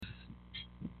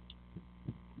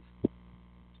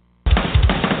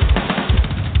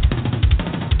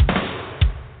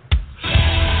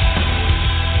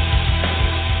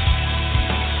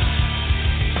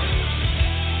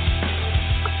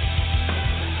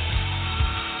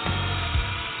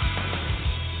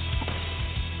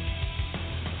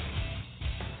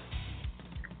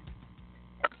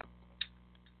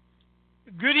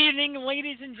evening,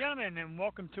 ladies and gentlemen, and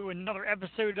welcome to another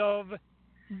episode of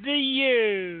The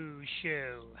You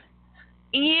Show.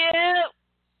 You.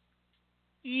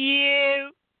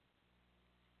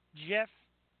 Jeff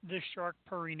the Shark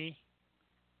Porrini,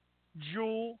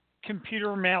 Jewel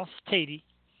Computer Mouse Teti,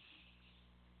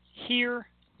 here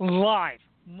live,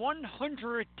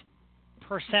 100%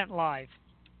 live,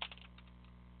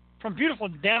 from beautiful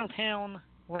downtown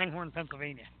Langhorne,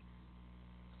 Pennsylvania.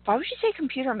 Why would you say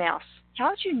computer mouse?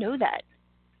 How did you know that?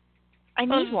 I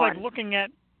need one. I was looking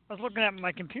at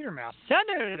my computer mouse. See, I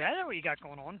know what you got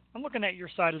going on. I'm looking at your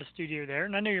side of the studio there,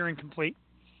 and I know you're incomplete.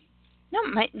 No,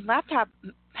 my laptop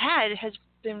pad has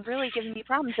been really giving me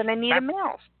problems, and I need a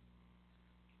mouse.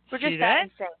 We're just that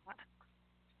in sync.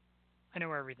 I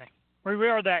know everything. We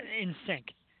are that in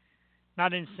sync.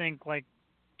 Not in sync like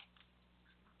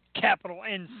capital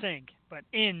N sync, but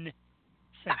in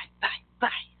sync. Bye.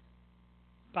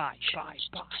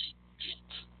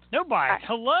 No bye.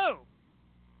 Hello.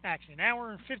 Actually, an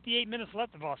hour and 58 minutes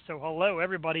left of us, so hello,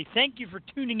 everybody. Thank you for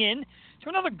tuning in to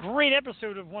another great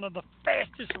episode of one of the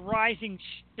fastest rising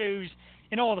shows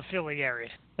in all the Philly area.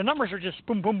 The numbers are just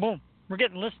boom, boom, boom. We're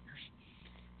getting listeners.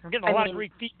 We're getting a lot of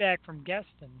great feedback from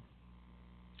guests. And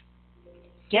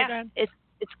yeah, it's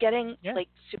getting like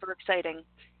super exciting.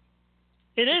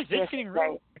 It is. It's getting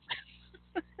real.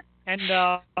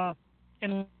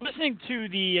 And listening to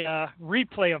the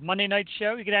replay of Monday night's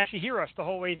show, you can actually hear us the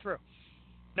whole way through.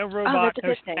 No robot,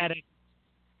 no static,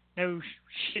 no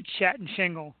chit-chat and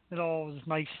shingle. It all was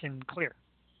nice and clear.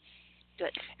 Good.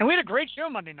 And we had a great show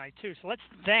Monday night, too. So let's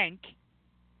thank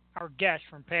our guests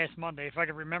from past Monday, if I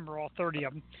can remember all 30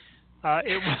 of them.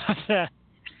 It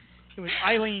was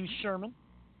Eileen Sherman,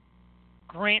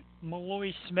 Grant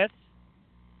Malloy Smith,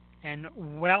 and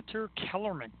Walter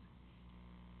Kellerman.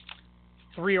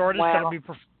 Three artists that will be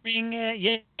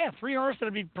performing. Three artists that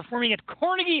will be performing at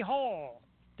Carnegie Hall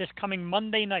this coming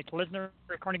Monday night. Listener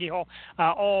at Carnegie Hall,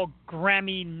 all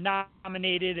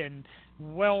Grammy-nominated and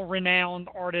well-renowned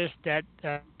artists that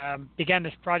began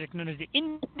this project known as the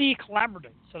Indie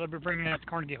Collaborative. So they'll be bringing that to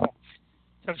Carnegie Hall.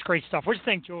 So it's great stuff. What do you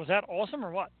think, Joel? Was that awesome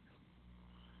or what?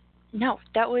 No,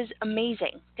 that was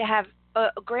amazing to have a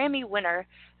Grammy winner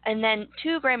and then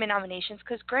 2 Grammy nominations,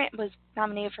 because Grant was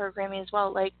nominated for a Grammy as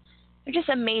well. Like, they're just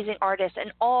amazing artists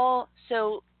and all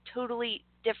so totally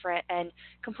different and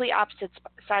complete opposite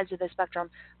sides of the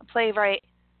spectrum. A playwright,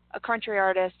 a country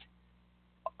artist,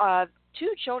 2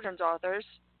 children's authors,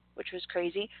 which was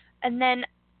crazy, and then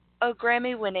a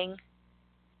Grammy-winning,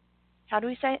 how do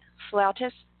we say it?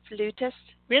 Flutist?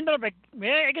 We ended up,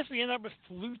 I guess we ended up with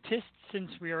flutist since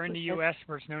we are in the U.S.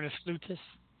 where it's known as flutist.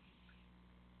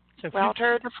 So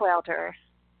Walter the Flouter.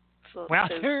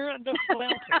 Walter the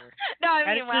Flouter. No,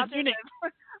 I mean Walter. It's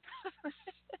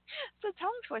a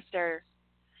tongue twister.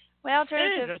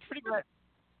 Walter the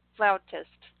Flautist.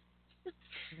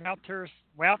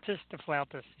 Waltist the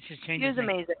Flautist. He was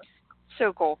amazing.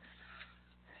 So cool.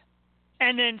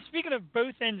 And then speaking of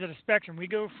both ends of the spectrum, we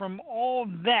go from all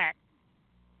that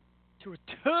to a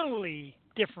totally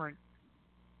different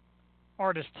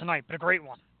artist tonight, but a great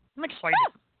one. I'm excited.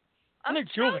 I know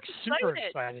Jules is super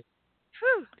excited.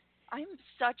 Whew. I'm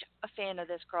such a fan of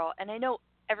this girl, and I know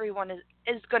everyone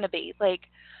is going to be. Like,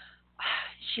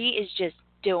 she is just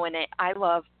doing it. I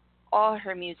love all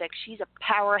her music. She's a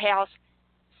powerhouse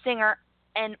singer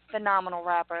and phenomenal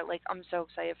rapper. Like, I'm so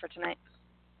excited for tonight.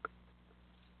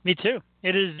 Me too.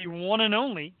 It is the one and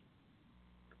only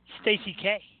Stacey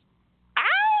Kay.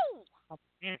 Ow!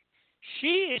 She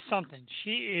is something.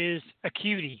 She is a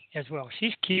cutie as well.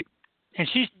 She's cute. And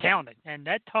she's talented, and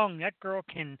that tongue, that girl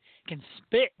can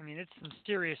spit. I mean, it's some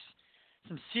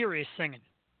serious singing,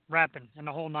 rapping, and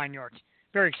the whole 9 yards.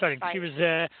 Very exciting. She was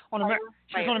on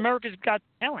America's Got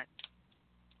Talent.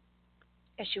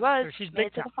 Yes, she was. So she's made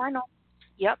it to the final.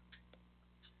 Yep.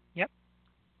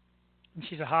 And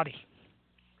she's a hottie.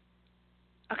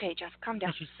 Okay, Jeff, calm down.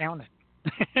 And she's talented.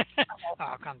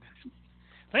 Oh, calm down.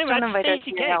 But anyway, that's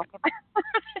Stacey Kay.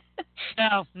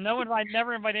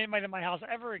 Never invite anybody to my house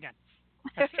ever again.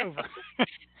 That's over.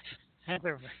 That's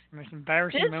over. Most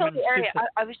embarrassing moment.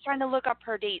 I was trying to look up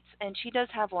her dates, and she does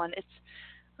have one. It's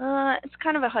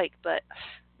kind of a hike, but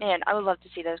man, I would love to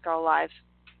see this girl live.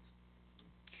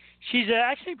 She's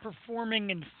actually performing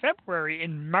in February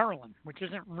in Maryland, which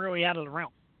isn't really out of the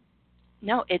realm.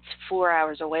 No, it's 4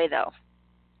 hours away though.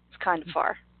 It's kind of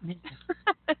far.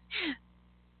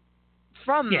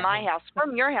 From my house,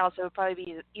 from your house, it would probably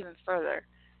be even further.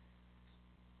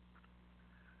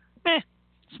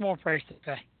 Small price to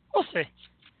pay. We'll see.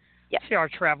 Yeah. See how our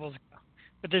travels go.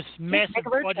 But this massive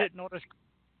budget and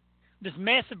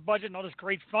all this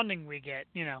great funding we get,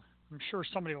 I'm sure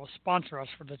somebody will sponsor us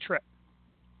for the trip.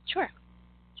 Sure.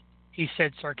 He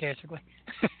said sarcastically.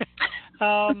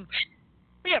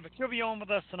 But she'll be on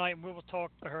with us tonight, and we will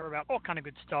talk to her about all kind of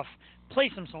good stuff. Play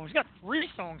some songs. We got 3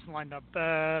 songs lined up.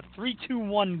 3, 2,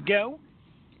 1, go.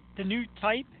 The New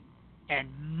Type and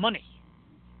Money.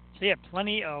 So yeah,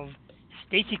 plenty of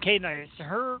Stacey Kay night. It's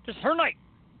her night.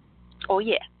 Oh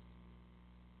yeah.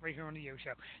 Right here on the Yo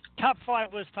Show. Top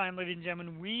 5 list time, ladies and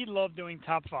gentlemen. We love doing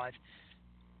top 5.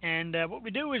 And what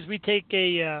we do is we take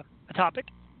a topic.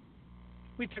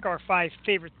 We pick our 5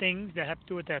 favorite things that have to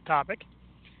do with that topic.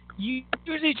 You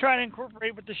usually try to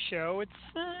incorporate with the show. It's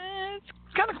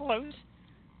kind of close.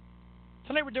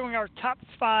 Tonight we're doing our top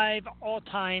 5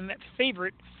 all-time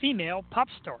favorite female pop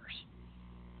stars.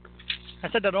 I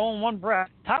said that all in one breath.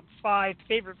 Top 5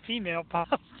 favorite female pop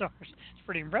stars. It's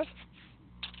pretty impressive.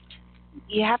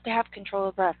 You have to have control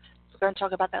of breath. We're going to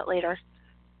talk about that later.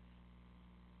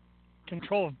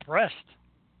 Control of breast.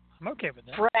 I'm okay with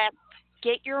that. Breath.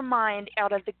 Get your mind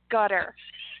out of the gutter.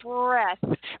 Breath.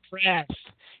 Breast.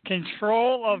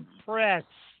 Control of breast.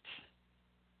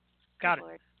 Got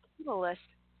it. The list.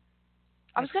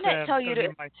 I was going to tell you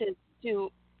to do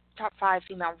top 5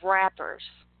 female rappers,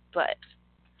 but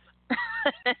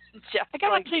Jeff, I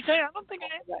gotta say, I don't think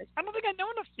I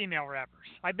know enough female rappers.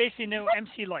 I basically know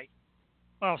MC Light.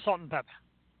 Well, Salt and Pepper.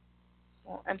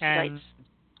 Well, MC Light's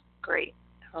great.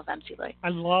 I love MC Light. I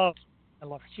love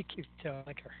her. She's cute too. I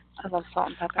like her. I love Salt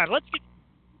and Pepper. All right,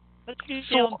 let's get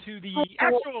down to the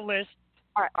actual list.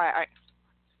 All right.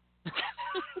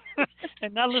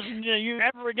 And not listen to you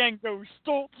ever again go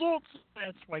salt.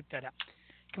 Let's wipe that out.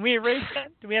 Can we erase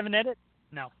that? Do we have an edit?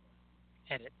 No.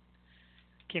 Edit.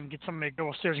 Can't even get somebody to go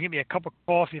upstairs and get me a cup of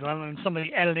coffee, let alone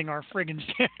somebody editing our friggin'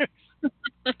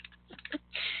 shows.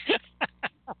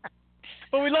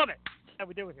 But we love it. That's how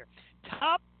we do it here.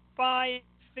 Top 5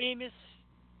 famous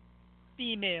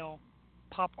female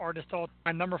pop artists all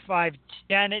time. Number 5,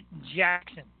 Janet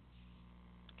Jackson.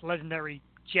 Legendary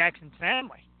Jackson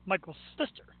family. Michael's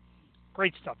sister.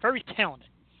 Great stuff. Very talented.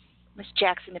 Miss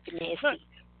Jackson, if you're nasty.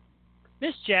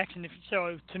 Miss Jackson,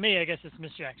 so to me, I guess it's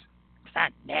Miss Jackson. It's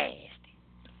not nasty.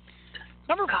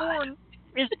 Number 4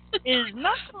 is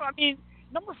not. I mean,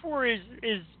 number 4 is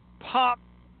pop,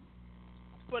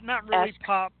 but not really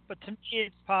pop. But to me,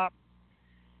 it's pop.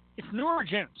 It's Norah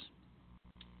Jones.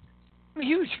 I'm a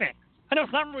huge fan. I know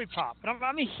it's not really pop, but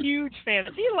I'm a huge fan.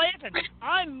 Is he laughing?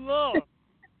 I love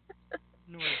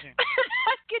Norah Jones.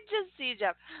 I could just see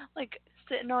Jeff like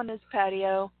sitting on his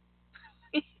patio,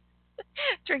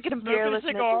 drinking a beer,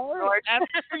 listening to Norah.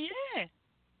 Yeah.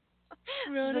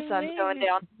 The sun's going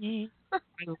down. I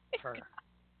love her.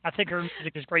 I think her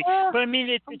music is great. But I mean,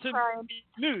 it's a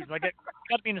mood. Like, I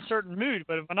got to be in a certain mood.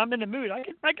 But when I'm in the mood, I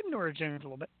can Norah Jones a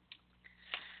little bit.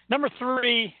 Number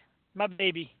 3, my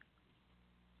baby,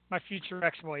 my future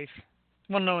ex-wife,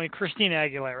 one and only Christina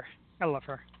Aguilera. I love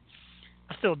her.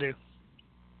 I still do.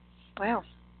 Wow.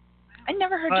 I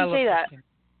never heard you say that. Christina.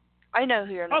 I know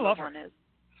who your number 1 is.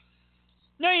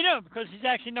 No, you don't, because she's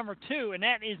actually number 2, and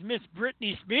that is Miss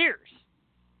Britney Spears.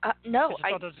 No,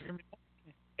 I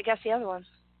guess the other one.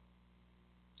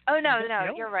 Oh, no,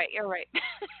 you're right.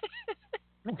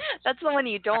 That's the one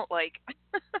you don't like.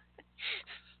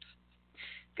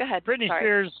 Go ahead. Britney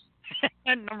Spears,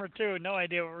 number 2. No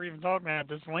idea what we're even talking about at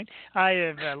this point. I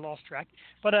have lost track.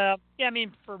 But, yeah, I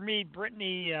mean, for me,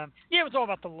 Britney, it was all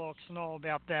about the looks and all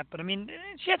about that. But, I mean,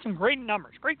 she had some great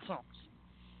numbers, great songs.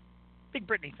 Big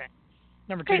Britney fan.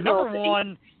 Number 2.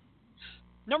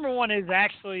 Number one is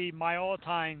actually my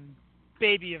all-time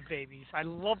baby of babies. I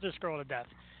love this girl to death.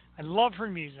 I love her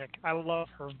music. I love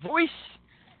her voice.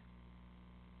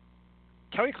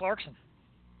 Kelly Clarkson.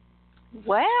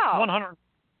 Wow. 100.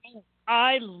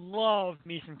 I love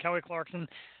me some Kelly Clarkson.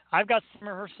 I've got some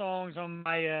of her songs on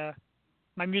my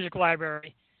my music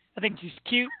library. I think she's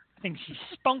cute. I think she's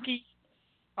spunky.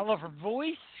 I love her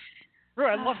voice.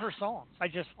 Really, I love her songs. I'm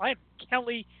a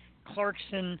Kelly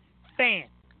Clarkson fan.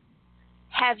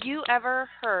 Have you ever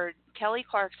heard Kelly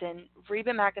Clarkson,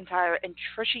 Reba McEntire, and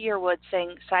Trisha Yearwood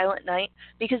sing Silent Night?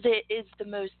 Because it is the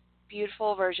most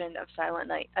beautiful version of Silent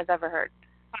Night I've ever heard.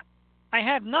 I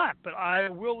have not, but I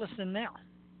will listen now.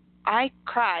 I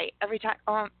cry every time.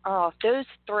 Those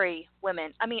 3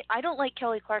 women. I mean, I don't like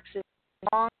Kelly Clarkson's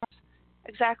songs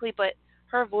exactly, but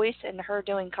her voice and her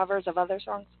doing covers of other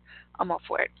songs, I'm all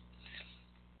for it.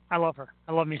 I love her.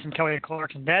 I love me some Kelly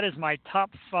Clarkson. That is my top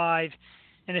 5.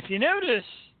 And if you notice,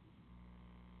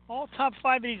 all top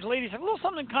 5 of these ladies have a little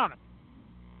something in common.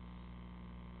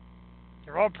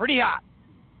 They're all pretty hot.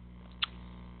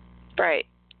 Right.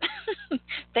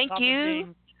 Thank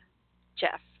you,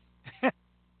 Jeff.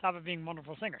 top of being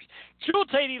wonderful singers. Jewel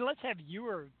Teti, let's have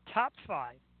your top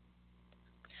 5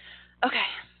 Okay,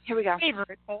 here we go.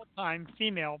 favorite all-time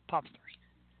female pop stars.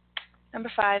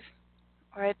 Number 5,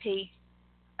 R.I.P.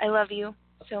 I love you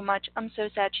so much. I'm so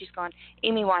sad she's gone.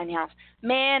 Amy Winehouse.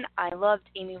 Man, I loved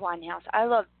Amy Winehouse. I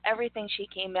loved everything she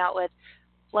came out with.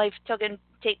 Life taken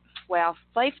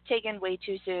way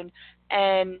too soon,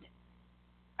 and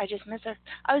I just miss her.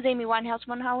 I was Amy Winehouse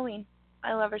one Halloween.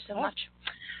 I love her so much.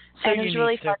 So and it was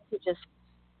really fun too. to just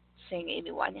sing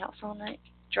Amy Winehouse all night,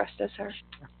 dressed as her.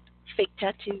 Fake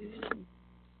tattoos, and,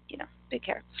 big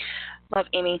hair. Love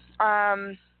Amy.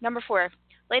 Number 4,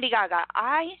 Lady Gaga.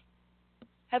 I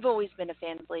have always been a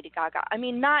fan of Lady Gaga. I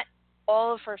mean, not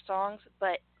all of her songs,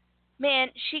 but man,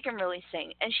 she can really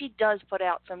sing, and she does put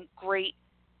out some great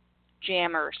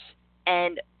jammers,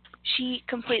 and she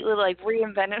completely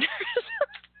reinvented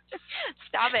herself.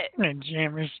 Stop it. And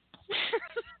jammers.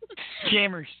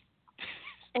 Jammers.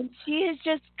 And she has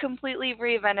just completely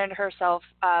reinvented herself.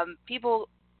 People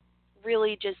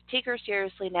really just take her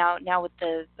seriously now with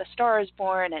the Star is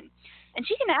Born, and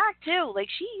she can act too. Like,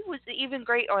 she was even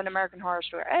great on American Horror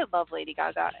Story. I love Lady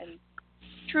Gaga, and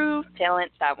true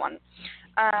talent, that one.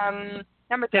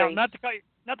 Number 3. Now, not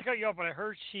to cut you off, but I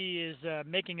heard she is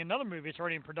making another movie. It's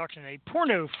already in production, a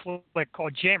porno flick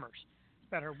called Jammers. It's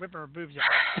about her whipping her boobs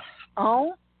out.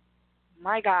 Oh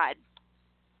my God!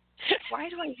 Why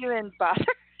do I even bother?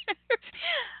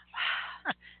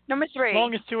 Number 3.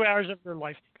 Longest 2 hours of her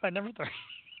life. Number 3.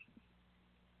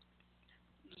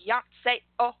 Beyonce.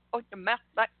 Oh, your mouth.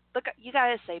 Look, you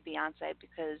gotta say Beyonce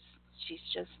because she's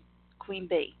just Queen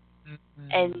Bee.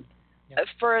 Mm-hmm. And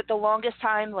for the longest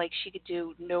time, she could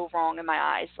do no wrong in my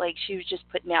eyes. She was just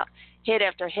putting out hit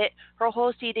after hit. Her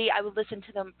whole CD, I would listen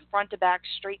to them front to back,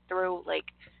 straight through.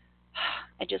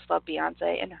 I just love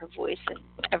Beyonce and her voice and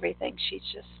everything. She's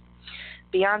just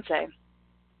Beyonce.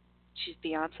 She's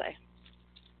Beyonce.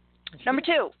 Number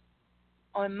 2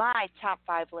 on my top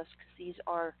 5 list, because these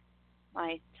are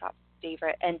my top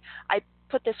favorite. And I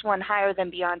put this one higher than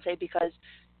Beyonce because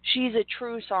she's a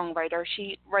true songwriter.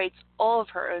 She writes all of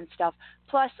her own stuff,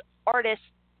 plus artist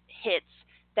hits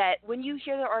that when you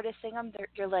hear the artist sing them,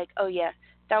 you're like, oh yeah,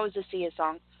 that was a Sia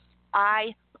song.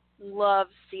 I love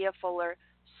Sia Fuller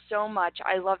so much.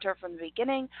 I loved her from the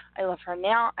beginning. I love her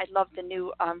now. I love the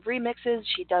new remixes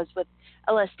she does with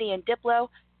LSD and Diplo.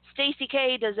 Stacey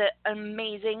Kay does an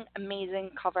amazing,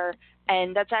 amazing cover,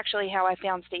 and that's actually how I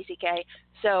found Stacey Kay.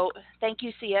 So thank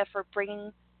you, Sia, for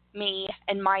bringing me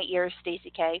and my ears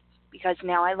Stacey Kay, because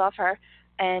now I love her.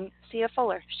 And Sia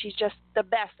Fuller, she's just the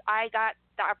best. I got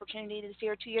the opportunity to see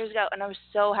her 2 years ago, and I was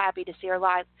so happy to see her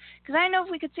live, because I didn't know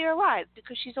if we could see her live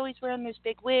because she's always wearing those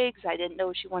big wigs. I didn't know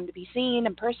if she wanted to be seen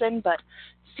in person, but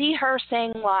see her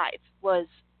sing live was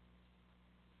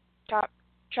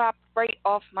chopped right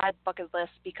off my bucket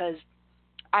list because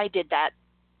I did that.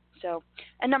 So,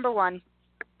 and number 1,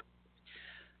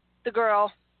 the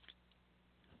girl.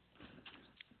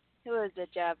 Who is it,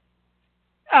 Jeb?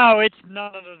 Oh, it's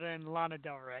none other than Lana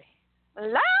Del Rey.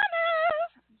 Lana!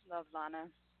 Love Lana.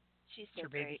 She's so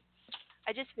great.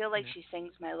 I just feel like she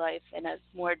sings my life in a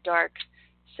more dark,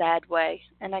 sad way.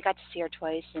 And I got to see her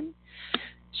twice, and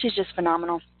she's just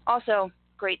phenomenal. Also,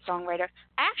 great songwriter.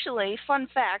 Actually, fun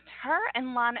fact, her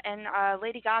and Lana and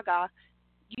Lady Gaga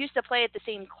used to play at the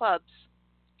same clubs.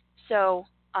 So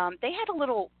they had a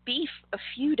little beef, a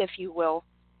feud, if you will,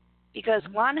 because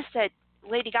Lana said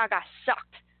Lady Gaga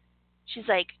sucked. She's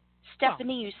like,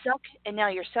 Stephanie, you suck, and now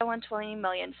you're selling 20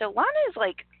 million. So Lana is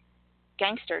like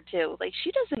gangster too. Like,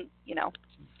 she doesn't,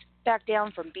 back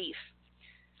down from beef.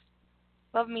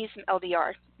 Love me some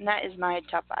LDR, and that is my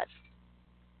top 5.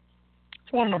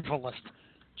 It's a wonderful list.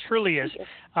 Truly is.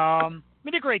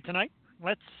 We did great tonight.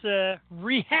 Let's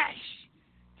rehash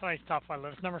tonight's top 5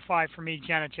 list. Number 5 for me,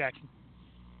 Janet Jackson.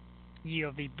 Ye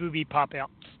of the booby pop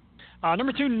outs.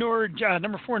 Number 4,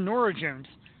 Nora Jones.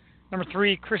 Number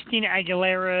 3, Christina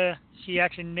Aguilera. She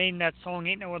actually named that song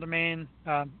 "Ain't No Other Man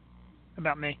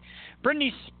About Me."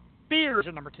 Britney Spears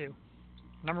at number 2.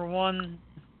 Number 1,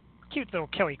 cute little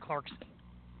Kelly Clarkson.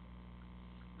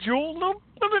 Jewel, little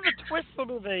bit of a twist, a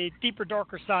little bit of a deeper,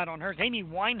 darker side on hers. Amy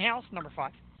Winehouse, number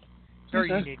 5. Very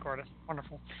unique artist.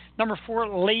 Wonderful. Number 4,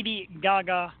 Lady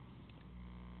Gaga.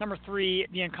 Number 3,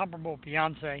 the incomparable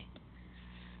Beyonce.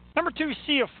 Number 2,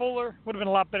 Sia Fuller. Would have been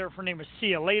a lot better if her name was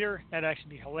Sia later. That'd actually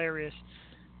be hilarious.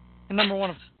 And number 1,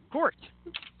 of course,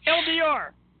 LDR,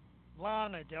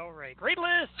 Lana Del Rey. Great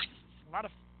list. A lot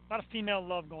of female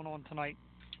love going on tonight.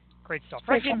 Great stuff.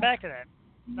 Right, getting back to that.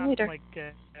 Not Later. like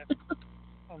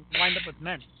I'll wind up with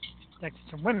men. Like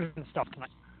some women and stuff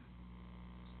tonight.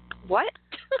 What?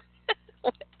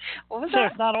 What was So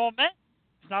that? it's not all men.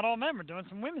 It's not all men. We're doing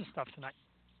some women's stuff tonight.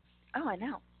 Oh, I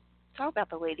know. It's all about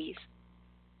the ladies.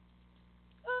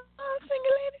 Oh,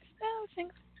 single ladies. Oh,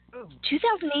 single. Oh.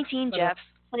 2018, Jeff.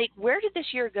 Like, where did this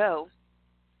year go?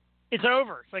 It's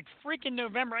over. It's like freaking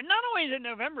November. And not only is it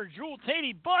November, Jewel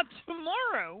Teti, but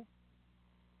tomorrow,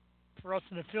 for us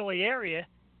in the Philly area,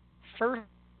 first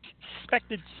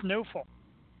expected snowfall.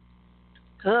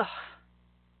 Ugh.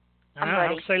 I'm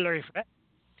ready. How excited are you for that?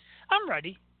 I'm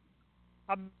ready.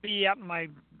 I'll be out in my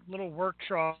little work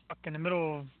truck in the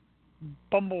middle of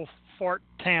Bumblefart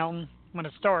Town when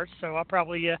it starts, so I'll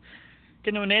probably get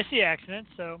into a nasty accident.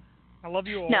 So I love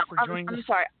you all for joining us. I'm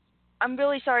sorry. I'm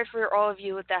really sorry for all of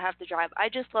you that have to drive. I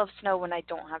just love snow when I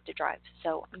don't have to drive,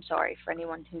 so I'm sorry for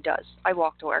anyone who does. I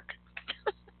walk to work.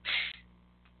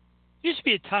 Used to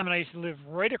be a time when I used to live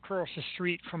right across the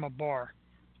street from a bar.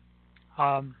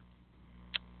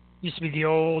 Used to be the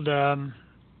old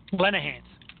Lenahans,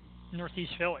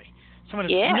 Northeast Philly. So when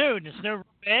it snowed, and the snow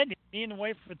bad, me and the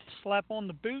wife would slap on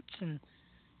the boots and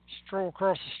stroll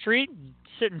across the street and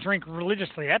sit and drink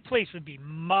religiously. That place would be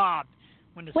mobbed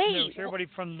when the snow. So everybody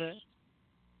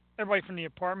from the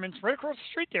apartments right across the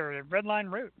street there, at Red Line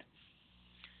Road.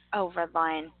 Oh, Red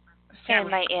Line. Sam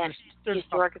and my aunt used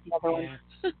to work at the other one.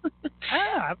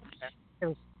 There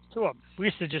was two of them. We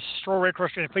used to just stroll right across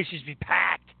the street. The place used to be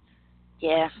packed.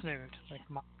 Yeah. Snowed.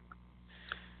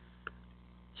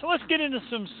 So let's get into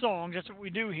some songs. That's what we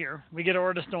do here. We get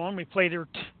artists on. We play their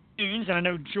tunes. And I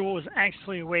know Jewel is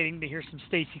anxiously waiting to hear some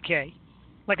Stacey Kay.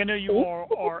 Like I know you all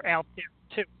are out there,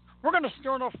 too. We're going to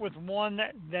start off with one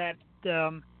that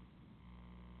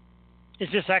is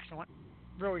just excellent.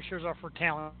 Really shows off her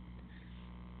talent.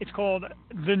 It's called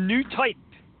The New Type.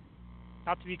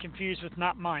 Not to be confused with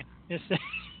Not Mine. It's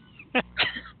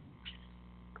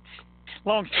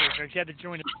long story, folks. You had to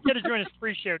join us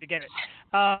pre-show to get it.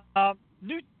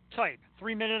 New Type,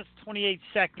 3 minutes, 28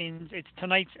 seconds. It's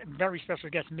tonight's very special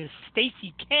guest, Miss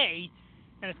Stacey Kay,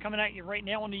 and it's coming at you right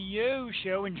now on the Yo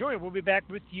Show. Enjoy it. We'll be back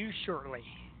with you shortly.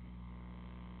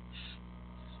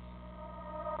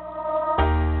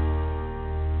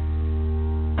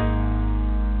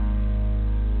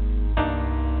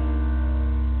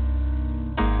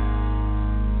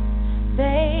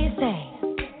 They say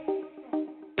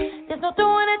there's no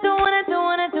doing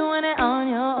it on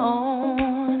your own.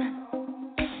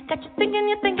 Got you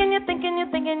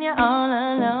thinking you're all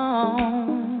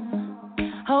alone.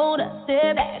 Hold up,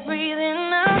 step back, breathe in,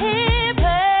 now hit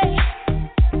play.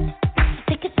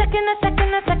 Take a second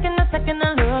to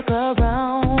look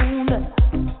around.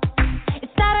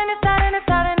 It's starting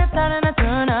to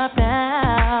turn up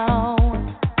now.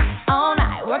 All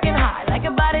night, working hard like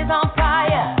your body's on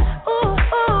fire.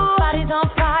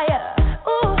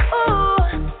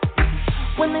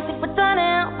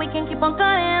 Keep on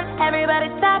gunning, everybody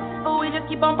stop, but we just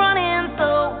keep on running.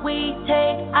 So we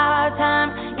take our time,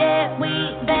 yeah, we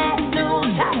that new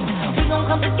type. We gon'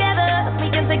 come together, we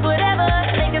can take whatever.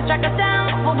 They can strike us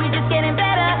down, but we just getting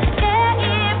better. Yeah,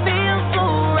 it feels so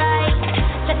right.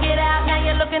 Check it out, now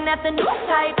you're looking at the new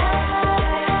type.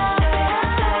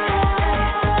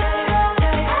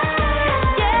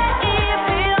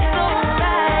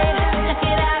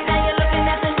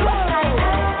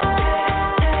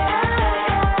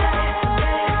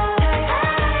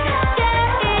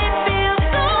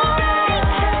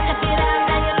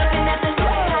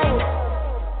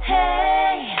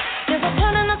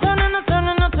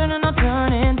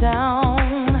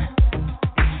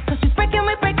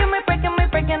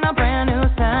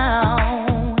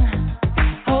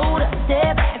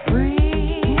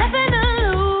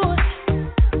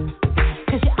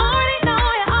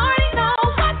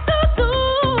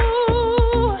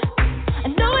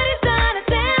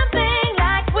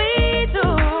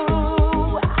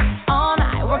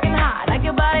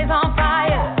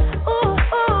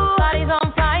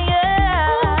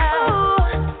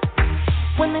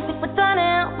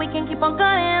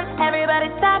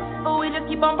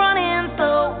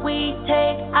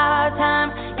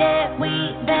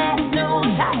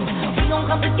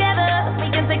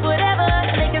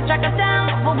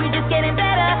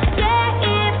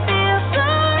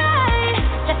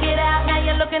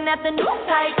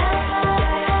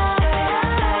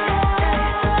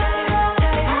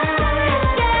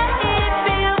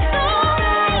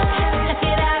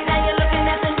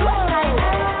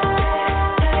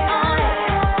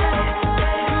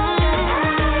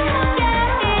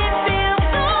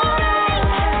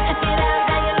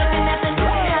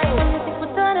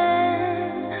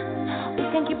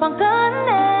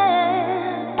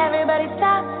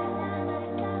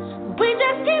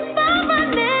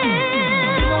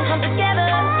 Together,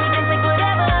 we can take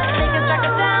whatever.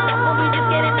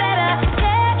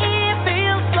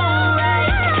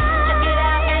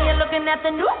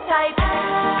 new type.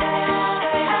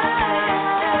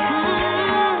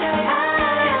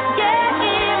 Yeah, it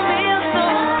feels so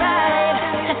right.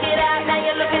 Check it out, now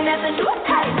you're looking at the new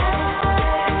type.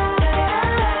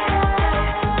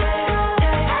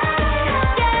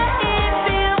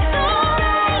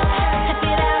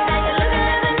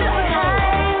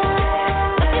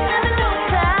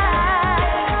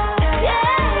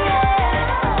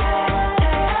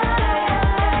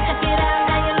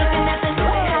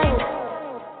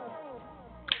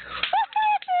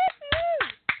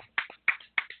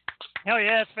 Hell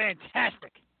yeah, it's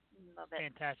fantastic. Love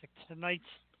it. Fantastic. Tonight's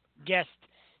guest,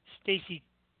 Stacey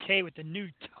Kay with the new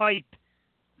type.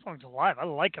 The song's alive. I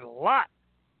like it a lot.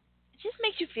 It just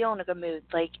makes you feel in a good mood.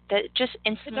 Like, that just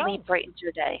instantly brightens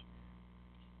your day.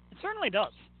 It certainly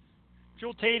does.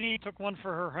 Jewel Teti took one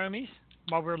for her homies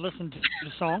while we were listening to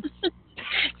the song.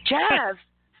 Jeff,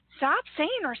 stop saying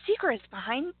our secrets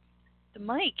behind the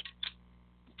mic.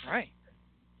 Right.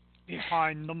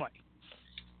 Behind the mic.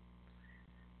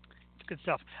 It's good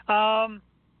stuff.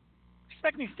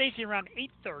 Expecting Stacey around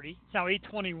 8:30. It's now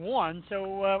 8:21. So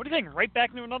what do you think? Right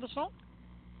back into another song?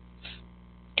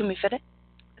 Can we fit it?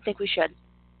 I think we should.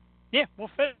 Yeah, we'll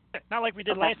fit it. Not like we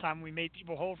did last time. We made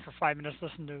people hold for 5 minutes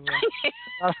listening to.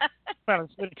 But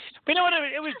you know what?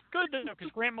 It was good though,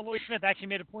 because Grant Malloy Smith actually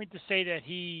made a point to say that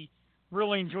he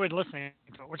really enjoyed listening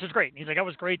to it, which is great. He's like, "That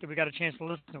was great that we got a chance to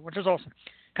listen to it," which is awesome.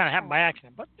 Kind of happened by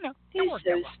accident, but you know, he's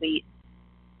so sweet.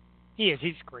 He is.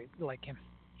 He's great. We like him.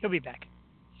 He'll be back.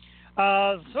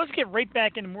 So let's get right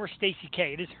back into more Stacey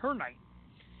Kay. It is her night,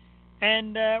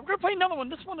 and we're gonna play another one.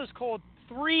 This one is called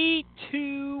 3,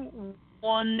 2,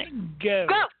 1, go.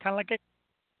 Kind of like a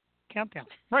countdown.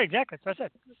 Right, exactly. That's what I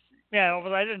said. Yeah,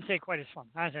 although I didn't say it quite as fun.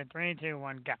 I said 3, 2,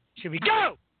 1, go. Should we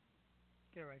go?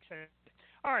 Get right excited.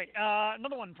 All right,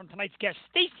 another one from tonight's guest,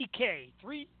 Stacey Kay.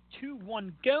 3, 2,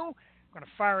 1, go. I'm going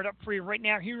to fire it up for you right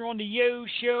now here on the Yo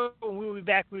Show. We'll be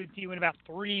back with you in about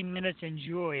 3 minutes.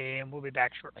 Enjoy, and we'll be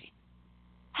back shortly.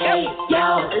 Hey,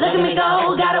 yo, look at me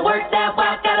go. Gotta work that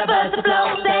walk, gotta buzz the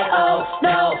flow. Say, oh,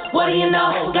 no, what do you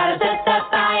know? Gotta set that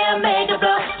fire, make a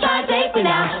blow. Try and take me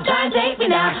now, try and take me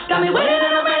now. Got me waiting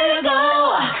and I'm ready to go.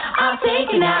 I'll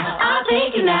take you now, I'll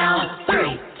take you now.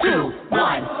 3, 2,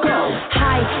 1, go.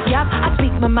 Hi, yep, I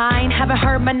speak my mind. Haven't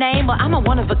heard my name, well, I'm a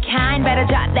one of a kind. Better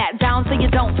jot that down so you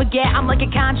don't forget. I'm like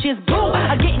a conscious boo,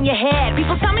 I get in your head.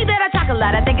 People tell me that I talk a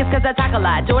lot, I think it's cause I talk a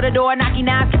lot. Door to door, knocking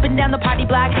out, skipping down the party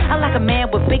block. I like a man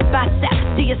with big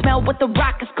biceps. Do you smell what the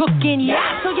rock is cooking? Yeah.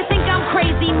 So you think I'm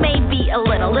crazy? Maybe a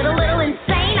little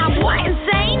insane. I'm what,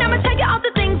 insane? I'ma tell you all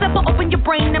the things that will open your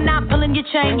brain. I'm not pulling your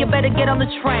chain, you better get on the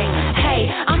train. Hey,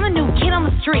 I'm a new kid on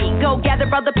the street. Go gather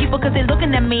other people cause they're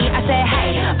looking at me. I say,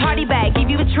 hey, party bag, give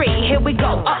you a treat. Here we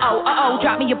go. Uh-oh,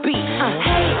 drop me a beat.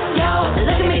 Hey, yo,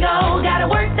 look at me go. Gotta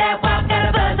work that walk,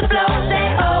 gotta buzz the flow. Say,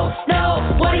 oh,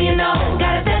 no, what do you know?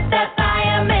 Gotta set that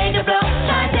fire, make a blow.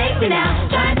 Try and take me now,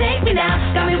 try and take me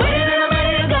now. Got me waiting and I'm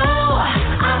ready to go.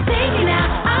 I'll take you now,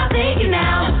 I'll take you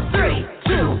now. 3,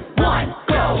 2, 1,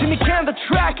 go. Jimmy Can the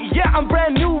track, yeah, I'm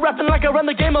brand new. Rapping like I run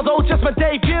the game, although just my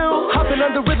debut. Hopping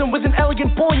on the rhythm with an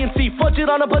elegant buoyancy. Fudge it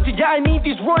on a budget, yeah, I need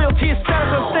these royalties.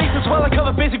 Stand on stasis while I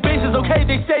cover basic bases. Okay,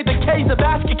 they say the case of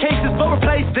basket cases, but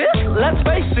replace this? Let's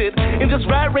face it, in this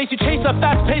rat race you chase our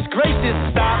fast-paced graces.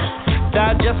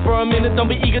 Stop just for a minute, don't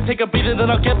be eager, take a beating, then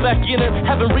I'll get back in it.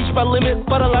 Haven't reached my limit,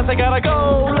 but alas I gotta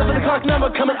go. 11 o'clock number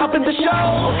coming up in the show.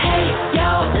 Hey, yo,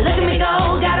 look at me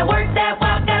go. Gotta work that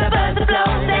walk, gotta buzz the flow.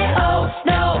 Say, oh,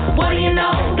 no, what do you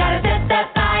know? Gotta set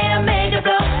that fire, make a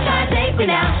blow. Try and take me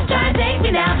now, try and take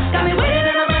me now. Got me waiting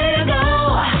and I'm ready to go.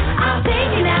 I'll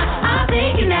take you now, I'll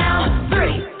take you now.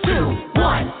 3, 2,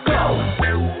 1, go.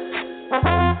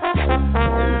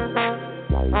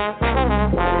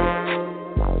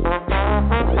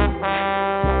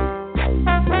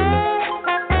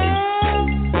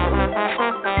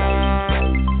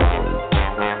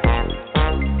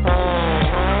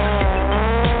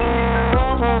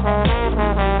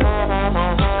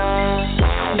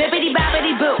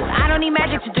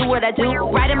 Magic to do what I do.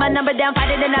 Writing my number down,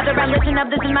 finding another round. Listen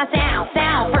up, this is my sound.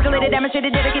 Percolated,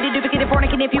 demonstrated, dedicated, duplicated,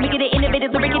 fornicated, fumigated,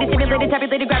 innovated, lubricated, stimulated,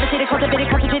 tabulated, gravitated,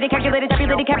 cultivated, concentrated, calculated,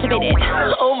 tabulated, captivated.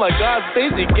 Oh my God,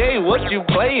 Stacey Kay, what you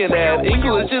playing at?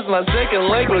 English is my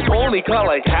second language, only caught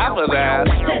like half of that.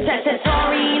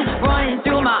 Taurine running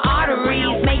through my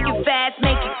arteries. Make you fast,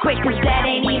 make you quick, cause that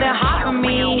ain't even hard for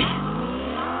me.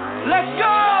 Let's go!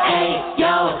 Hey,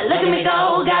 yo, look at me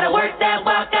go. Gotta work that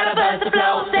walk, gotta buzz the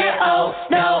flow. Say, oh,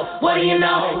 no, what do you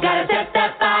know? Gotta set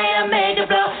that fire, make a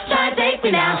blow. Try and take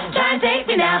me now, try and take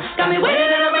me now. Got me waiting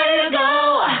and I'm ready to go.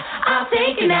 I'll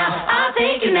take you now, I'll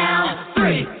take you now.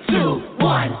 3, 2,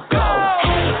 1, go.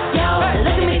 Hey, yo,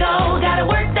 look at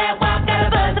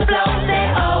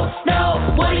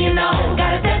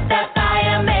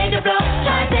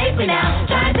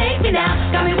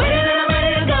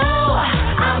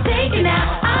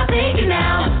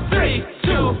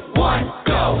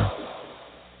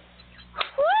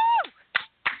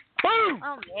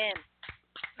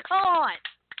on.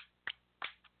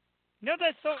 You know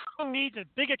that song needs a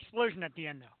big explosion at the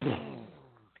end, though.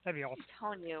 That'd be awesome.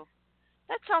 I'm telling you.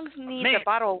 That song needs man. a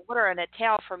bottle of water and a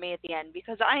towel for me at the end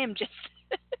because I am just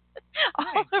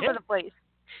all over the place.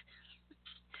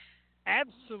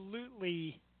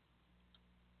 Absolutely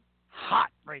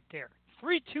hot right there.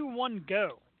 3, 2, 1,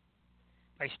 go.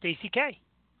 By Stacey Kay,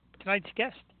 tonight's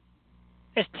guest.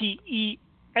 Stacey.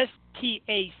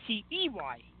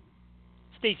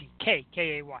 Stacey Kay,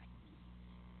 Kay.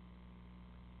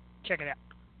 Check it out.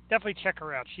 Definitely check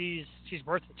her out. She's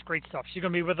worth it. It's great stuff. She's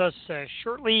going to be with us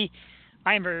shortly.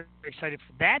 I am very excited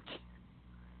for that.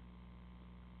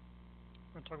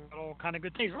 We're going to talk about all kind of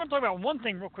good things. We're going to talk about one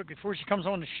thing real quick before she comes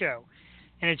on the show.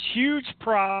 And it's huge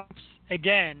props,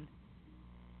 again,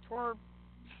 to our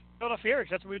Philadelphia Erics.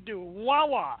 That's what we do.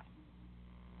 Wawa,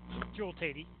 Jewel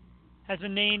Teti, has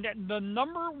been named the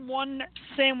 #1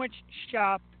 sandwich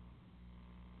shop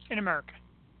in America.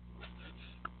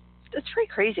 That's pretty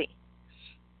crazy.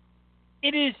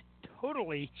 It is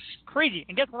totally crazy.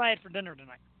 And guess what I had for dinner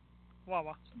tonight?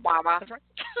 Wawa. Wawa. That's right.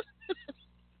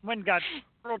 Went and got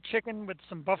grilled chicken with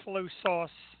some buffalo sauce,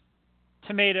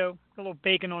 tomato, a little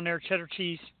bacon on there, cheddar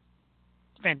cheese.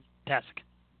 It's fantastic.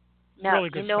 No, really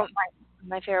good you know stuff. what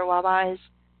my favorite Wawa is,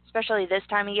 especially this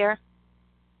time of year?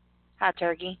 Hot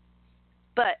turkey.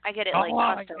 But I get it like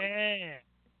custom. Yeah.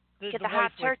 Get the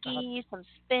hot turkey, some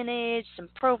spinach, some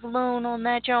provolone on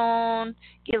that John.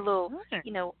 Get a little,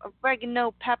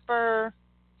 oregano, pepper.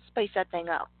 Spice that thing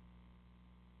up.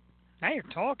 Now you're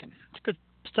talking. It's good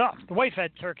stuff. The wife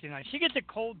had turkey tonight. She gets it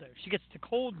cold, though. She gets the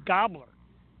cold gobbler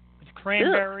with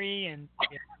cranberry and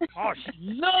oh, she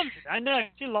loves it. I know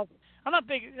she loves it. I'm not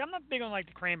big on like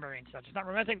the cranberry and such. It's not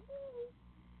romantic.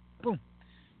 Boom.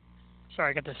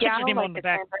 Sorry, I got the Sixers name on the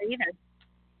back. Either.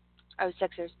 Oh,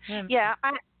 Sixers. Yeah,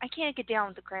 I can't get down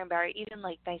with the cranberry, even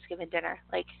like Thanksgiving dinner.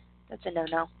 Like, that's a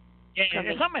no-no. Yeah,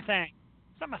 it's not my thing.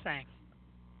 It's not my thing.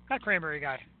 Not a cranberry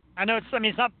guy. I know it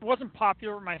wasn't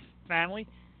popular with my family.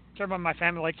 Everyone in my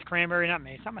family likes cranberry, not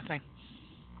me. It's not my thing.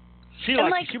 She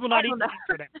likes it. She will not eat it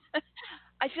for them.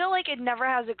 I feel like it never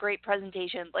has a great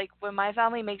presentation. Like, when my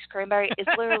family makes cranberry, it's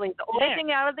literally the only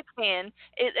thing out of the can.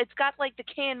 It's got, like, the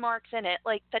can marks in it.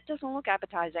 Like, that doesn't look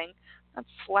appetizing. I'm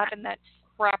slapping that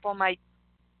crap on my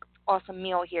awesome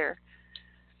meal here.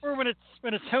 Or when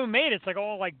it's homemade, it's, like,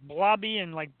 all, like, blobby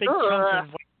and, like, big chunks of,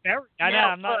 like, berry. I know,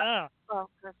 I'm not, Oh, I'm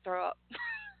going to throw up.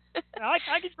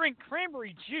 I could drink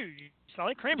cranberry juice. I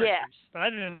like cranberry juice. But I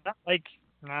didn't like,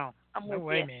 no. No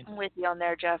way, man. I'm with you on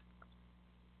there, Jeff.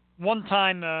 One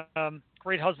time,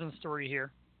 great husband story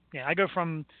here. Yeah, I go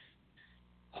from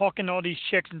hawking all these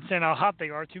chicks and saying how hot they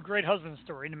are to great husband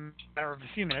story in a matter of a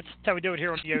few minutes. That's how we do it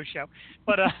here on the O Show.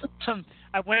 But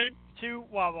I went to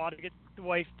Wawa to get the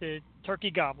wife the turkey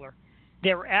gobbler.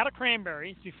 They were out of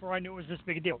cranberries before I knew it was this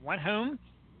big a deal. Went home.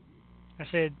 I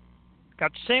said,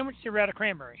 got your sandwich, they were out of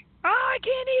cranberry. Oh, I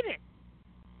can't eat it.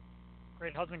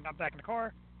 Great husband got back in the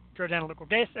car, drove down a local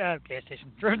gas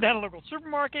station, drove down a local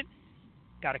supermarket,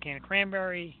 got a can of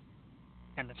cranberry,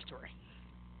 end of story.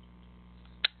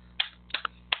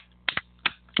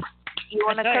 You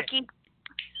want a cookie?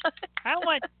 I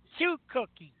want 2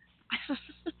 cookies.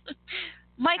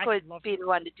 Mike would be the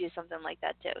one to do something like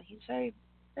that, too. He's very,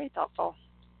 very thoughtful.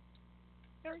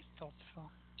 Very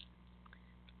thoughtful.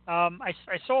 I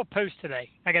saw a post today.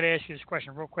 I got to ask you this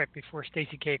question real quick before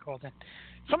Stacey Kay called in.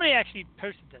 Somebody actually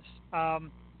posted this.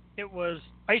 It was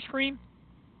ice cream,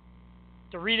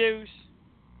 Doritos,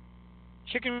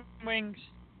 chicken wings,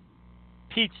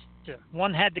 pizza.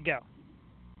 One had to go.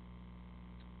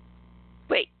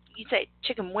 Wait, you say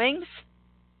chicken wings?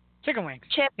 Chicken wings.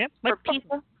 Chips like or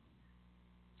pizza?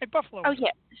 Like buffalo. Oh,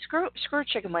 yeah. Screw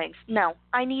chicken wings. No,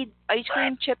 I need ice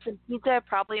cream, chips, and pizza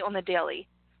probably on the daily.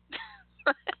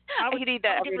 I could eat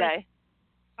that every day.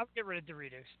 I would get rid of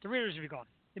Doritos. Doritos would be gone.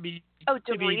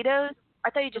 Doritos? I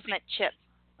thought you just meant chips,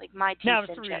 like my taste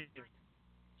in chips.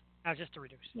 No, just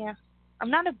Doritos. Yeah.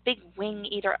 I'm not a big wing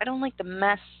eater. I don't like the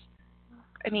mess.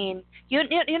 I mean, you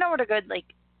know what are good, like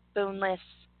boneless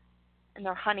and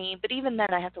they're honey, but even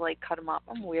then I have to like cut them up.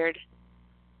 I'm weird.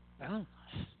 Oh.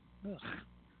 Ugh.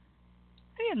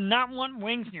 I do not want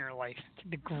wings in your life. It's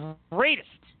the greatest.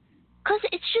 Because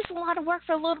it's just a lot of work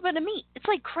for a little bit of meat. It's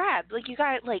like crab. Like, you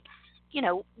got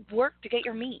to, work to get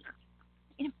your meat.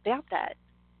 Ain't about that.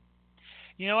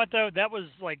 You know what, though? That was,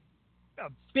 like, a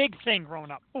big thing growing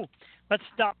up. Ooh, let's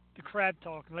stop the crab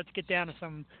talk and let's get down to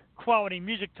some quality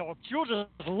music talk. Jewel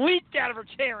just leaped out of her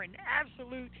chair in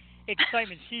absolute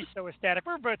excitement. She's so ecstatic.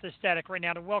 We're both ecstatic right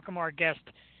now to welcome our guest,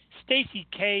 Stacey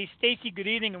Kay. Stacey, good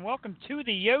evening, and welcome to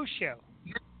the Yo Show.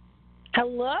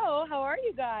 Hello. How are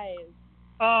you guys?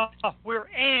 We're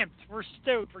amped. we're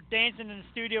stoked. We're dancing in the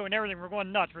studio and everything. We're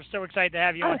going nuts. We're so excited to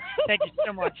have you on. Thank you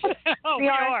so much. We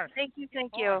are. Thank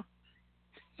you.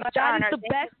 Such that honor. is the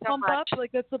Thank best you so pump much. up.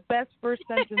 Like, that's the best first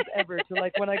sentence ever to,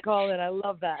 like, when I call in. I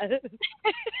love that.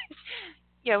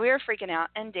 Yeah, we were freaking out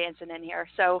and dancing in here.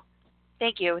 So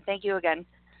thank you. Thank you again.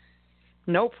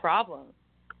 No problem.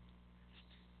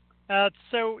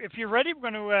 So if you're ready, we're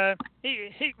going to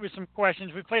hit with some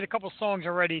questions. We played a couple songs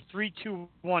already, 3, 2,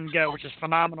 1, go, which is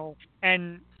phenomenal.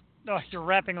 And your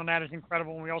rapping on that is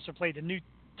incredible. And we also played the new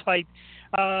type.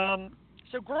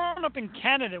 So growing up in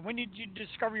Canada, when did you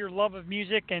discover your love of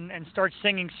music and start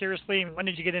singing seriously? And when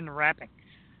did you get into rapping?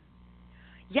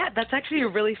 Yeah, that's actually a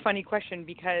really funny question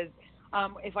because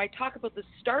if I talk about the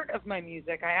start of my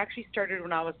music, I actually started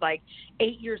when I was like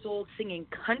 8 years old singing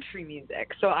country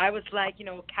music. So I was like,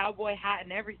 cowboy hat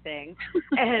and everything.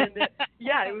 And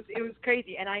yeah, it was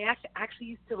crazy. And I actually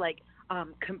used to like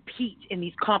compete in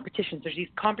these competitions. There's these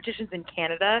competitions in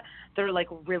Canada that are like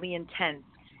really intense.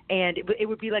 And it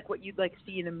would be like what you'd like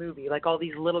see in a movie, like all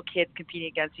these little kids competing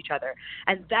against each other.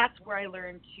 And that's where I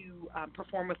learned to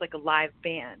perform with like a live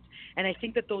band. And I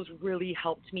think that those really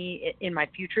helped me in my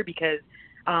future because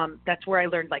that's where I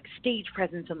learned like stage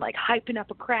presence and like hyping up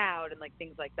a crowd and like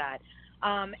things like that.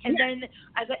 And then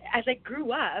as I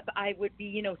grew up, I would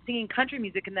be, singing country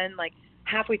music, and then like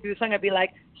halfway through the song, I'd be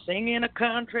like singing a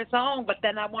country song, but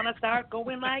then I want to start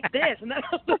going like this, and then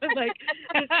I was like,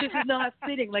 this is not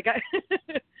fitting. Like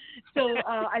so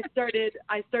I started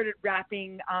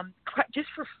rapping just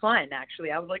for fun.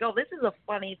 Actually, I was like, oh, this is a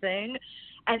funny thing.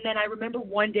 And then I remember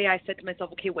one day I said to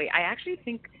myself, okay, wait, I actually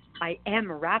think I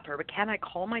am a rapper, but can I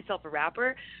call myself a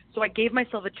rapper? So I gave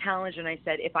myself a challenge, and I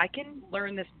said, if I can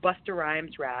learn this Busta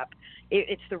Rhymes rap,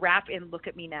 it's the rap in Look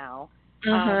at Me Now.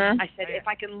 I said, if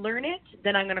I can learn it,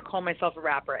 then I'm going to call myself a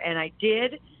rapper. And I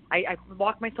did. I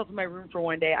locked myself in my room for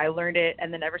one day. I learned it.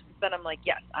 And then ever since then, I'm like,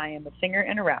 yes, I am a singer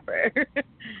and a rapper.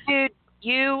 Dude,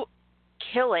 you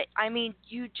kill it. I mean,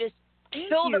 you just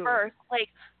kill the earth. Like,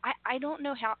 I don't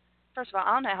know how. First of all,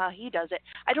 I don't know how he does it.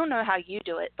 I don't know how you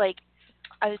do it. Like,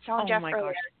 I was telling Jeff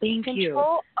earlier. Gosh, thank you.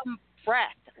 Control of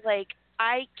breath. Like,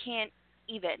 I can't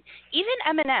even. Even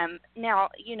Eminem, now,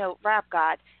 rap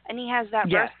god, and he has that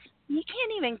verse. He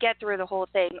can't even get through the whole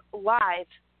thing live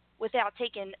without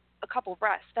taking a couple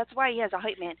breaths. That's why he has a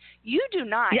hype man. You do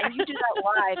not, and you do that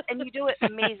live, and you do it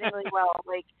amazingly well.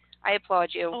 Like, I applaud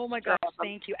you. Oh my gosh,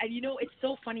 thank you. And it's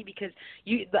so funny because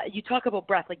you talk about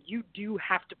breath. Like, you do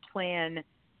have to plan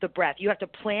the breath. You have to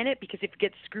plan it, because if it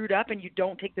gets screwed up and you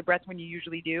don't take the breath when you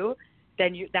usually do,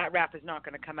 then that rap is not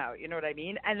going to come out. You know what I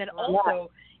mean? And then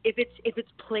also, if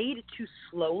it's played too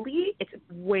slowly, it's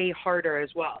way harder as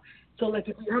well. So like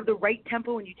if you have the right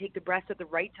tempo and you take the breaths at the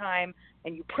right time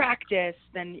and you practice,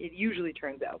 then it usually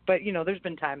turns out. But there's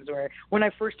been times where when I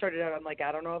first started out, I'm like,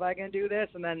 I don't know if I can do this,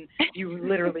 and then you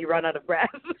literally run out of breath.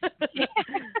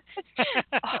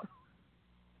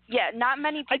 Yeah, not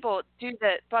many people do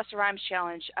the Busta Rhymes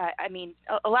challenge. I mean,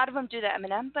 a lot of them do the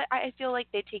Eminem, but I feel like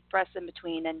they take breaths in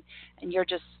between, and your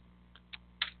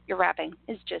rapping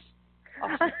is just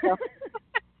awesome. So.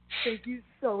 Thank you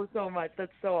so much.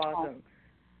 That's so awesome.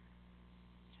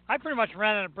 I pretty much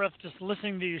ran out of breath just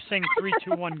listening to you sing 3,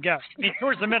 2, 1, go. I mean,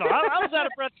 towards the middle. I was out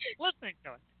of breath listening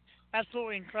to it.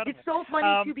 Absolutely incredible. It's so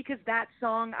funny too, because that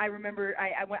song, I remember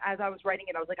I as I was writing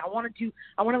it, I was like, I want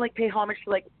to like pay homage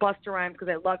to like Busta Rhymes because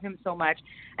I love him so much.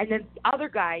 And then the other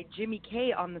guy, Jimmy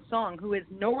Kay, on the song, who is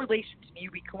no relation to me,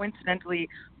 we coincidentally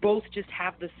both just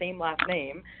have the same last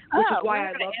name, which is why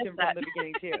I loved him from the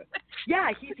beginning too. Yeah,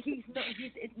 he's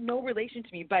no relation to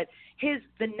me, but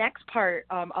the next part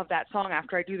of that song,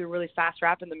 after I do the really fast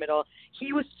rap in the middle,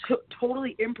 he was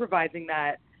totally improvising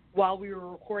that while we were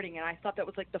recording, and I thought that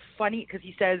was like the funny, because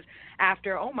he says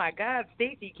after, oh my God,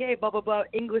 Stacey Kay, blah blah blah,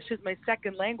 English is my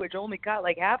second language, only got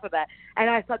like half of that, and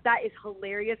I thought that is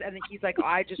hilarious. And then he's like, oh,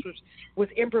 I just was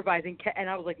improvising, and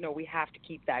I was like, no, we have to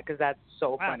keep that because that's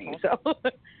so funny. So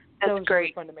that's was great.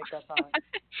 Really fun to make that song.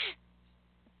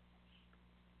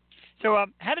 So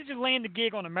how did you land the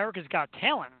gig on America's Got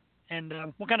Talent, and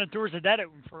what kind of doors did that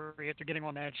open for you after getting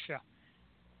on that show?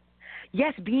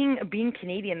 Yes, being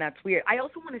Canadian, that's weird. I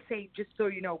also want to say, just so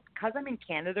you know, because I'm in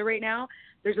Canada right now,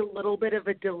 there's a little bit of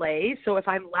a delay. So if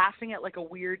I'm laughing at like a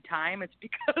weird time, it's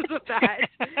because of that.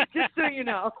 Just so you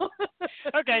know.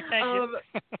 Okay, thank you.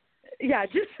 Yeah,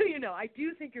 just so you know, I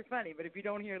do think you're funny, but if you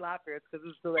don't hear laughter, it's because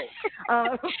it's delayed. Good,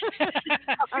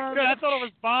 I thought it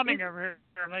was bombing over here.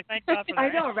 I'm like, thank God for that. I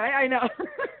know, right? I know.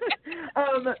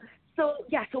 So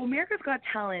America's Got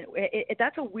Talent,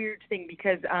 that's a weird thing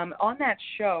because on that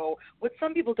show, what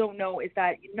some people don't know is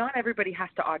that not everybody has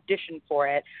to audition for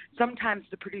it. Sometimes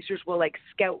the producers will like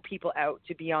scout people out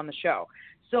to be on the show.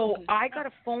 So I got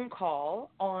a phone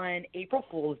call on April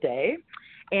Fool's Day,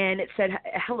 and it said,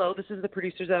 "Hello, this is the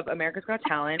producers of America's Got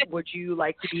Talent. Would you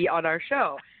like to be on our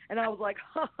show?" And I was like,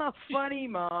 funny,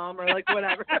 Mom, or like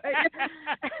whatever. Right?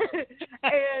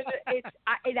 And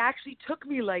it actually took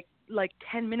me like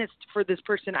 10 minutes for this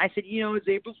person. I said, it's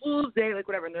April Fool's Day, like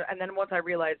whatever. And then once I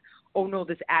realized, oh no,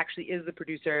 this actually is the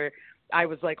producer, I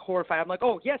was like horrified. I'm like,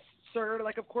 oh yes, sir,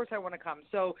 like of course I want to come.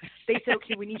 So they said,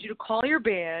 okay, we need you to call your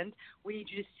band. We need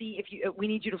you to see we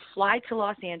need you to fly to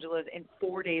Los Angeles in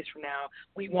 4 days from now.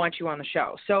 We want you on the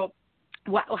show. So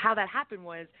how that happened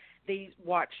was, they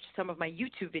watched some of my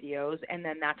YouTube videos, and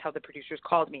then that's how the producers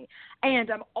called me. And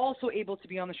I'm also able to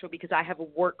be on the show because I have a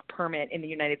work permit in the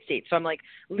United States. So I'm like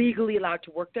legally allowed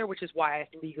to work there, which is why I'm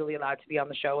legally allowed to be on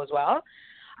the show as well.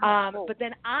 But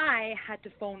then I had to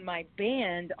phone my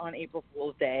band on April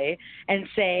Fool's Day and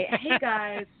say, hey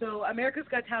guys, so America's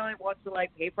Got Talent wants to like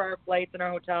pay for our flights and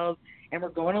our hotels, and we're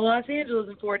going to Los Angeles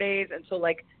in 4 days. And so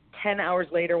like 10 hours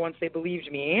later, once they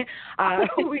believed me,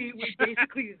 we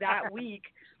basically that week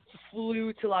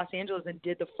flew to Los Angeles and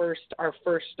did our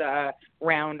first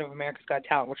round of America's Got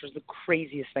Talent, which was the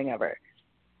craziest thing ever.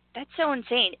 That's so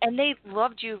insane. And they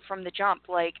loved you from the jump.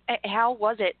 Like, how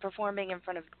was it performing in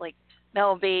front of, like,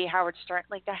 Mel B, Howard Stern?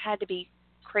 Like, that had to be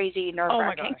crazy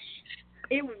nerve-wracking. Oh, my gosh.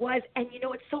 It was. And,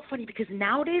 it's so funny because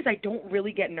nowadays I don't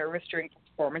really get nervous during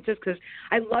performances because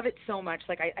I love it so much.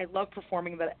 Like, I love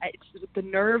performing, but the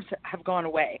nerves have gone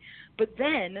away. But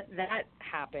then that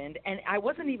happened, and I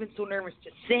wasn't even so nervous to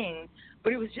sing,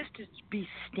 but it was just to be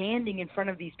standing in front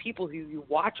of these people who you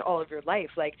watch all of your life.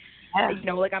 Like,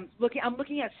 like I'm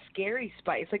looking at Scary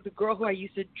Spice, like the girl who I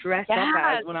used to dress up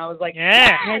as when I was like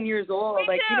 10 years old. Me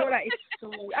like, too. you know what?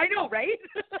 I know, right?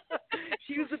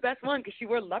 She was the best one because she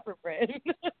wore leopard print.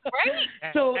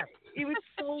 Right. So it was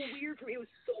so weird for me. It was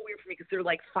so weird for me because they're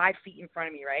like 5 feet in front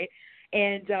of me, right?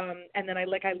 And then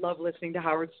I love listening to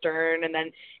Howard Stern, and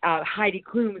then Heidi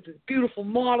Klum is this beautiful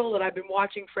model that I've been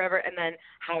watching forever, and then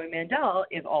Howie Mandel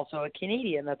is also a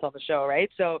Canadian that's on the show, right?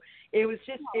 So it was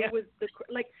just it was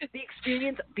the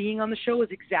experience being on the show was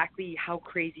exactly how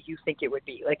crazy you think it would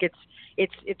be. Like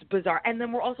it's bizarre. And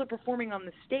then we're also performing on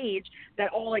the stage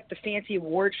that all like the fancy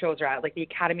award shows are at, like the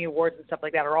Academy Awards and stuff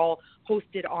like that are all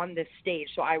hosted on this stage.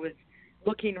 So I was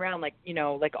looking around like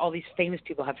all these famous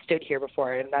people have stood here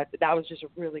before, and that was just a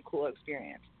really cool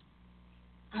experience.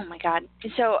 Oh my God.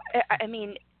 So I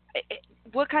mean,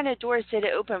 what kind of doors did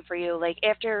it open for you? Like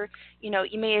after you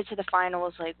made it to the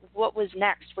finals, like what was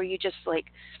next? Were you just like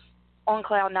on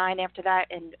cloud nine after that,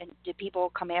 and did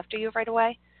people come after you right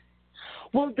away?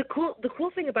 Well, the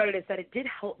cool thing about it is that it did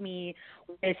help me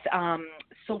with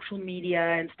social media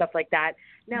and stuff like that.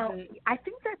 Now, I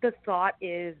think that the thought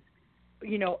is,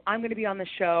 I'm going to be on the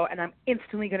show and I'm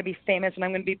instantly going to be famous and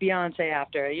I'm going to be Beyonce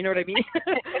after. You know what I mean?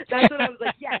 That's what I was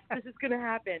like, yes, this is going to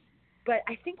happen. But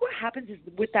I think what happens is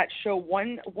with that show,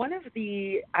 one of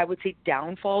the, I would say,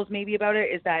 downfalls maybe about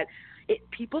it is that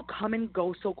people come and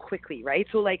go so quickly, right?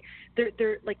 So like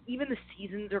they're like even the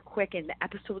seasons are quick and the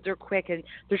episodes are quick, and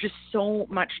there's just so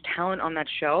much talent on that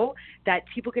show that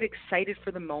people get excited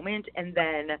for the moment, and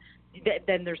then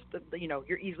there's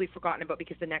you're easily forgotten about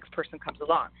because the next person comes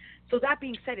along. So that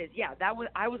being said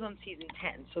I was on season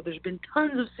 10, so there's been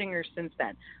tons of singers since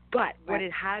then. But what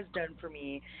it has done for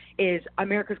me is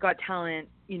America's Got Talent.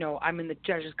 I'm in the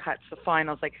judges' cuts, the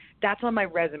finals. Like that's on my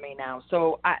resume now.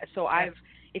 So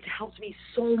it's helped me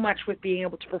so much with being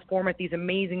able to perform at these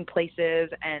amazing places,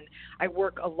 and I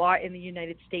work a lot in the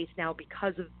United States now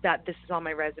because of that. This is on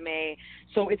my resume,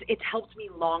 so it's helped me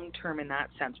long term in that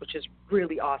sense, which is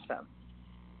really awesome.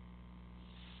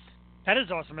 That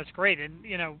is awesome. It's great, and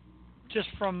just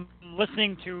from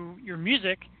listening to your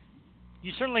music,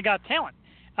 you certainly got talent.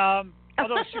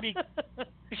 Although it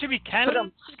should be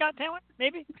Canada's Got Talent,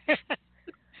 maybe.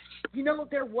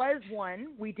 There was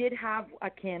one. We did have a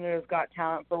Canada's Got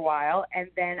Talent for a while, and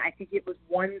then I think it was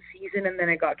one season, and then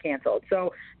it got canceled.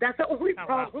 So that's the only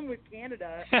problem with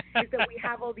Canada is that we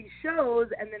have all these shows,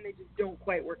 and then they just don't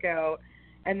quite work out.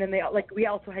 And then we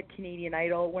also had Canadian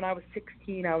Idol. When I was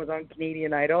 16, I was on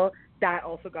Canadian Idol. That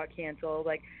also got canceled.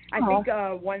 Like I think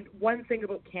one thing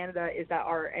about Canada is that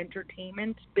our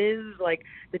entertainment biz, like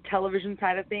the television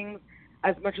side of things,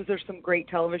 as much as there's some great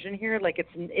television here, like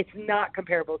it's not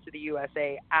comparable to the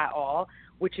USA at all,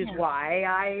 which is why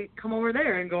I come over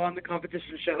there and go on the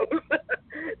competition show.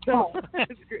 So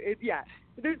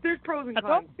there's pros and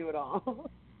cons to it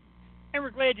all. And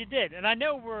we're glad you did. And I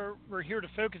know we're here to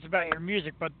focus about your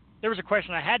music, but there was a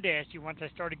question I had to ask you once I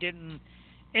started getting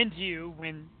into you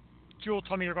when Jewel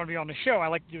told me you were going to be on the show. I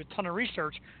like to do a ton of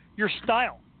research. Your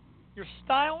style. Your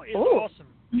style is awesome.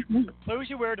 Mm-hmm. The clothes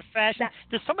you wear, the fashion.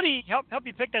 Does somebody help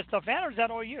you pick that stuff out, or is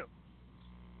that all you?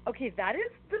 Okay, that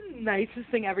is the nicest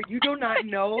thing ever. You do not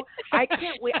know. I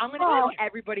can't wait. I'm going to tell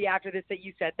everybody after this that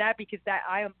you said that, because that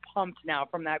I am pumped now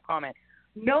from that comment.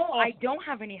 No, I don't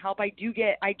have any help. I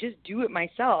just do it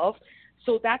myself.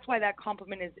 So that's why that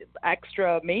compliment is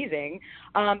extra amazing.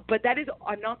 But that is,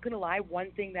 I'm not going to lie,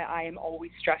 one thing that I am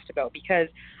always stressed about, because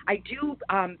I do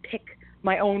pick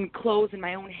my own clothes and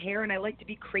my own hair, and I like to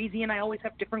be crazy, and I always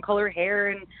have different color hair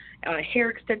and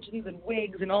hair extensions and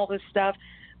wigs and all this stuff.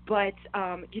 But,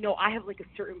 I have like a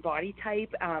certain body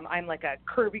type. I'm like a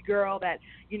curvy girl that,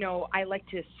 I like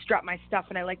to strut my stuff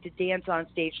and I like to dance on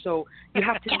stage. So you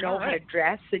have to know how to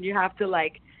dress, and you have to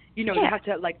you have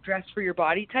to dress for your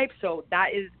body type. So that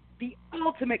is the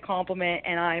ultimate compliment,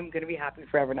 and I'm going to be happy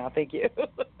forever now. Thank you.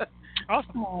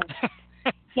 Awesome.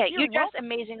 Yeah, you dress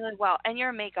amazingly well, and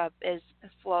your makeup is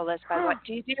flawless, by the way.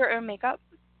 Do you do your own makeup?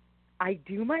 I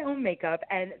do my own makeup,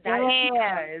 and that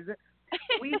is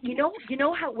because you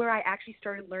know where I actually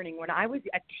started learning when I was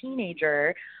a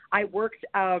teenager. I worked.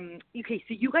 Okay,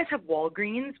 so you guys have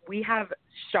Walgreens. We have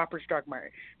Shoppers Drug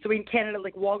Mart. So in Canada,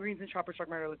 like Walgreens and Shoppers Drug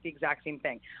Mart are like the exact same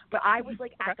thing. But I was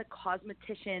like at the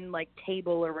cosmetician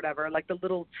table or whatever, like the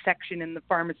little section in the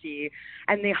pharmacy,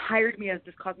 and they hired me as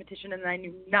this cosmetician, and I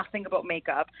knew nothing about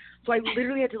makeup. So I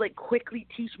literally had to quickly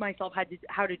teach myself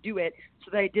how to do it,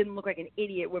 so that I didn't look like an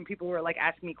idiot when people were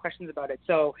asking me questions about it.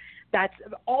 So that's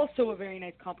also a very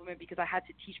nice compliment, because I had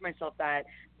to teach myself that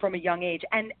from a young age.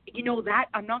 And that,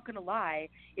 I'm not going to lie,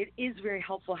 it is very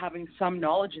helpful having some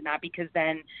knowledge in that, because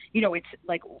then it's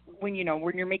like when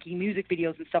you're making music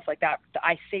videos and stuff like that,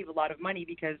 I save a lot of money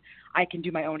because I can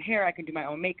do my own hair, I can do my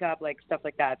own makeup, stuff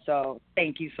like that. So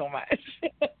thank you so much.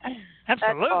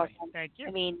 Absolutely. Awesome. Thank you.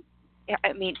 I mean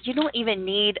you don't even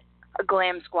need a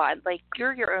glam squad.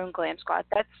 You're your own glam squad.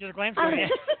 That's your glam squad.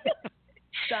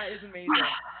 That is amazing.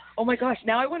 Oh my gosh,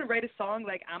 now I want to write a song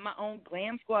I'm my own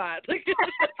glam squad.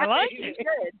 I like you it.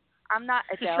 should. I'm not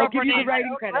Adele. I'll give you the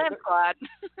writing credit. Glam squad.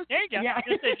 There you go. Yeah.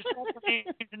 Just throw the names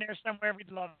in there somewhere. We'd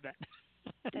love that.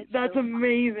 That's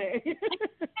amazing.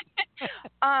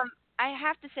 I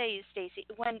have to say, Stacey,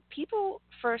 when people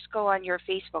first go on your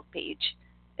Facebook page,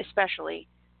 especially,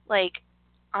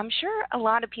 I'm sure a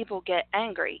lot of people get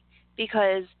angry,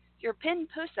 because your pinned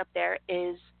post up there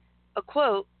is a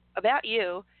quote about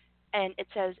you, and it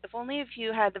says, "If only if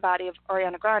you had the body of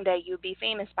Ariana Grande, you'd be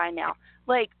famous by now."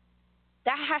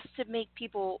 That has to make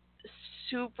people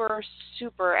super,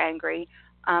 super angry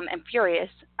and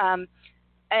furious. And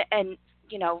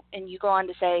you go on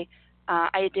to say,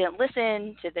 I didn't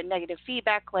listen to the negative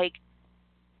feedback.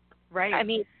 Right. I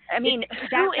mean,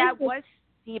 that was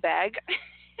D-bag.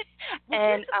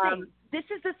 And this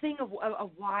is the thing of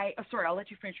why. Oh, sorry, I'll let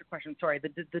you finish your question. Sorry,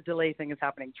 the delay thing is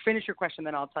happening. Finish your question,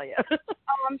 then I'll tell you.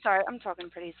 Oh, I'm sorry. I'm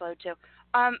talking pretty slow too.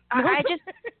 I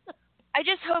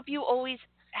just hope you always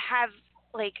have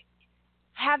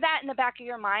that in the back of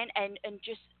your mind, and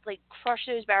just crush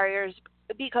those barriers,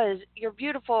 because you're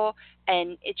beautiful,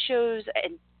 and it shows,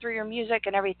 and through your music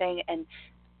and everything. And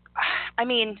I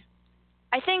mean,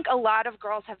 I think a lot of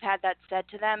girls have had that said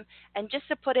to them, and just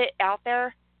to put it out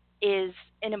there is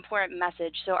an important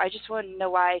message. So I just want to know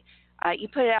why you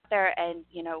put it out there, and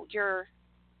your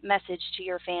message to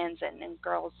your fans and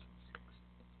girls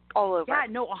all over. Yeah,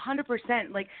 no,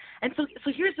 100%. And so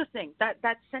here's the thing.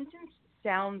 That sentence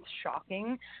sounds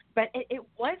shocking, but it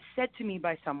was said to me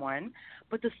by someone.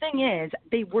 But the thing is,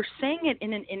 they were saying it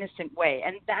in an innocent way,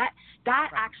 and that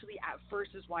actually at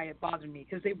first is why it bothered me,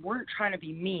 because they weren't trying to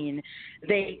be mean.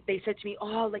 They said to me,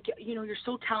 "Oh, you're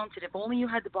so talented. If only you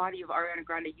had the body of Ariana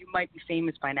Grande, you might be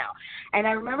famous by now." And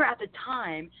I remember at the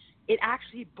time, it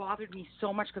actually bothered me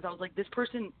so much, because I was like, this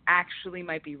person actually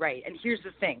might be right. And here's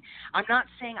the thing. I'm not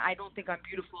saying I don't think I'm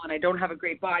beautiful and I don't have a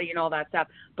great body and all that stuff,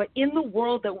 but in the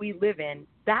world that we live in,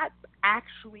 that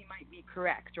actually might be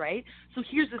correct, right? So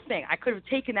here's the thing. I could have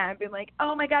taken that and been like,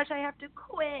 oh my gosh, I have to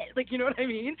quit. You know what I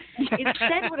mean?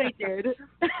 Instead, what I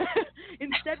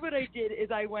did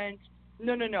is I went,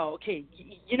 no. Okay,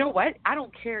 you know what? I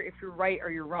don't care if you're right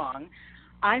or you're wrong.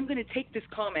 I'm going to take this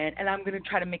comment, and I'm going to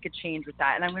try to make a change with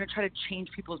that, and I'm going to try to change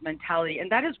people's mentality.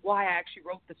 And that is why I actually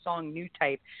wrote the song New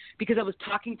Type, because I was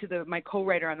talking to my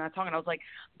co-writer on that song, and I was like,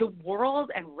 the world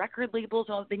and record labels,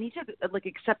 they need to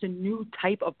accept a new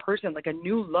type of person, a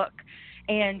new look.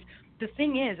 And the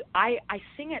thing is, I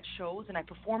sing at shows, and I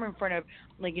perform in front of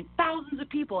thousands of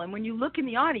people, and when you look in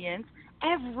the audience,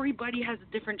 everybody has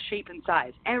a different shape and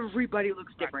size. Everybody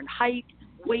looks different. Height,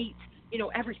 weight,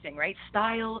 everything, right?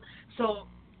 Style. So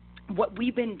what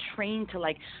we've been trained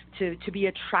to be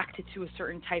attracted to a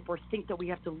certain type or think that we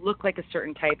have to look like a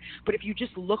certain type. But if you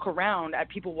just look around at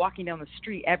people walking down the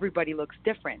street, everybody looks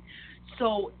different.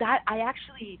 So that I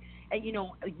actually,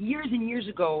 years and years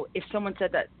ago, if someone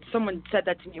said that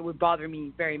to me, it would bother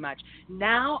me very much.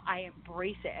 Now I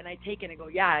embrace it and I take it and go,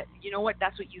 yeah, you know what?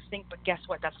 That's what you think, but guess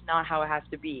what? That's not how it has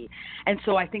to be. And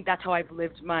so I think that's how I've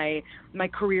lived my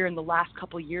career in the last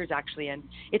couple of years, actually. And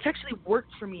it's actually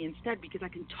worked for me instead because I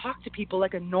can talk to people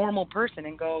like a normal person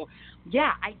and go,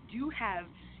 yeah, I do have,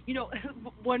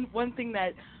 one thing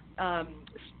that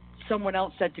someone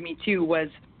else said to me too was,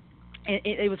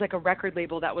 it was like a record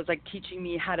label that was like teaching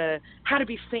me how to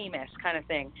be famous kind of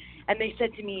thing. And they said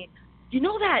to me, you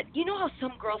know how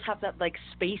some girls have that like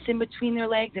space in between their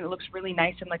legs and it looks really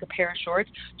nice in like a pair of shorts?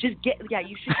 You should get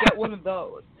one of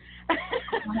those.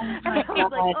 And I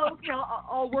was like, oh, okay,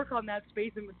 I'll work on that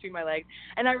space in between my legs.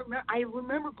 And I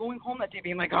remember going home that day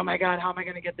being like, oh my God, how am I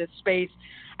going to get this space?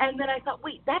 And then I thought,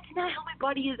 wait, that's not how my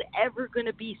body is ever going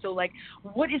to be. So like,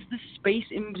 what is the space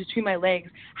in between my legs?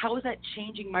 How is that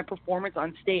changing my performance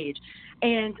on stage?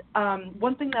 And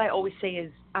one thing that I always say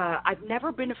is I've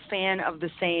never been a fan of the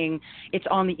saying, it's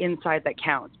on the inside that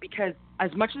counts, because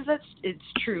as much as it's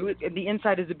true, the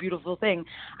inside is a beautiful thing,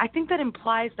 I think that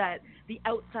implies that the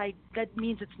outside, that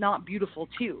means it's not beautiful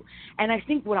too. And I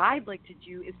think what I'd like to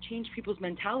do is change people's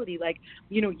mentality. Like,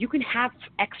 you can have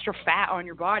extra fat on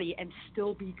your body and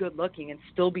still be good looking and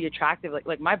still be attractive.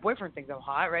 Like my boyfriend thinks I'm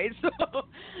hot, right?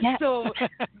 So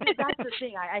that's the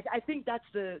thing. I think that's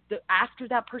the after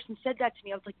that person said that to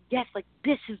me, I was like, yes, like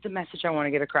this is the message I want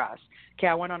to get across. Okay,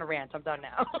 I went on a rant. I'm done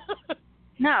now.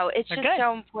 No, it's just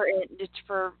so important. It's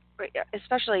for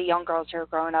especially young girls who are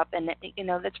growing up, and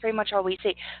that's pretty much all we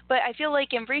see. But I feel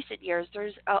like in recent years,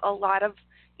 there's a lot of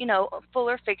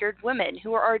fuller figured women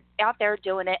who are out there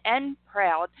doing it and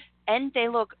proud, and they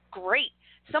look great.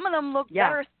 Some of them look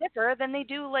better thicker than they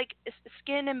do like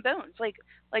skin and bones, like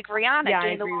Rihanna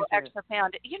doing the little extra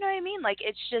pound. You know what I mean? Like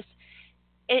it's just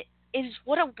it is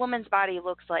what a woman's body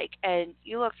looks like, and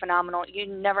you look phenomenal. You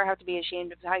never have to be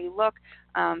ashamed of how you look.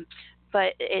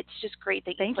 But it's just great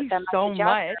that you put them so much.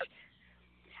 There.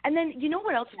 And then you know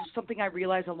what else is something I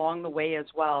realized along the way as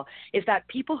well is that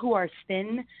people who are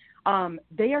thin,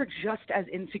 they are just as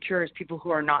insecure as people who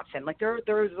are not thin. Like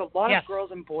there's a lot of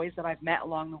girls and boys that I've met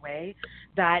along the way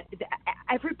that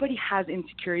everybody has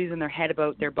insecurities in their head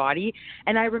about their body.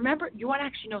 And I remember, you want to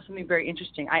actually know something very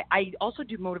interesting. I also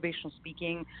do motivational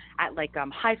speaking at like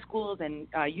high schools and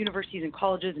universities and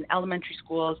colleges and elementary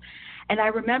schools. And I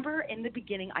remember in the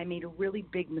beginning, I made a really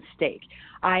big mistake.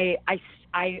 I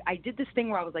did this thing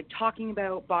where I was like talking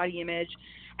about body image,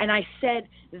 and I said,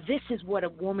 this is what a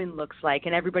woman looks like.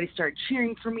 And everybody started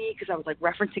cheering for me because I was like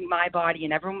referencing my body,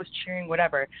 and everyone was cheering,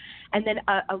 whatever. And then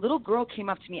a little girl came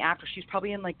up to me after. She was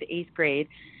probably in like the 8th grade.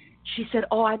 She said,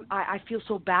 oh, I feel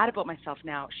so bad about myself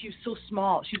now. She was so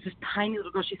small. She was this tiny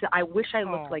little girl. She said, I wish I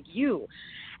looked like you.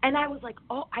 And I was like,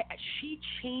 she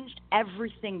changed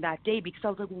everything that day, because I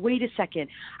was like, wait a second.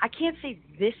 I can't say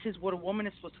this is what a woman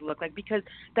is supposed to look like, because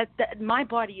that my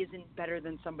body isn't better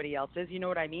than somebody else's. You know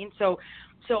what I mean? So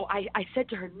I said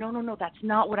to her, no, that's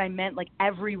not what I meant. Like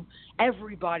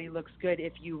everybody looks good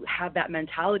if you have that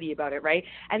mentality about it, right?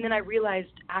 And then I realized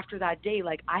after that day,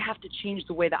 like I have to change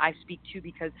the way that I speak too,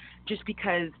 because just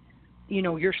because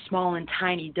you're small and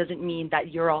tiny doesn't mean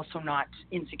that you're also not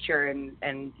insecure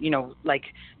and like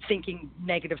thinking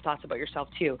negative thoughts about yourself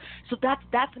too. So that's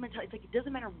the mentality. It's like, it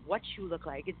doesn't matter what you look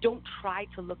like. Don't try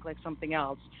to look like something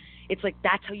else. It's like,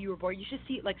 that's how you were born. You should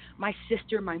see it. Like my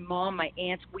sister, my mom, my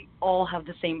aunts, we all have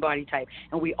the same body type,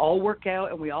 and we all work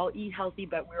out and we all eat healthy,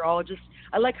 but we're all just,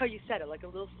 I like how you said it, like a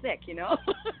little sick,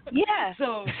 Yeah.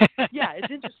 So yeah,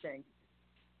 it's interesting.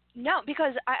 No,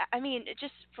 because I mean,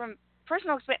 just from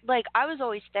personal experience, like I was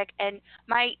always thick, and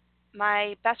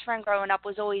my best friend growing up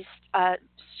was always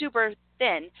super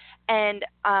thin, and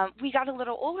we got a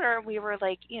little older, and we were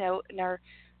like, in our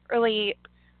early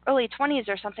 20s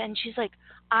or something, and she's like,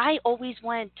 I always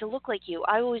wanted to look like you.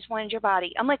 I always wanted your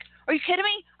body. I'm like, are you kidding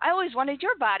me? I always wanted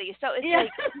your body. So it's like,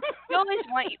 you always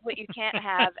want what you can't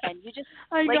have, and you just,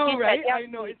 I like know, you right? said, I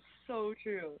know, it's so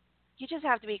true. You just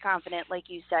have to be confident, like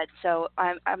you said. So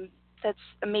that's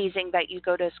amazing that you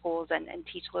go to schools and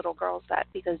teach little girls that,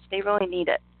 because they really need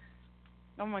it.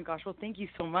 Oh my gosh, well thank you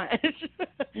so much.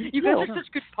 You guys are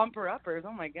such good pumper-uppers.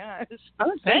 Oh my gosh.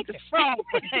 Oh, thank you. Well,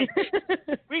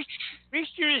 we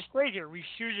shoot it straight here. We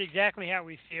shoot it exactly how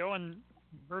we feel, and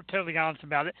we're totally honest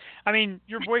about it. I mean,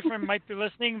 your boyfriend might be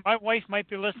listening, my wife might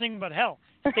be listening, but hell,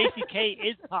 Stacey Kay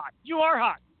is hot. You are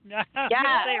hot. I'm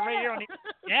gonna say it right here on the,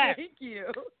 yeah. Thank you.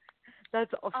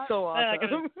 That's so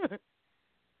awesome.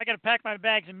 I gotta pack my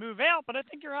bags and move out, but I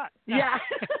think you're hot. Yeah.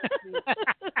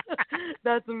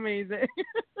 That's amazing.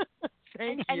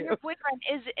 Thank you. And your boyfriend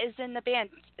is in the band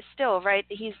still, right?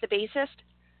 He's the bassist?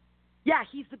 Yeah,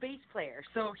 he's the bass player.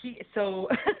 So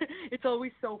it's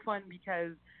always so fun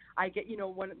because I get,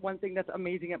 one thing that's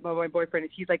amazing about my boyfriend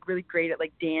is he's like really great at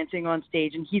like dancing on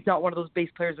stage, and he's not one of those bass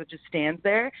players that just stands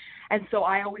there. And so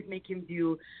I always make him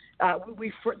do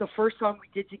the first song we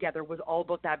did together was all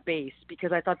about that bass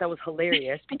because I thought that was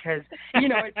hilarious because,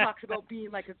 it talks about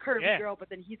being like a curvy girl, but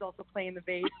then he's also playing the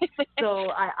bass. So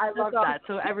I love that.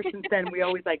 So ever since then, we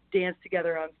always like dance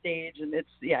together on stage, and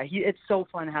it's so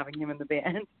fun having him in the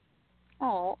band.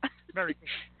 Oh, very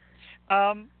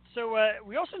good. So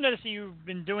we also noticed that you've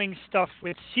been doing stuff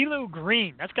with CeeLo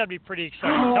Green. That's got to be pretty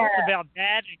exciting. Tell us about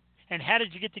that, and how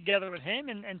did you get together with him,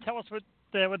 and tell us what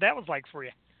that was like for you.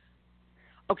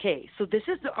 Okay, so this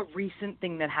is a recent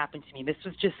thing that happened to me. This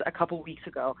was just a couple weeks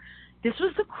ago. This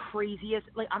was the craziest.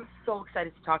 Like, I'm so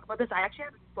excited to talk about this. I actually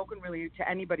haven't spoken really to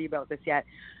anybody about this yet.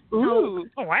 Ooh!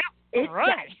 Oh wow! All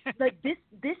right. Yeah, like this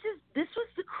was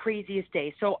the craziest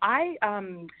day. So I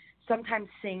sometimes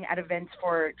sing at events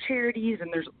for charities,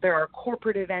 and there are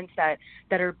corporate events that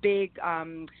are big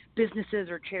businesses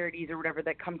or charities or whatever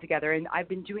that come together. And I've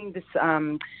been doing this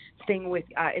thing with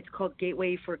it's called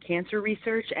Gateway for Cancer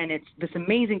Research, and it's this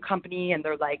amazing company, and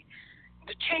they're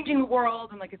changing the world,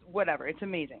 and like it's whatever. It's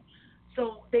amazing.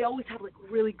 So they always have like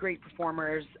really great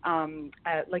performers.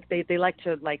 Like they like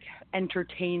to like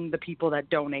entertain the people that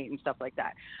donate and stuff like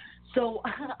that. So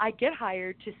I get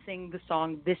hired to sing the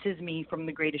song "This Is Me" from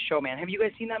The Greatest Showman. Have you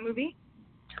guys seen that movie?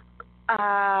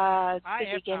 The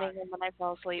beginning and when I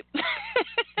fell asleep.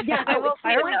 Yeah, I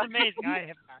heard it's amazing. I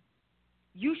have not.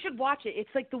 You should watch it. It's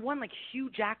like the one like Hugh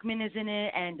Jackman is in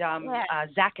it, and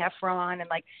Zac Efron, and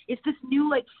like it's this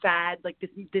new like fad, like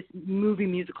this movie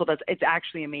musical it's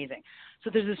actually amazing. So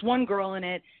there's this one girl in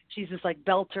it. She's this like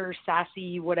belter,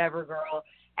 sassy, whatever girl.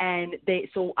 And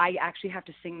so I actually have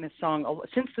to sing this song.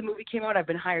 Since the movie came out, I've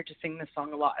been hired to sing this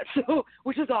song a lot, so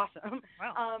which is awesome.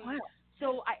 Wow.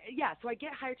 So I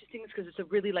get hired to sing this because it's a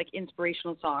really like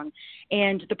inspirational song.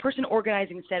 And the person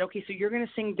organizing said, okay, so you're going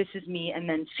to sing "This Is Me" and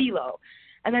then CeeLo.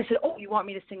 And I said, oh, you want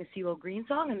me to sing a CeeLo Green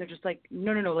song? And they're just like,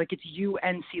 no, like it's you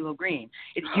and CeeLo Green.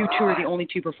 It's you two are the only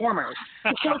two performers.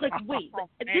 So I was like, wait,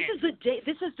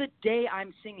 this is the day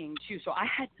I'm singing too. So I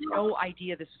had no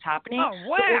idea this was happening. Oh,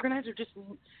 wow. The organizer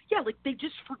they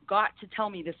just forgot to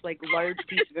tell me this like large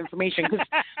piece of information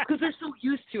because they're so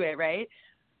used to it, right?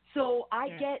 So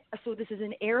so this is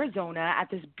in Arizona at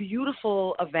this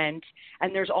beautiful event,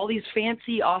 and there's all these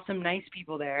fancy, awesome, nice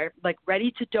people there, like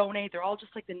ready to donate. They're all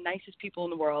just like the nicest people in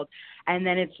the world. And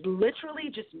then it's literally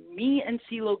just me and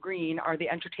CeeLo Green are the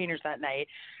entertainers that night.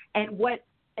 And what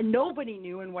nobody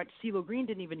knew, and what CeeLo Green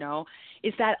didn't even know,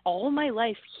 is that all my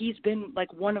life he's been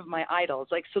like one of my idols.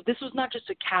 Like, so this was not just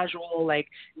a casual like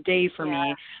day for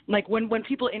me. Like when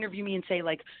people interview me and say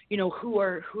like, who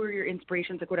are your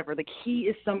inspirations, like whatever, like he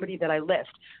is somebody that I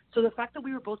lift. So the fact that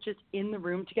we were both just in the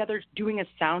room together doing a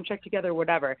sound check together,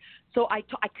 whatever. So I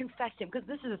confessed him, because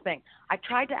this is the thing. I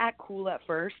tried to act cool at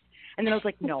first, and then I was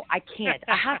like, no, I can't.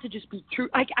 I have to just be true.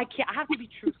 I can't. I have to be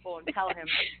truthful and tell him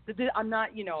that I'm not,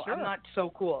 Sure. I'm not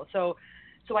so cool. So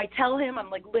I tell him, I'm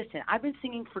like, listen, I've been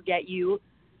singing "Forget You"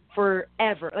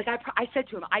 forever. Like I said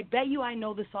to him, I bet you I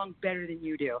know the song better than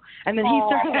you do. And then he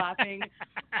started laughing,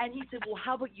 and he said, well,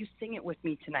 how about you sing it with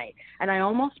me tonight? And I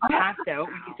almost passed out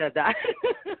when he said that.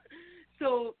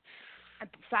 So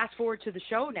fast forward to the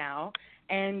show now,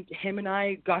 and him and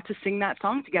I got to sing that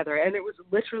song together. And it was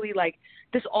literally like,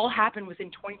 this all happened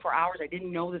within 24 hours. I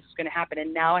didn't know this was going to happen.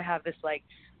 And now I have this like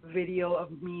video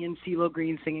of me and CeeLo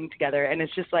Green singing together. And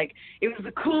it's just like, it was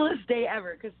the coolest day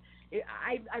ever, because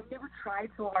I've never tried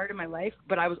so hard in my life,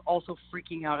 but I was also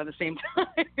freaking out at the same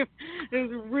time. It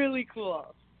was really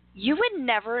cool. You would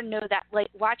never know that. Like,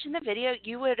 watching the video,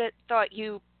 you would have thought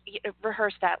you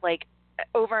rehearsed that, like,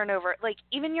 over and over. Like,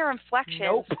 even your inflections.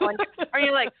 Nope. Are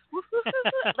you like,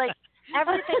 like,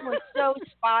 everything was so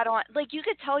spot on. Like, you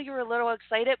could tell you were a little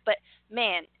excited, but,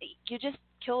 man, you just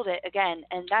killed it again.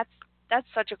 And that's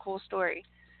such a cool story.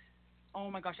 Oh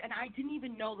my gosh. And I didn't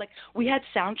even know, like, we had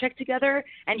sound check together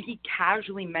and he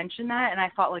casually mentioned that. And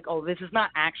I thought, like, oh, this is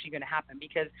not actually going to happen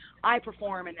because I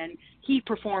perform and then he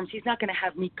performs. He's not going to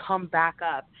have me come back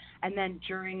up. And then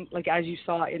during, like, as you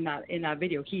saw in that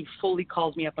video, he fully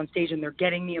calls me up on stage and they're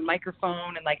getting me a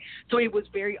microphone. And, like, so it was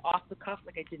very off the cuff.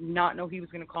 Like, I did not know he was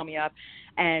going to call me up.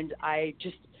 And I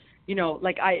just, you know,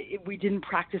 like, we didn't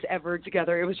practice ever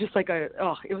together. It was just like it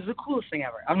was the coolest thing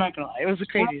ever. I'm not going to lie. It was the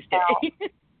craziest day.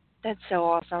 That's so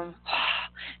awesome.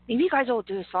 Maybe you guys will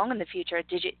do a song in the future.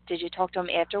 Did you talk to him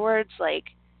afterwards? Like,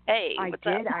 hey, what's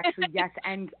up? I did actually, yes.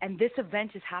 And this event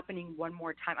is happening one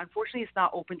more time. Unfortunately, it's not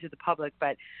open to the public,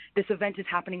 but this event is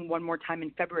happening one more time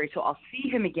in February. So I'll see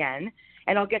him again,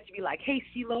 and I'll get to be like, hey,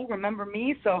 CeeLo, remember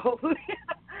me? So hopefully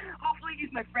he's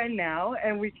my friend now,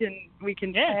 and we can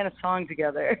plan a song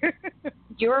together.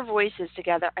 Your voices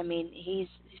together. I mean, he's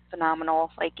phenomenal.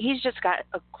 Like, he's just got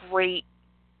a great.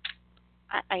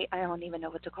 I don't even know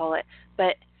what to call it,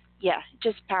 but yeah,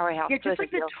 just powerhouse. Yeah, just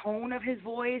like the tone of his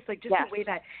voice, like just the way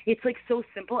that it's like so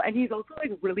simple, and he's also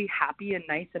like really happy and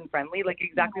nice and friendly, like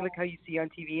exactly like how you see on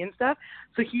TV and stuff.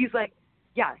 So he's like,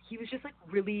 yeah, he was just like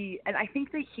really, and I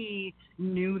think that he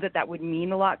knew that would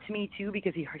mean a lot to me too,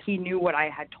 because he knew what I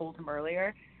had told him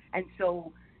earlier, and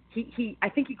so I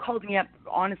think he called me up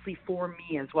honestly for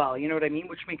me as well. You know what I mean?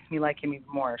 Which makes me like him even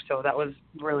more. So that was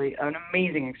really an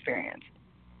amazing experience.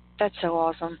 That's so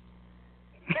awesome.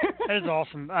 That is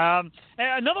awesome.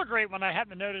 Another great one I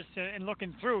happened to notice in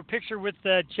looking through, a picture with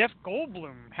Jeff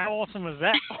Goldblum. How awesome was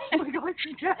that? Oh my gosh,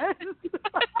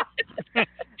 yes.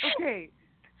 Okay,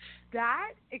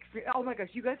 that experience. Oh my gosh,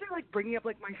 you guys are like bringing up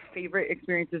like my favorite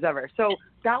experiences ever. So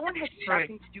that one had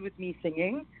nothing to do with me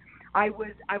singing. I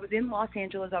was in Los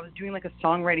Angeles. I was doing like a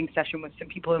songwriting session with some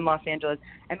people in Los Angeles,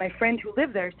 and my friend who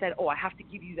lived there said, "Oh, I have to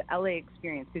give you the LA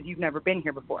experience because you've never been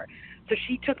here before." So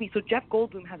she took me. So Jeff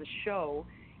Goldblum has a show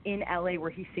in LA where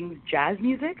he sings jazz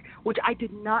music, which I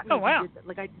did not know. Oh, wow. He did.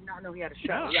 Like, I did not know he had a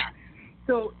show. Yeah.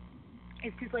 So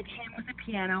it's just like him with a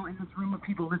piano in this room of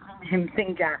people listening to him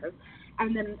sing jazz.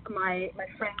 And then my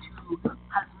friend who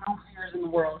has no fears in the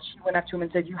world, she went up to him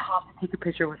and said, "You have to take a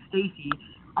picture with Stacey."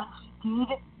 And she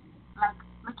did.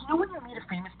 Like, you know when you meet a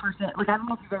famous person, like, I don't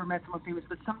know if you've ever met someone famous,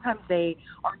 but sometimes they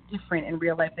are different in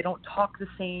real life. They don't talk the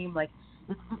same. Like,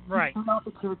 it's not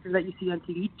the character that you see on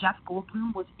TV. Jeff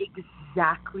Goldblum was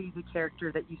exactly the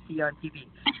character that you see on TV.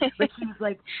 Like, he was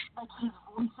like his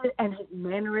voice and his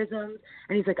mannerisms,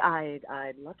 and he's like, I'd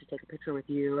love to take a picture with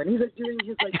you. And he's like doing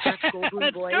his like Jeff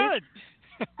Goldblum voice. Good.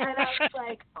 And I was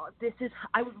like, oh,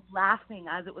 I was laughing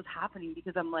as it was happening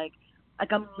because I'm like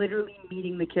I'm literally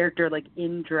meeting the character like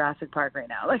in Jurassic Park right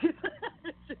now. Like,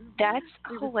 that's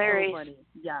hilarious. So funny.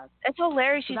 Yeah, it's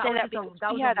hilarious you say that. That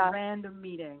was a random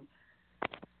meeting.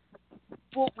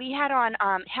 Well, we had on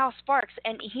Hal Sparks,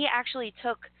 and he actually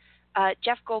took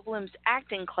Jeff Goldblum's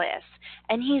acting class,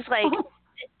 and he's like,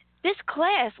 this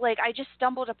class, like, I just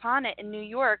stumbled upon it in New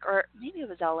York, or maybe it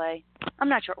was L.A. I'm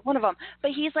not sure, one of them.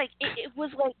 But he's like, it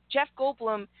was like Jeff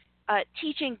Goldblum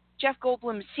teaching Jeff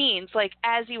Goldblum scenes, like,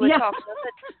 as he would talk. So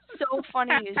that's so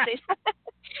funny you say that.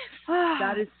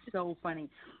 That is so funny.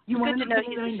 You want to know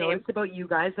something that I noticed about you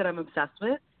guys that I'm obsessed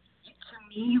with? To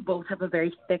me, you both have a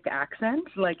very thick accent.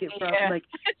 Like, it's like,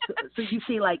 so you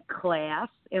say, like, class,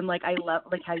 and, like, I love,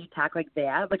 like, how you talk like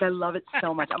that. Like, I love it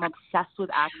so much. I'm obsessed with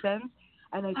accents,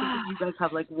 and I think that you guys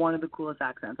have, like, one of the coolest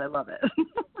accents. I love it.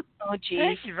 Oh, geez.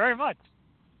 Thank you very much.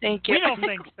 Thank you. We don't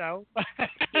think so.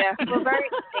 Yeah, we're very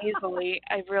nasally,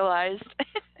 I realized.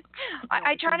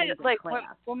 I try to, like,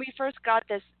 when we first got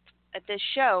this at this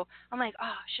show, I'm like,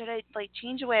 oh, should I, like,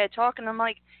 change the way I talk? And I'm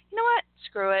like, you know what?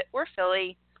 Screw it. We're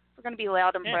Philly. We're going to be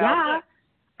loud and proud. Yeah.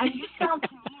 And you sound to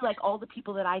me like all the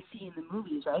people that I see in the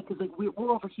movies, right? Because, like,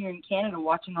 we're over here in Canada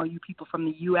watching all you people from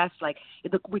the U.S., like,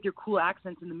 with your cool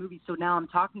accents in the movies. So now I'm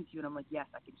talking to you, and I'm like, yes,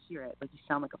 I can hear it. Like, you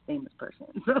sound like a famous person.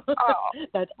 Oh,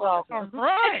 that's awesome. All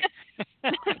right.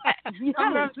 Yes.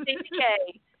 I'm from Stacey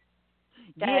Kay.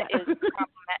 That is a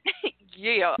compliment.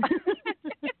 Yeah.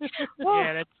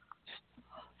 Yeah, that's...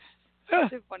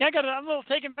 So funny. Yeah, I'm a little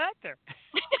taken back there.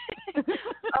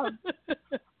 All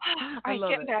right,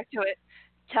 getting back to it.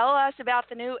 Tell us about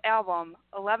the new album,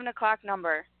 11 O'Clock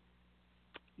Number.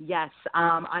 Yes,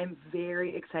 I'm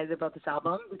very excited about this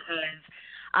album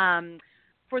because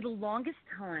for the longest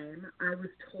time I was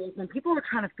told, when people were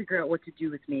trying to figure out what to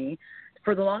do with me,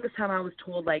 for the longest time I was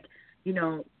told, like, you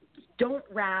know, don't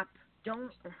rap,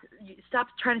 stop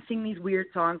trying to sing these weird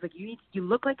songs. Like, you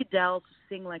look like Adele, so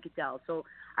sing like Adele. So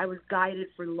I was guided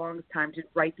for the longest time to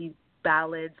write these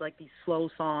ballads, like these slow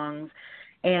songs.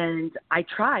 And I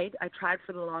tried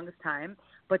for the longest time,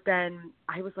 but then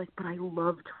I was like, but I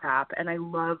love rap and I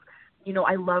love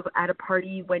I love at a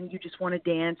party when you just want to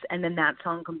dance and then that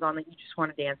song comes on that you just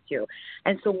want to dance to.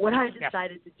 And so what I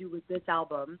decided to do with this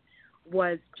album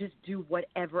was just do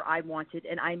whatever I wanted,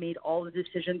 and I made all the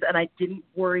decisions, and I didn't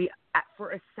worry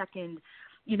for a second,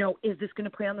 is this going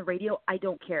to play on the radio? I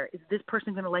don't care. Is this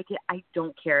person going to like it? I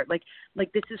don't care. Like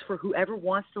this is for whoever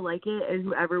wants to like it and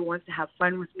whoever wants to have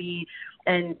fun with me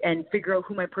and figure out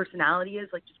who my personality is.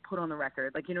 Like, just put on the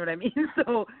record. Like, you know what I mean?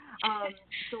 So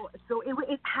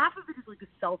it half of it is like a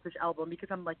selfish album because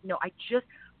I'm like, I just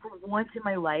for once in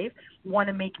my life want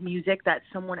to make music that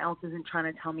someone else isn't trying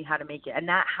to tell me how to make it, and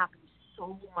that happens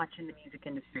so much in the music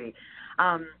industry.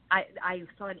 I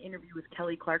saw an interview with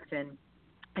Kelly Clarkson.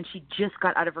 And she just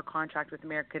got out of her contract with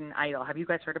American Idol. Have you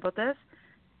guys heard about this?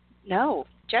 No.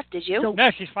 Jeff, did you? No,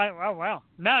 she's fine. Oh, wow.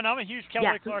 No, I'm a huge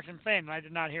Kelly Clarkson fan, and I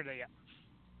did not hear that yet.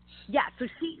 Yeah,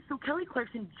 so Kelly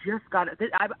Clarkson just got it.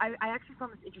 I actually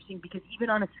found this interesting because even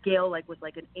on a scale like with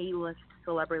like an A-list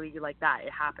celebrity like that,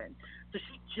 it happened. So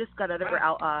she just got out of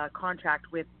her contract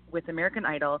with American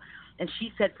Idol, and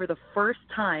she said for the first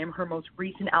time, her most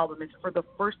recent album is for the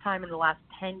first time in the last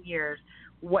 10 years,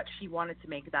 what she wanted to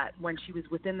make, that when she was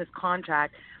within this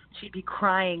contract, she'd be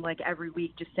crying like every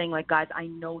week, just saying like, guys, I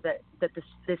know that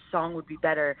this song would be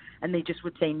better, and they just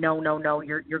would say no,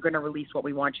 you're going to release what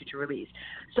we want you to release.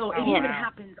 So it even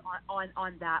happens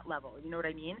on that level, you know what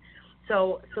I mean?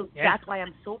 So that's why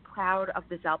I'm so proud of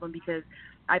this album, because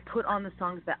I put on the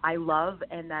songs that I love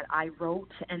and that I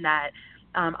wrote and that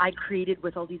I created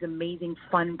with all these amazing,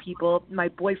 fun people. My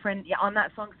boyfriend, on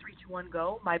that song 3, 2, 1,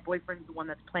 Go, my boyfriend's the one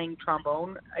that's playing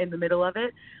trombone in the middle of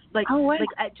it. I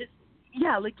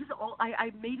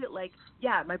made it like,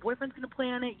 my boyfriend's going to play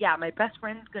on it. Yeah, my best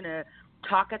friend's going to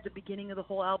talk at the beginning of the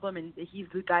whole album, and he's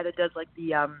the guy that does like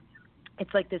the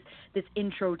it's like this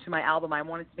intro to my album. I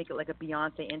wanted to make it like a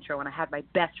Beyonce intro, and I had my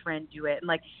best friend do it. And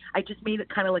like, I just made it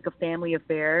kind of like a family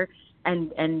affair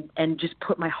and just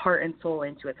put my heart and soul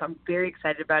into it. So I'm very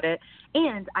excited about it.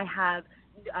 And I have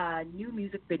a new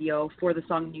music video for the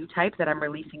song New Type that I'm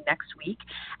releasing next week.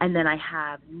 And then I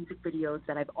have music videos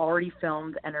that I've already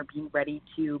filmed and are being ready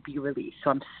to be released.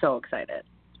 So I'm so excited.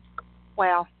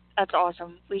 Wow, that's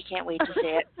awesome. We can't wait to see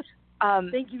it.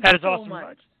 Thank you that is so awesome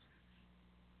much.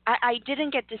 I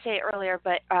didn't get to say it earlier,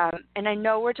 but and I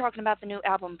know we're talking about the new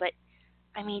album, but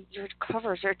I mean, your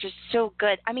covers are just so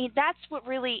good. I mean, that's what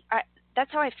really,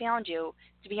 that's how I found you,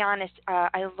 to be honest.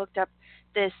 I looked up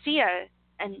the Sia,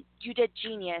 and you did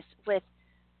Genius with,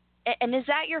 and is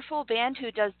that your full band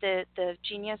who does the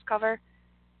Genius cover?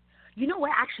 You know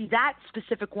what? Actually, that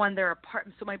specific one, they're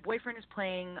apart. So my boyfriend is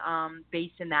playing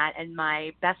bass in that, and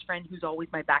my best friend, who's always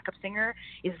my backup singer,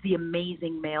 is the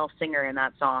amazing male singer in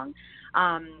that song.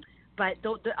 But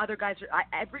the other guys,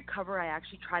 every cover I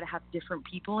actually try to have different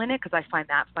people in it because I find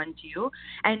that fun too.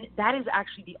 And that is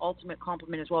actually the ultimate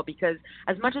compliment as well, because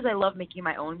as much as I love making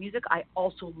my own music, I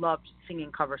also love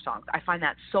singing cover songs. I find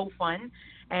that so fun,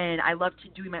 and I love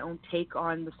to do my own take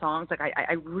on the songs. Like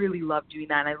I really love doing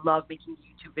that, and I love making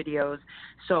YouTube videos.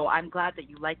 So I'm glad that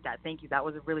you liked that. Thank you. That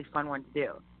was a really fun one to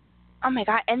do. Oh my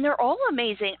God, and they're all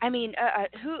amazing. I mean,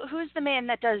 who's the man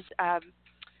that does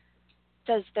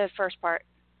the first part?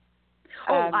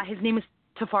 His name is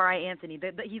Tafari Anthony.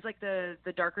 He's like the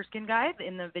darker skinned guy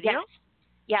in the video.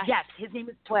 Yes. Yes, his name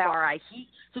is Tafari. He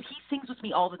sings with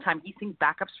me all the time. He sings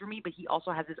backups for me, but he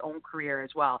also has his own career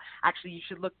as well. Actually, you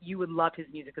should look. You would love his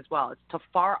music as well. It's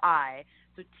Tafari,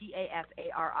 so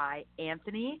Tafari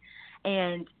Anthony,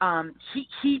 and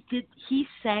he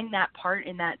sang that part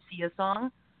in that Sia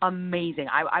song. Amazing.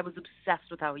 I was obsessed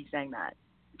with how he sang that.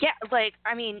 Yeah, like,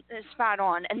 I mean, spot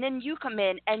on. And then you come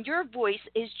in, and your voice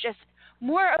is just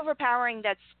more overpowering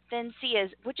than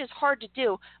Sia's, which is hard to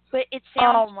do, but it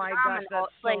sounds Oh, my phenomenal. gosh,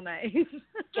 that's so nice.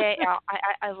 Yeah,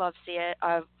 I love Sia.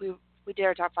 We did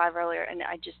our top 5 earlier, and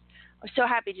I'm so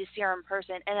happy to see her in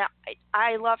person. And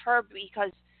I love her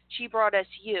because she brought us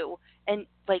you, and,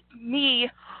 like,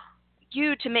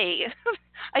 you to me.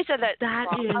 I said that. That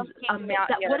is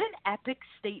amazing. What an epic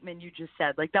statement you just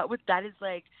said. Like, that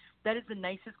is the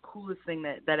nicest, coolest thing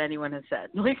that anyone has said.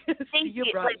 Like, thank you.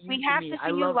 Brought like, you we to have me. to see I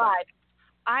you love live. that.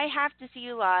 I have to see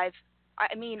you live.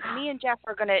 I mean, me and Jeff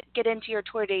are going to get into your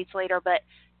tour dates later, but,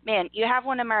 man, you have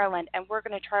one in Maryland, and we're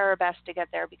going to try our best to get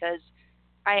there because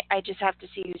I just have to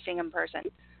see you sing in person.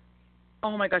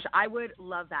 Oh, my gosh. I would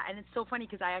love that. And it's so funny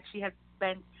because I actually had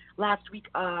spent last week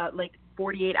like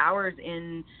 48 hours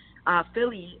in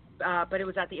Philly, but it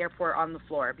was at the airport on the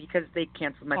floor because they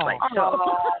canceled my flight. So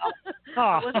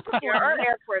Your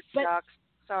airport sucks.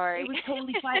 Sorry. It was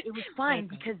totally fine. It was fine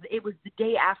because it was the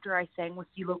day after I sang with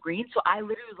CeeLo Green, so I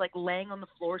literally was like laying on the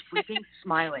floor sleeping,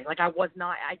 smiling. Like I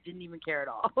didn't even care at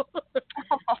all.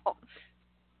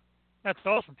 That's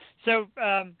awesome. So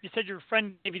you said your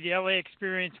friend gave you the LA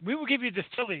experience. We will give you the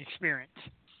Philly experience.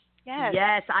 Yes.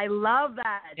 Yes, I love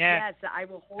that. Yeah. Yes, I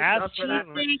will hold you up for that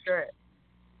for Absolutely. sure.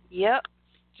 Yep.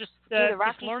 Just Do the just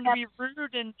Rocky learn to be steps.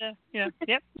 rude and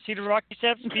yep. See the Rocky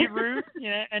steps, be rude,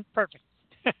 and perfect.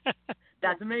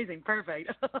 That's amazing.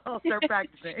 Perfect. I'll start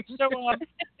practicing. So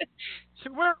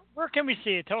so where can we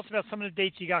see it? Tell us about some of the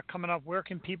dates you got coming up. Where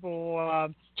can people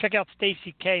check out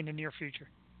Stacey Kay in the near future?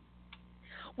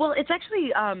 Well, it's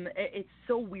actually it's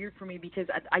so weird for me because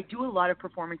I do a lot of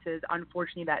performances,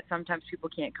 unfortunately, that sometimes people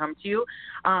can't come to,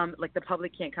 like the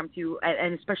public can't come to,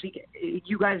 and especially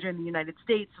you guys are in the United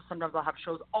States, so sometimes I'll have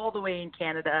shows all the way in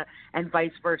Canada and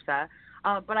vice versa.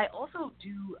 But I also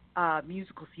do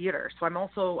musical theater, so I'm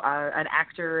also an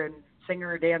actor and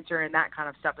singer, dancer, and that kind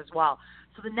of stuff as well.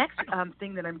 So the next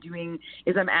thing that I'm doing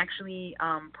is I'm actually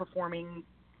performing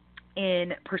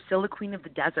in Priscilla, Queen of the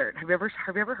Desert. Have you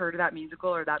ever heard of that musical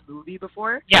or that movie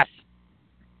before? Yes.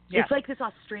 Yes. It's like it's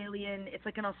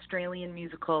like an Australian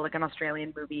musical, like an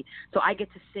Australian movie. So I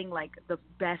get to sing like the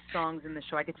best songs in the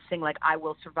show. I get to sing like I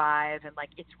Will Survive and like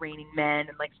It's Raining Men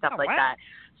and like stuff like wow. that.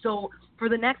 So for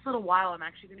the next little while, I'm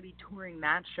actually going to be touring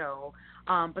that show.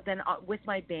 But then with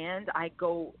my band, I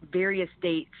go various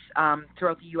dates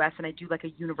throughout the U.S. and I do like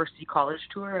a university college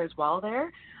tour as well there.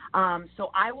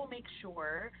 So I will make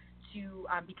sure to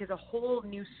because a whole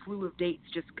new slew of dates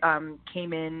just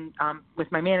came in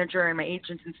with my manager and my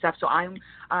agents and stuff. So I'm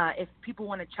if people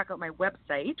want to check out my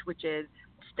website, which is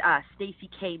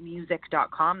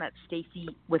StaceyKaymusic.com. That's Stacey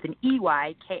with an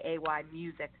EY, KAY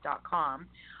music.com.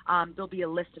 There'll be a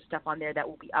list of stuff on there that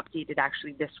will be updated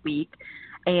actually this week.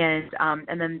 And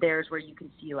then there's where you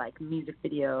can see like music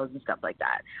videos and stuff like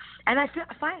that. And I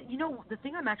find, the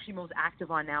thing I'm actually most active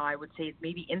on now, I would say, is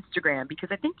maybe Instagram, because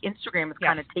I think Instagram has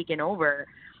kind of taken over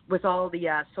with all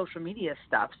the social media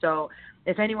stuff. So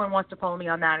if anyone wants to follow me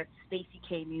on that, it's Stacey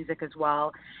Kay Music as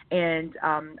well. And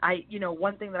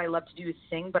one thing that I love to do is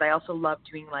sing, but I also love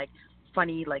doing like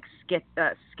funny like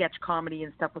sketch comedy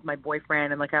and stuff with my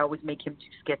boyfriend, and like I always make him do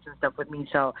skits and stuff with me.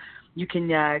 So you can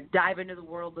dive into the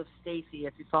world of Stacey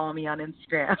if you follow me on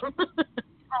Instagram.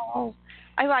 Oh,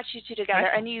 I watch you two together,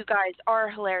 and you guys are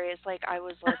hilarious. Like I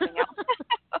was listening out.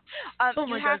 Oh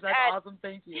my gosh, that's awesome!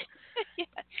 Thank you. Yeah,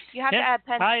 you have to add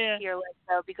Penn to your list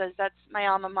though, because that's my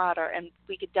alma mater, and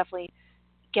we could definitely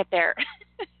get there.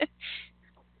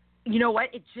 You know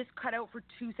what? It just cut out for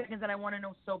 2 seconds, and I want to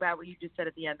know so bad what you just said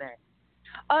at the end there.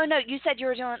 Oh no, you said you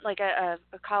were doing like a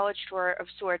college tour of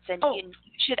sorts, and you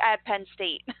should add Penn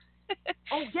State.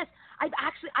 Oh yes,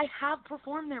 I have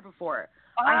performed there before.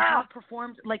 I have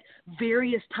performed like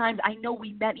various times. I know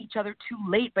we met each other too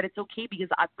late, but it's okay because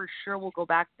I for sure will go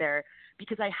back there,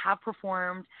 because I have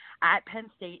performed at Penn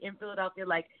State in Philadelphia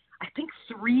like I think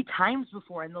 3 times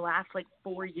before in the last like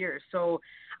 4 years. So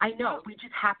I know we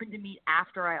just happened to meet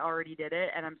after I already did it,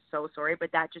 and I'm so sorry,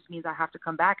 but that just means I have to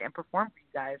come back and perform for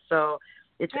you guys. So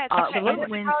it's a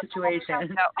win-win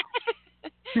situation.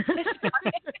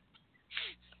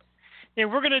 Yeah,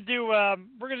 we're gonna do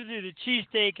the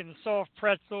cheesesteak and the soft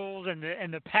pretzels and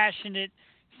the passionate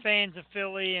fans of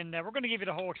Philly, and we're gonna give you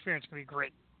the whole experience. It's gonna be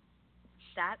great.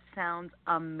 That sounds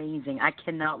amazing. I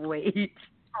cannot wait.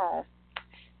 Oh.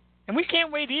 And we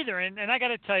can't wait either. And I got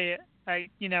to tell you,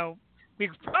 we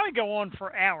could probably go on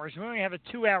for hours. We only have a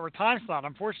 2-hour time slot,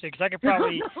 unfortunately, because I could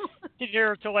probably sit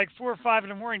here till like 4 or 5 in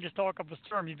the morning just talk up the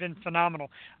storm. You've been phenomenal.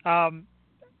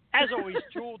 As always,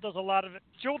 Jewel does a lot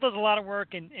of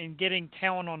work in getting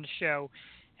talent on the show,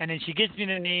 and then she gives me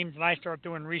the names, and I start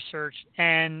doing research,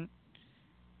 and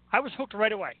I was hooked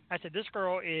right away. I said, this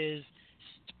girl is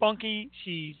spunky,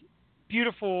 she's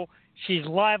beautiful, she's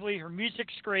lively, her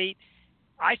music's great.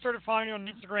 I started following her on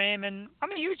Instagram, and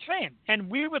I'm a huge fan, and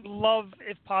we would love,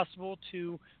 if possible,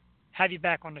 to have you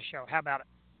back on the show. How about it?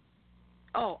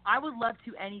 Oh, I would love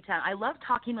to anytime. I love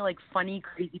talking to like funny,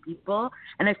 crazy people,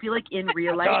 and I feel like in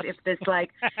real life, if this like,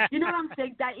 you know what I'm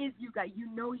saying? That is you guys. You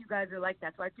guys are like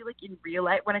that. So I feel like in real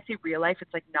life, when I say real life,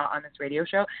 it's like not on this radio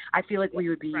show. I feel like we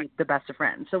would be the best of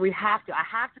friends. So I have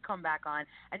to come back on,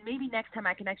 and maybe next time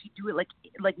I can actually do it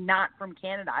like not from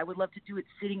Canada. I would love to do it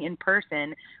sitting in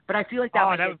person, but I feel like that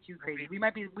might get too crazy. We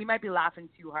might be laughing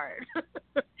too hard.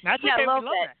 That's okay. We love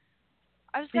that.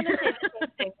 I was going to say the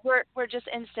same thing. We're just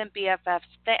instant BFFs.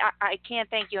 I can't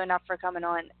thank you enough for coming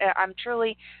on. I'm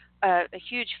truly a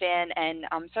huge fan, and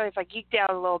I'm sorry if I geeked out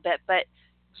a little bit, but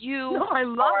I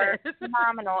love it.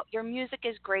 Phenomenal. Your music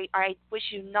is great. I wish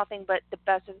you nothing but the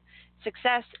best of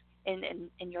success in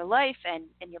your life and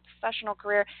in your professional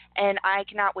career, and I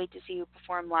cannot wait to see you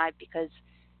perform live, because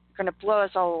you're going to blow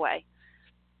us all away.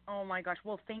 Oh, my gosh.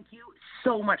 Well, thank you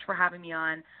so much for having me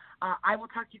on. I will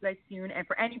talk to you guys soon. And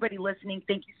for anybody listening,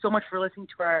 thank you so much for listening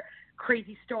to our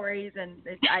crazy stories. And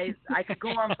I could go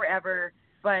on forever,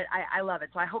 but I love it.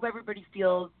 So I hope everybody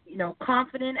feels,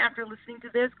 confident after listening to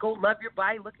this. Go love your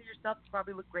body. Look at yourself. You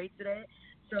probably look great today.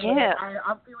 So yeah.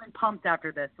 I'm feeling pumped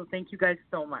after this. So thank you guys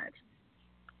so much.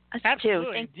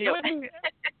 Absolutely. Thank you.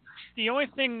 The only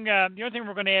thing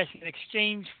we're going to ask in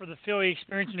exchange for the Philly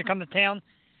experience when you come to town,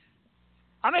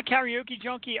 I'm a karaoke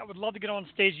junkie. I would love to get on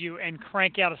stage with you and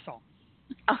crank out a song.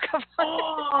 Oh, come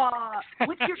on. Oh,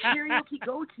 what's your karaoke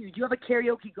go-to? Do you have a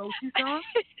karaoke go-to song?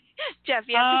 Jeff,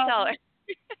 you have to tell her.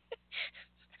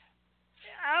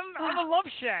 I'm a Love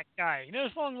Shack guy. You know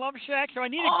the song Love Shack? So I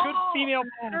need a good female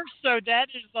partner. So that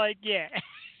is like, yeah.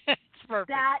 It's perfect.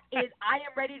 That is, I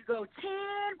am ready to go 10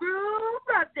 room.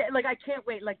 Like, I can't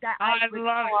wait. Like that. I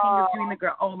love it. Doing the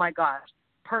girl. Oh, my gosh.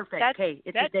 Perfect. Okay,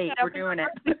 it's a date. We're doing it.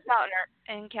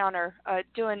 Encounter,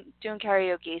 doing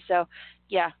karaoke. So,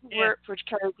 yeah. We're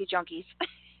karaoke junkies.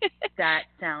 That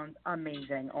sounds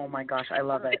amazing. Oh my gosh, I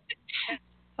love it.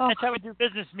 That's how we do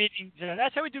business meetings.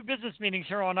 That's how we do business meetings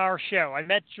here on our show. I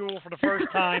met Jewel for the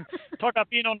first time. Talked about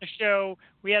being on the show.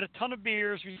 We had a ton of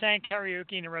beers. We sang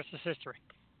karaoke, and the rest is history.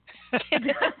 That's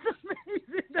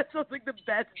amazing. That sounds like the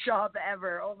best job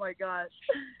ever. Oh my gosh,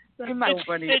 that's so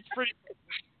funny. It's pretty.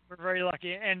 We're very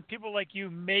lucky, and people like you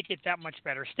make it that much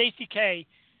better. Stacey Kay,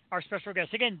 our special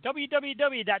guest. Again,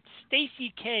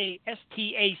 www.staceykay,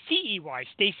 S-T-A-C-E-Y,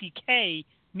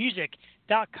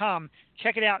 StaceyKaymusic.com.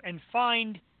 Check it out and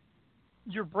find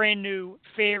your brand new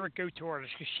favorite go-to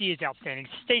artist because she is outstanding.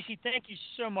 Stacey, thank you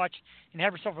so much, and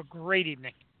have yourself a great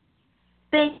evening.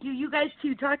 Thank you. You guys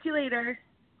too. Talk to you later.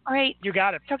 All right. You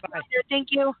got it. Talk to you later.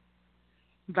 Thank you.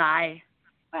 Bye.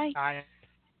 Bye. Bye.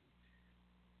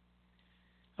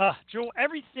 Jewel,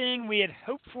 everything we had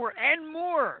hoped for and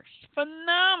more.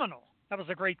 Phenomenal. That was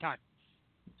a great time.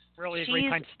 Really a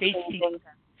great time. Stacey.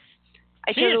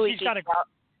 I totally she's got a out.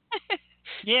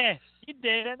 Yeah, she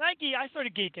did. And I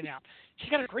started geeking out. She's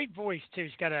got a great voice too.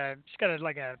 She's got a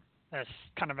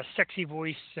kind of a sexy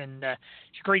voice, and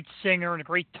she's a great singer and a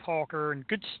great talker and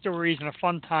good stories and a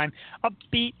fun time.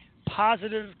 Upbeat,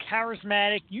 positive,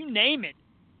 charismatic, you name it.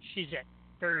 She's it.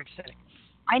 Very exciting.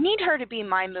 I need her to be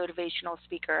my motivational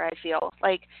speaker, I feel.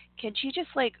 Like, can she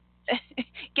just, like,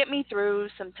 get me through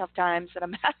some tough times that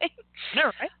I'm having? No,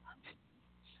 right?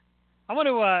 I want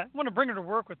to bring her to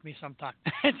work with me sometime.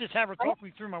 Just have her talk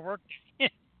me through my work. Yeah.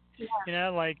 You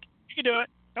know, like, you can do it.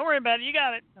 Don't worry about it. You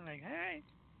got it. I'm like, all right.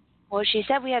 Well, she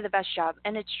said we had the best job,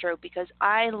 and it's true because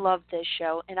I love this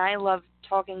show, and I love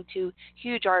talking to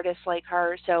huge artists like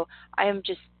her. So I am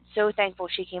just so thankful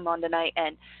she came on tonight.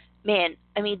 And, man,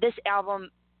 I mean, this album,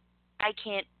 I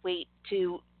can't wait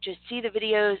to just see the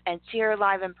videos and see her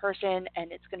live in person,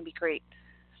 and it's going to be great.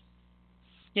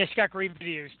 Yeah, she's got great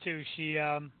videos, too. She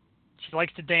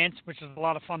likes to dance, which is a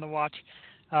lot of fun to watch.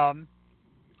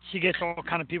 She gets all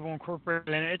kind of people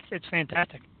incorporated in it. It's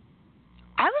fantastic.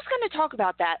 I was going to talk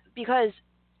about that because,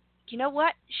 you know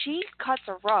what? She cuts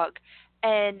a rug,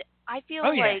 and I feel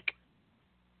like,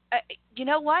 you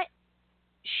know what?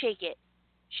 Shake it.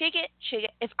 Shake it, shake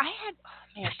it. If I had,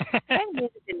 if I had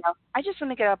music enough, I just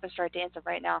want to get up and start dancing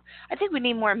right now. I think we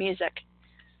need more music.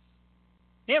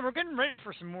 Yeah, we're getting ready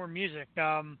for some more music.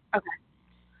 Okay.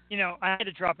 You know, I had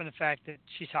to drop in the fact that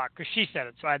she's hot because she said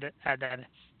it, so I had that.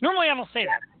 Normally, I don't say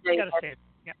that. You got to say it.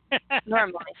 Yeah.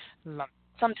 Normally. Love it.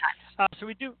 Sometimes. So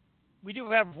we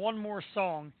do have one more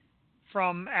song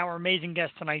from our amazing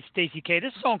guest tonight, Stacey Kay.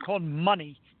 This song called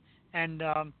Money. And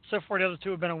so far, the other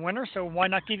two have been a winner, so why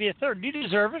not give you a third? You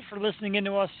deserve it for listening in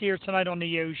to us here tonight on the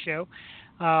Yo Show.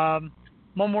 One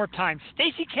more time,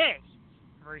 Stacey Kay,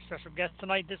 a very special guest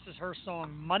tonight. This is her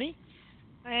song, Money,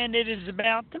 and it is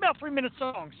about 3-minute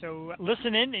song. So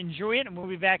listen in, enjoy it, and we'll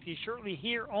be back to you shortly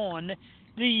here on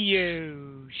the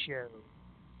Yo Show.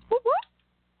 Whoop, whoop.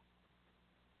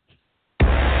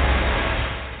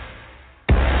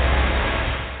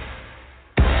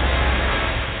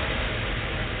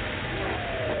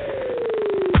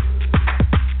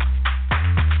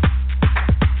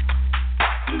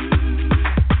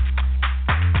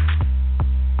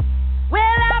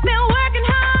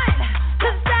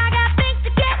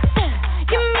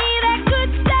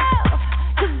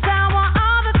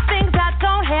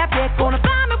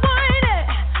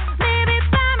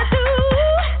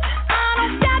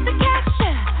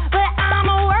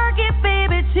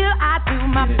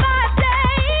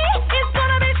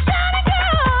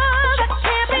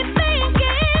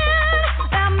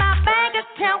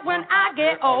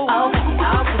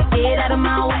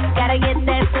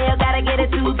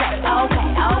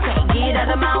 Get out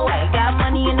of my way, got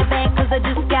money in the bank 'cause I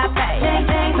just got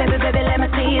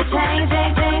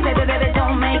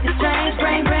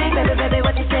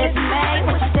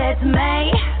to me,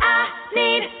 I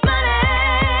need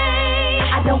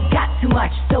money. I don't got too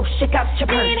much, so shake out your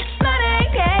purse. Need money,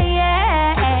 yeah,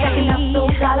 yeah. Stacking up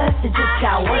those dollars to just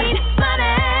got work. Need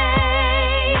money.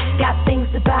 Got things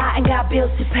to buy and got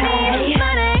bills to pay. Need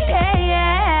money, yeah,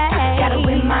 yeah. Gotta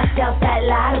win myself that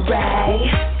lottery.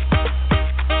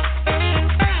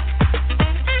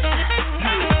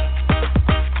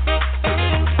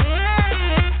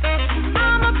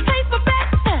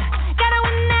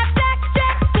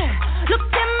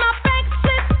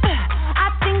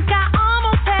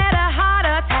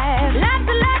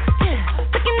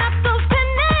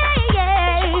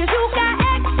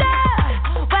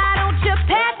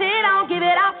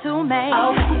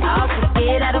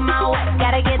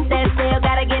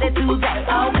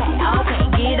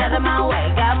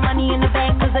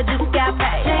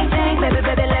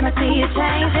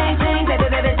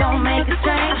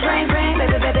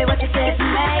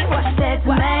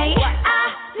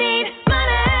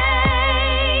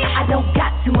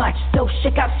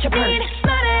 Shake out your purse. Need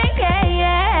money, yeah,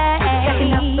 yeah.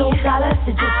 Stacking up those dollars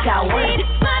to just got work. Need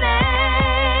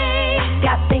money.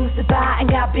 Got things to buy and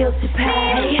got bills to pay.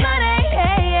 Need money,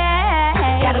 yeah,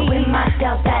 yeah. Gotta win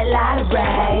myself that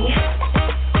lottery.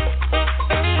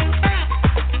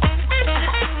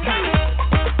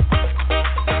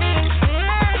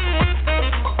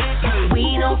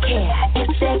 We don't care,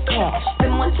 it's that cash.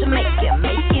 Spend what you make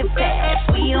it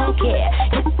fast. We don't care,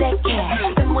 it's that cash.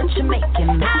 Spend what you make it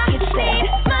fast.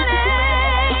 Money.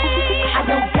 I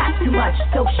don't got too much,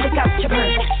 so shake out your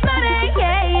purse. Money,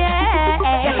 yeah, yeah.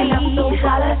 Stacking up those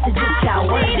dollars to just got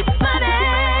work. Money.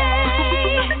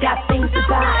 Got things to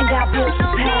buy and got bills to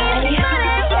pay. Money,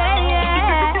 yeah,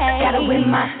 yeah. Gotta win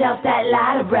myself that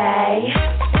lottery.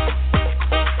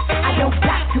 I don't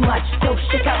got too much, so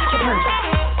shake out your purse.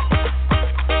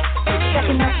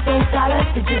 Stacking up those dollars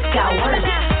to just got work.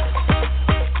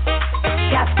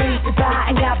 Got things to buy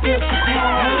and got bills to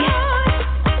pay.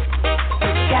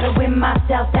 Gotta win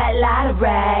myself that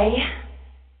lottery.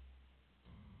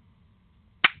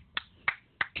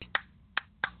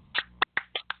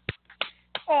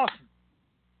 Awesome.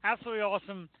 Absolutely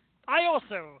awesome. I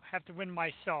also have to win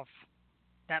myself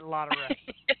that lottery.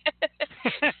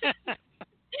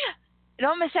 It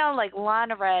almost sounded like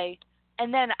Lana Ray,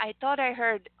 and then I thought I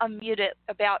heard unmute it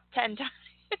about 10 times.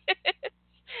 I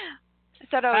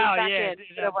thought I was back in,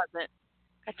 but it wasn't.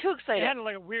 I got too excited. It had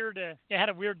like a weird,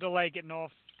 delay getting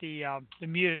off the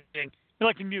muting. We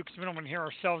like to mute because we don't want to hear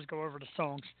ourselves go over the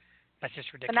songs. That's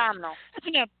just ridiculous. Phenomenal. That's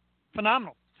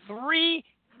phenomenal. 3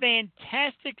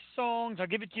 fantastic songs. I'll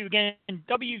give it to you again.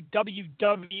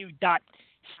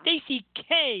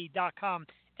 www.staceykay.com.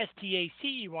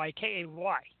 STACEYKAY.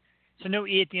 So no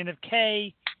E at the end of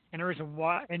K, and there is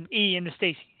an E in the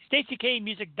Stacey.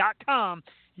 StaceyKaymusic.com,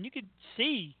 and you can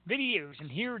see videos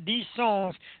and hear these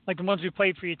songs like the ones we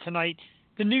played for you tonight.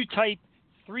 The New Type,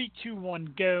 3, 2,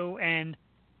 1, Go, and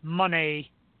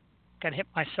Money. Gotta hit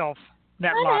myself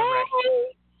that lottery.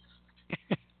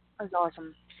 That was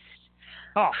awesome.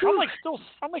 Oh,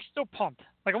 I'm still pumped.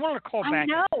 Like I wanted to call back. I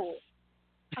know.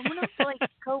 I want to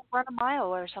go run a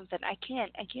mile or something. I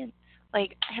can't.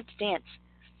 Like I have to dance.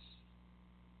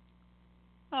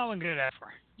 I wouldn't go that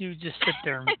far. You just sit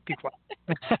there and be quiet.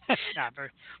 Nah,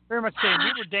 very much so.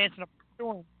 We were dancing up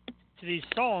to these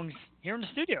songs here in the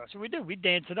studio. So we do. We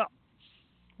dance it up.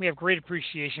 We have great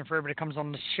appreciation for everybody that comes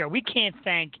on the show. We can't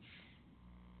thank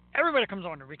everybody that comes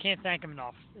on here. We can't thank them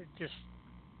enough. It's just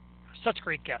such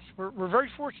great guests. We're very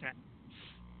fortunate.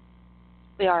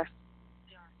 We are.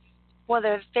 Well,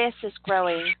 they're the fastest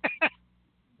growing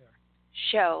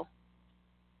show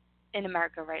in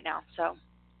America right now. So,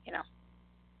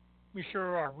 We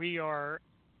sure are. We are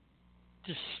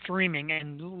just streaming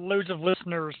and loads of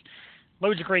listeners,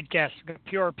 loads of great guests. We've got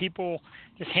PR people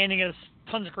just handing us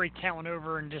tons of great talent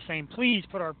over and just saying, please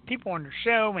put our people on your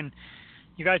show, and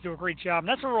you guys do a great job. And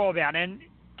that's what we're all about. And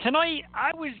tonight,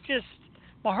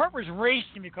 my heart was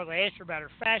racing because I asked her about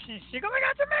her fashion. She said, oh my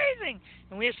God, it's amazing.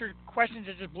 And we asked her questions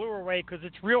that just blew her away because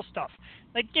it's real stuff.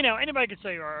 Like, anybody could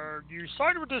say, you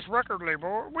signed with this record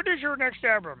label. What is your next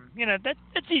album?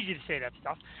 That's easy to say that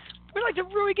stuff. We like to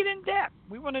really get in depth.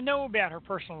 We want to know about her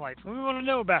personal life. We want to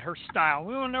know about her style.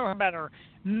 We want to know about her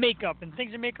makeup and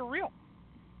things that make her real.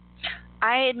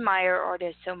 I admire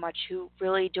artists so much who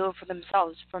really do it for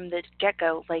themselves from the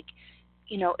get-go. Like,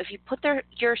 if you put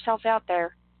yourself out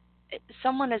there,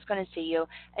 someone is going to see you,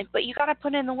 but you got to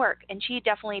put in the work, and she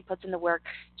definitely puts in the work.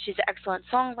 She's an excellent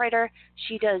songwriter.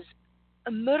 She does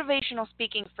motivational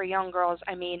speaking for young girls.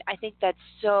 I mean, I think that's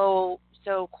so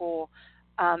cool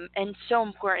and so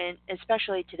important,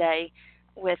 especially today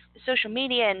with social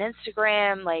media and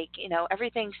Instagram. Like,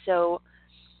 everything's so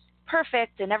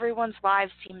perfect, and everyone's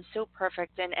lives seem so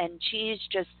perfect, and she's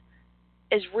just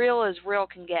as real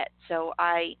can get. So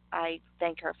I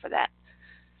thank her for that.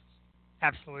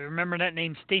 Absolutely. Remember that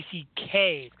name, Stacey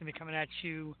Kay. It's going to be coming at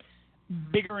you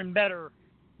bigger and better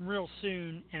real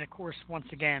soon. And, of course, once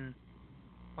again,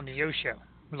 on the Yo Show.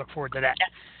 We look forward to that.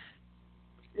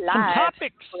 Live. Some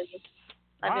topics.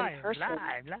 Live in person.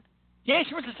 Live. Yeah,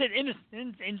 she wants to sit in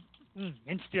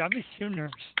studio. I'll be so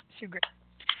nervous. So great.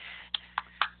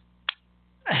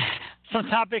 Some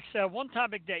topics. One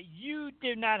topic that you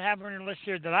did not have on your list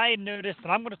here that I had noticed that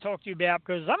I'm going to talk to you about,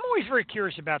 because I'm always very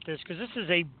curious about this, because this is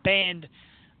a band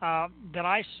that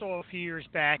I saw a few years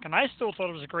back, and I still thought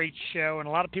it was a great show, and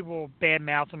a lot of people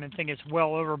badmouth them and think it's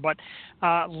well over, but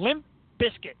Limp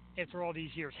Bizkit, after all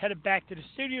these years, headed back to the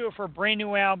studio for a brand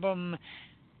new album.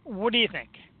 What do you think?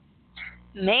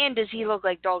 Man, does he look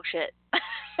like dog shit.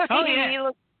 Oh, yeah. He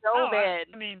looks so bad.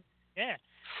 I mean, yeah.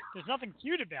 There's nothing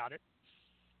cute about it.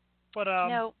 But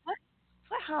no,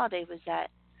 what holiday was that?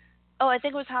 Oh, I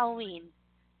think it was Halloween,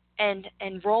 and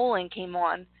Rollin' came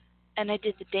on, and I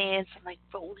did the dance. I'm like,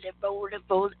 roll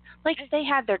it. Like they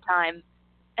had their time,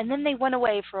 and then they went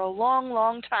away for a long,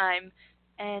 long time,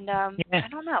 and I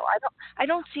don't know. I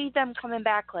don't see them coming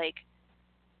back like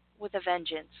with a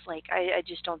vengeance. Like I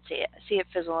just don't see it. I see it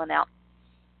fizzling out.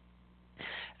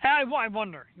 I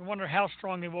wonder. You wonder how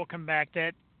strong they will come back.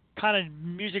 That kind of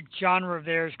music genre of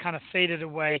theirs kind of faded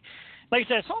away. Like I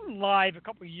said, I saw them live a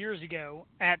couple of years ago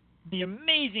at the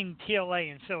amazing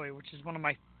TLA in Philly, which is one of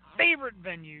my favorite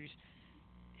venues.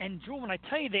 And Jewel, when I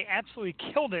tell you they absolutely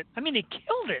killed it, I mean they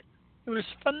killed it. It was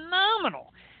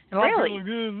phenomenal. And a lot of people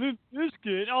were like, this is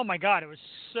good. Oh my God, it was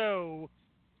so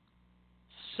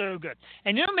good.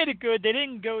 And you know what made it good? They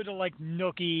didn't go to like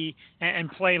Nookie and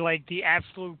play like the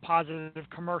absolute positive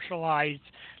commercialized.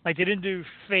 Like they didn't do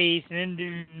Faith and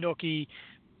didn't do Nookie,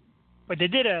 but they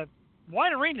did a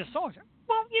wide range of songs.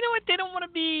 Well, you know what? They don't want to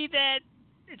be that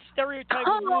stereotype.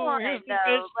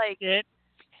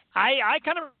 I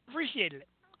kind of appreciated it.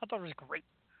 I thought it was great.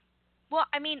 Well,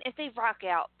 I mean, if they rock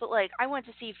out, but like I went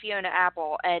to see Fiona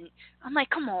Apple, and I'm like,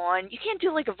 come on, you can't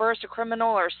do like a verse of Criminal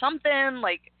or something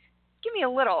like. Give me a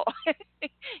little.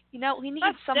 You know, we need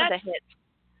some of the hits.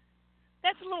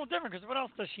 That's a little different because what else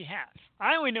does she have?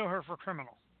 I only know her for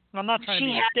Criminal. And I'm not trying to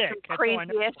be a dick. Some crazy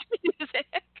ass music.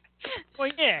 Well,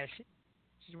 yeah,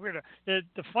 she's weird.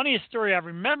 The funniest story I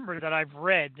remember that I've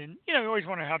read, and you know, you always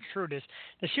wonder how true it is,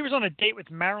 that she was on a date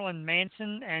with Marilyn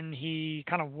Manson, and he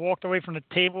kind of walked away from the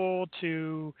table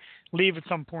to leave with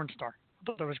some porn star. I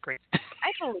thought that was great. I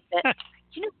believe it.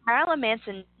 You know, Marilyn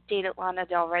Manson dated Lana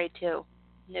Del Rey too.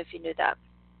 If you knew that.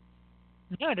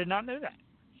 No, I did not know that.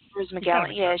 Rose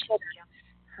McGowan, yeah, she had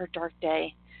her dark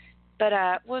day. But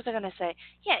what was I gonna say?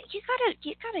 Yeah, you gotta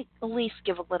at least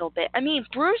give a little bit. I mean,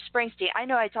 Bruce Springsteen. I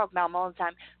know I talk about him all the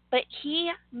time, but he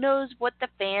knows what the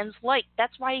fans like.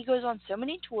 That's why he goes on so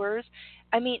many tours.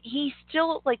 I mean, he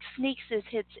still like sneaks his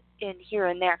hits in here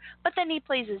and there, but then he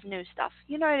plays his new stuff.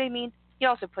 You know what I mean? He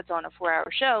also puts on a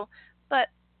 4-hour show. But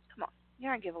come on, you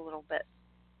gotta give a little bit.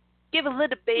 Give a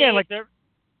little bit. Yeah, like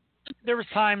there was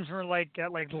times where like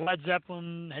Led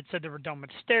Zeppelin had said they were done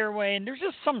with Stairway, and there's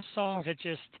just some songs that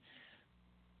just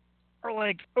are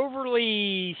like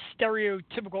overly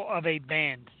stereotypical of a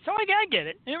band. So I get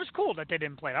it. And it was cool that they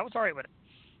didn't play it. I was all right with it.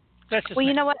 That's just well,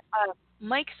 you know what?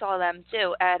 Mike saw them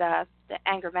too at the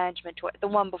Anger Management tour, the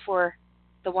one before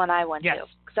the one I went to.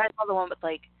 Because I saw the one with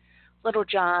like Little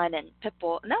John and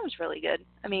Pitbull, and that was really good.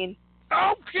 I mean,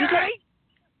 okay.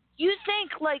 You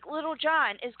think, like, Little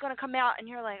John is going to come out, and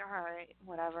you're like, all right,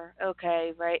 whatever,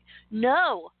 okay, right?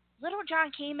 No. Little John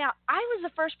came out. I was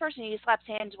the first person he slapped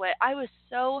hands with. I was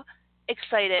so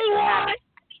excited. What?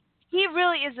 He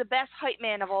really is the best hype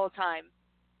man of all time.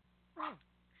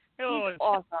 He's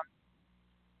awesome.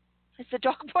 It's the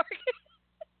dog bark.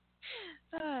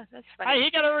 That's funny.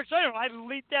 He got overexcited. I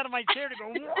leaped out of my chair to go,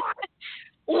 what?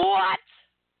 What?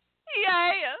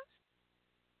 Yeah.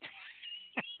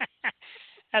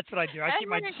 That's what I do.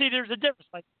 See, there's a difference.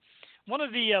 Like one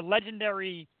of the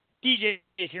legendary DJs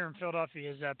here in Philadelphia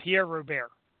is Pierre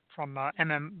Robert from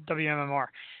WMMR,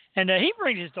 and he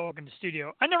brings his dog in the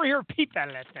studio. I never hear a peep out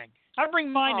of that thing. I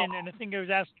bring mine in, and the thing goes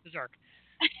absolutely berserk.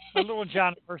 A Little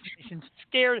John impersonation,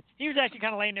 scared. He was actually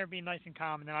kind of laying there being nice and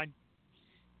calm, and then I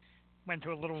went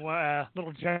to a Little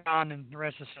John, and the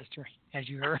rest is history, as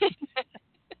you heard.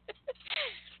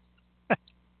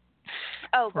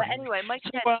 Oh, but anyway, Mike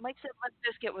said Limp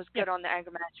Bizkit was good on the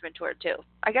Anger Management tour too.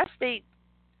 I guess if they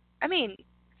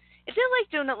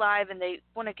like doing it live and they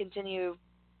want to continue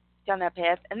down that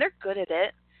path and they're good at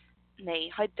it and they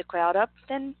hype the crowd up,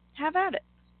 then have at it.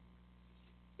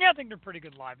 Yeah, I think they're pretty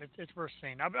good live. It's worth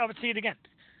seeing. I would see it again,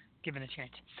 given a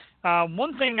chance.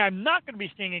 One thing I'm not going to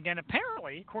be seeing again,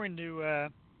 apparently, according to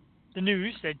the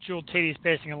news that Jewel Teti is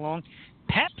passing along,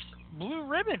 Pep's Blue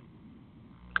Ribbon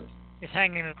is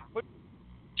hanging out. But,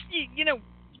 you know,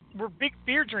 we're big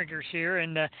beer drinkers here,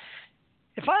 and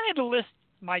if I had to list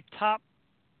my top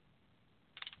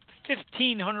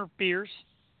 1,500 beers,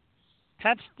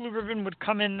 Pep's Blue Ribbon would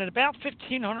come in at about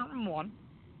 1,501.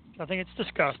 I think it's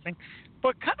disgusting,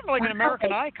 but kind of like an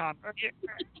American icon. Are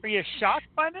you shocked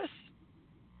by this?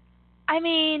 I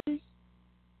mean,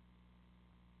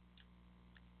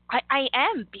 I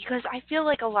am, because I feel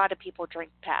like a lot of people drink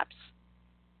Pabst.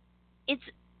 It's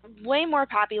way more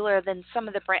popular than some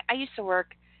of the brand. I used to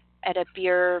work at a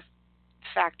beer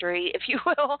factory, if you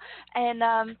will, and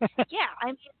yeah, I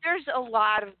mean, there's a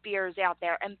lot of beers out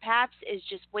there, and Pabst is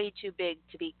just way too big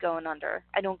to be going under.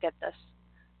 I don't get this.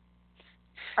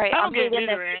 All right, I'm reading this.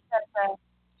 Because,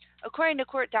 according to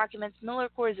court documents, Miller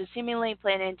Coors is seemingly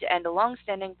planning to end a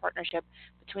long-standing partnership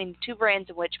between the two brands,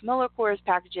 in which Miller Coors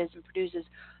packages and produces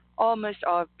almost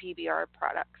all of PBR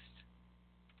products.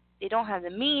 They don't have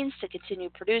the means to continue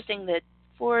producing the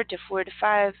 4 to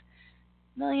 5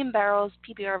 million barrels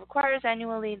PBR requires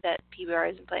annually, that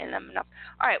PBR isn't paying them enough.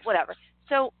 All right, whatever.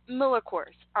 So, Miller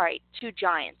Coors. All right, two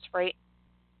giants, right?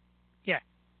 Yeah.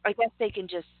 I guess they can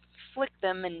just flick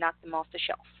them and knock them off the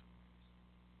shelf.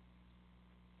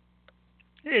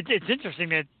 It's interesting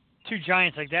that two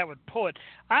giants like that would pull it.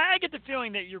 I get the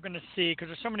feeling that you're going to see, because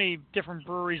there's so many different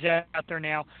breweries out there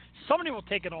now, somebody will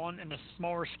take it on in a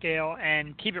smaller scale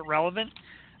and keep it relevant.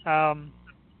 So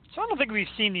I don't think we've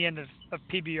seen the end of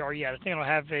PBR yet. I think it'll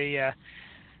have a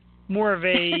more of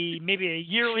a maybe a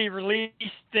yearly release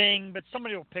thing, but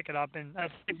somebody will pick it up, and I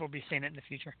think we'll be seeing it in the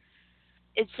future.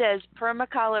 It says,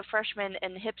 Permacola freshmen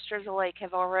and hipsters alike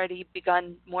have already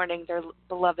begun mourning their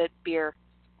beloved beer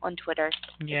on Twitter.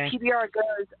 Yeah. If PBR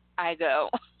goes, I go.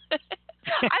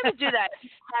 I would do that in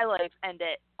my life, end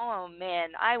it. Oh,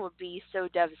 man, I would be so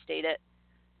devastated.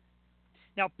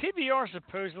 Now, PBR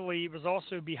supposedly was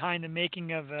also behind the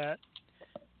making of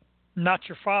Not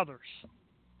Your Father's,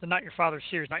 the Not Your Father's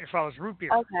series, Not Your Father's root beer.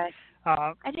 Okay.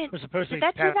 I didn't. Was supposed Did to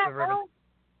that pass do that the ribbon. well?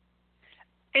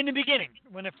 In the beginning,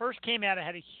 when it first came out, it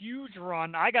had a huge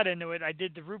run. I got into it. I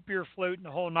did the root beer float and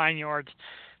the whole 9 yards.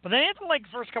 But then after like the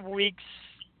first couple of weeks,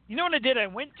 you know what I did? I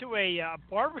went to a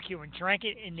barbecue and drank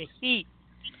it in the heat.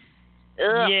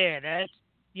 Ugh. Yeah,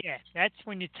 that's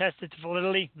when you test its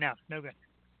validity. No good.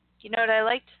 You know what I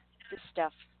liked? This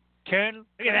stuff. Look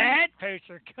at that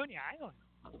poster, Coney Island.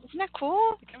 Isn't that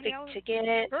cool? Coney Big Island.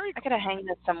 ticket. Very I gotta hang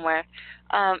this somewhere.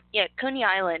 Yeah, Coney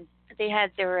Island. They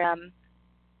had their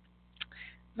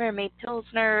Mermaid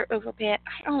Pilsner overpay.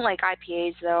 I don't like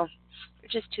IPAs though. They're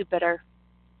just too bitter.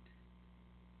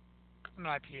 I'm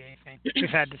an IPA fan. We've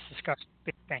had this discussion.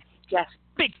 Big fan. Yes.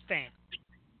 Big fan.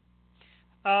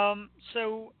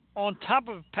 So on top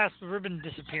of Pass the Ribbon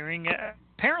disappearing,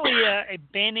 apparently a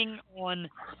banning on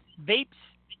vapes,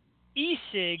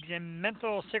 e-cigs, and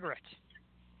menthol cigarettes.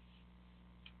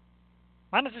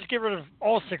 Why not just get rid of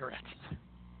all cigarettes?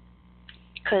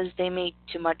 Because they make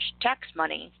too much tax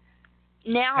money.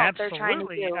 Now Absolutely. they're trying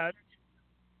to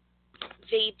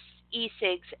do vapes,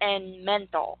 e-cigs, and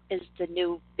menthol is the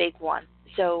new big one.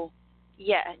 So,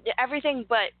 yeah, everything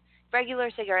but regular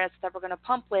cigarettes that we're going to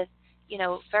pump with, you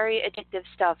know, very addictive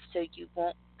stuff so you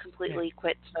won't completely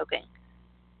quit smoking.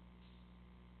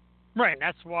 Right,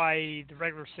 that's why the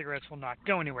regular cigarettes will not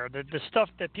go anywhere. The stuff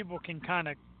that people can kind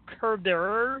of curb their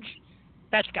urge,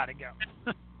 that's got to go.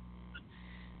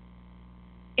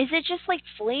 Is it just like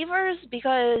flavors?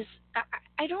 Because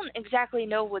I don't exactly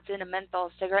know what's in a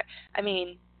menthol cigarette. I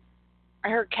mean, I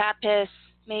heard cat piss,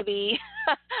 maybe.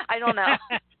 I don't know.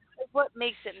 What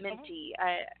makes it minty?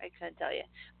 I couldn't tell you.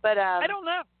 But I don't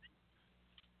know.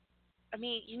 I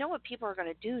mean, you know what people are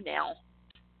going to do now?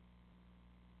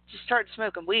 Just start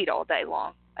smoking weed all day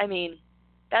long. I mean,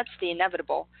 that's the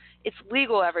inevitable. It's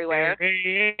legal everywhere.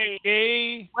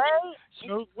 Hey.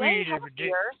 Smoke It's way weed every day.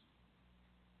 healthier.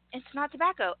 It's not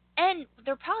tobacco. And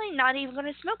they're probably not even going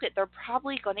to smoke it. They're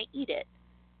probably going to eat it.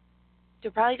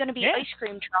 They're probably going to be ice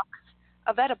cream trucks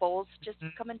of edibles just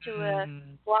coming to a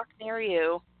block near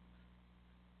you.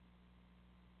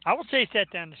 I will chase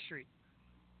that down the street.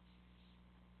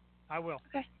 I will.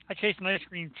 Okay. I chased an ice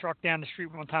cream truck down the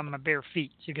street one time on my bare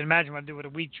feet, so you can imagine what I'd do with a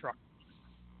weed truck.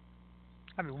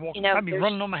 I'd be walking. I'd be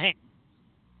running on my hands.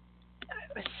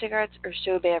 Cigarettes are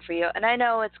so bad for you, and I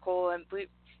know it's cool, and we've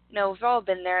all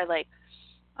been there. Like,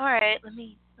 all right, let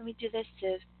me do this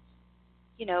to,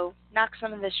 knock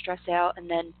some of the stress out, and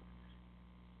then,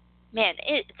 man,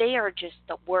 they are just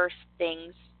the worst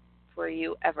things for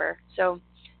you ever. So,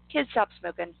 kids stop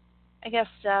smoking. I guess,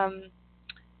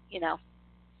 you know,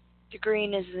 the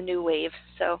green is the new wave,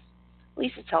 so at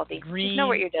least it's healthy. Just know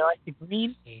what you're doing. The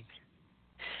green wave.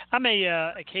 I'm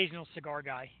a occasional cigar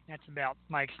guy. That's about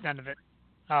my extent of it.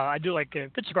 I do like a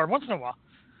good cigar once in a while.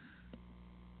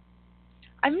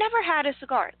 I've never had a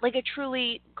cigar, like a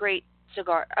truly great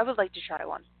cigar. I would like to try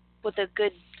one with a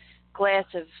good glass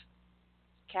of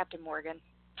Captain Morgan.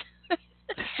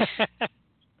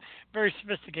 Very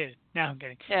sophisticated. No, I'm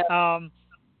kidding. Yeah.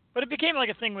 But it became like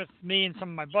a thing with me and some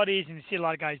of my buddies, and you see a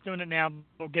lot of guys doing it now.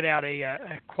 They'll get out a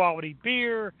quality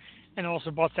beer and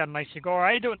also bust out a nice cigar.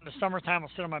 I do it in the summertime.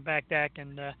 I'll sit on my back deck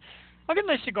and I'll get a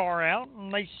nice cigar out, a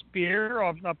nice beer.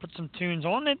 I'll put some tunes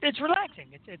on. It's relaxing.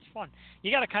 It's fun.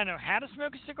 You got to kind of know how to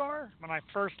smoke a cigar. When I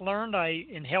first learned, I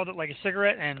inhaled it like a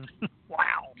cigarette, and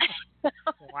wow.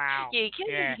 Wow. Yeah, you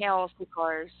can't inhale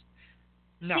cigars.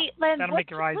 No, See, Len, that'll make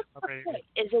your eyes open.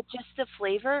 Is it just the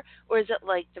flavor, or is it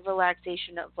like the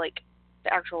relaxation of like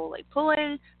the actual like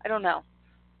pulling? I don't know.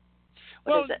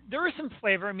 Well, there is some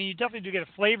flavor. I mean, you definitely do get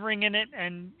a flavoring in it,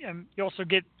 and you also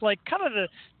get like kind of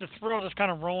the thrill of just kind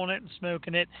of rolling it and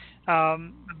smoking it.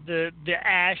 The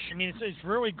ash. I mean, it's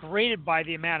really graded by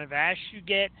the amount of ash you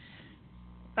get.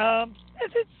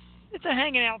 It's a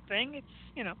hanging out thing. It's,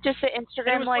 you know, just the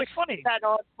Instagram like funny. That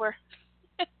all it's for.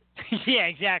 Yeah,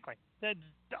 exactly. That's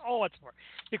all it's for.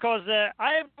 Because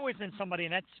I've always been somebody,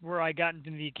 and that's where I got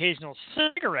into the occasional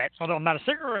cigarette, although I'm not a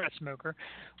cigarette smoker.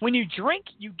 When you drink,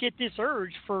 you get this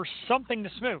urge for something to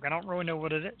smoke. I don't really know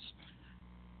what it is.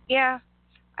 Yeah.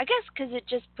 I guess because it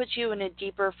just puts you in a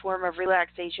deeper form of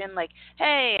relaxation. Like,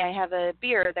 hey, I have a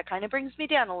beer that kind of brings me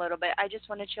down a little bit. I just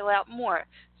want to chill out more.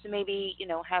 So maybe, you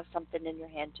know, have something in your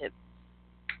hand to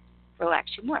relax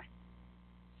you more.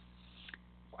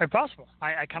 Quite possible.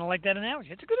 I kind of like that analogy.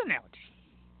 It's a good analogy.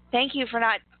 Thank you for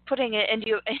not putting it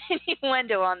into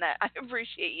innuendo on that. I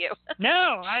appreciate you. No,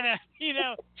 I know. You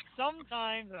know,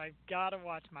 sometimes I've got to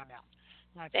watch my mouth.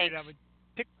 And I figured I would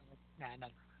pick one. Nah,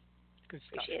 good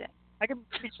stuff. Appreciate it. I can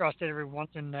be trusted every once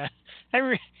in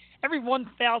every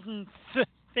 1,000th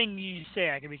thing you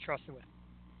say I can be trusted with.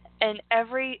 And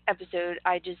every episode,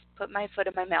 I just put my foot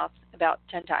in my mouth about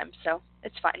 10 times, so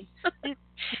it's fine. You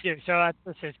do. So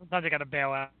that's it. Sometimes I got to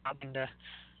bail out and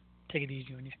take it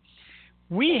easy on you.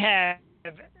 We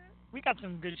got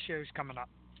some good shows coming up,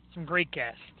 some great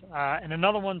guests, and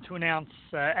another one to announce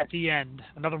at the end.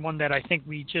 Another one that I think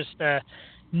we just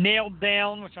nailed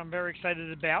down, which I'm very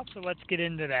excited about. So let's get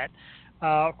into that.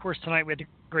 Of course, tonight we had the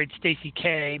great Stacey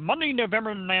Kay. Monday,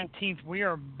 November 19th, we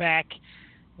are back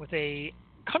with a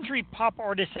country pop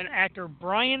artist and actor,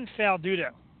 Brian Faldudo.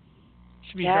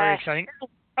 Should be very exciting.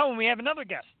 Oh, and we have another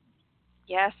guest.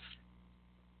 Yes.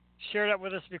 Share that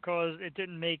with us because it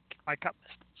didn't make my cut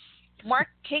list. Mark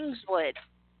Kingswood,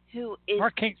 who is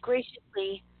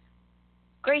graciously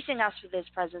gracing us with his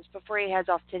presence before he heads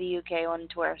off to the UK on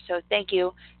tour. So thank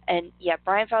you. And yeah,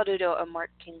 Brian Faldudo and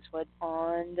Mark Kingswood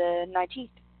on the 19th.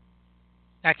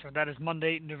 Excellent. That is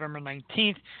Monday, November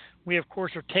 19th. We, of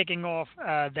course, are taking off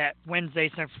that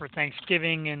Wednesday for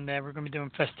Thanksgiving, and we're going to be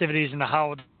doing festivities and the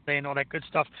holiday and all that good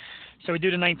stuff. So we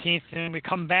do the 19th, and we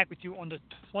come back with you on the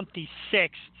 26th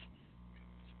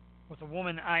with a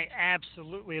woman I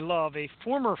absolutely love, a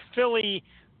former Philly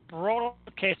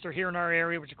broadcaster here in our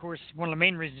area, which, of course, is one of the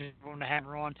main reasons we want to have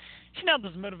her on. She now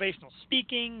does motivational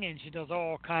speaking, and she does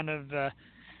all kind of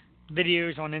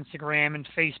videos on Instagram and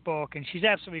Facebook, and she's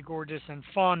absolutely gorgeous and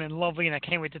fun and lovely, and I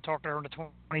can't wait to talk to her on the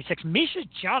 26th. Misha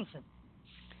Johnson.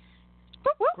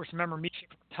 Of course, remember Misha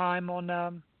from time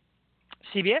on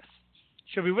CBS?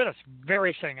 She'll be with us.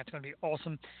 Very exciting. That's going to be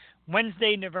awesome.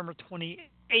 Wednesday, November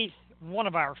 28th, one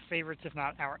of our favorites, if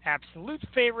not our absolute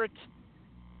favorite,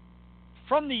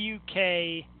 from the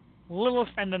UK, Lilith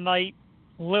and the Night.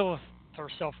 Lilith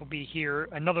herself will be here.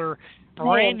 Another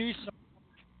brand new song.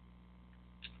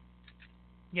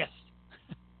 Yes.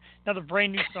 Another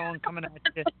brand new song coming out.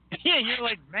 Yeah, you're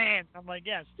like, man. I'm like,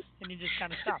 yes. And you just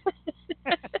kind of stop.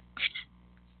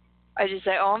 I just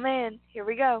say, oh, man, here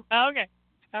we go. Oh, okay.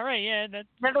 All right, yeah. That's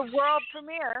another world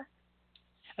premiere.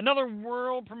 Another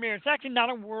world premiere. It's actually not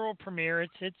a world premiere.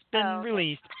 It's been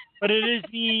released. But it is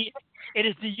the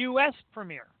U.S.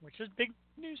 premiere, which is big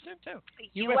news, too.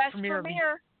 U.S.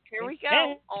 premiere. Here we go.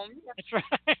 Yeah, that's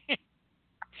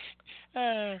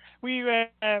right.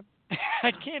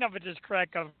 I can't help but just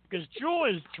crack up because Jewel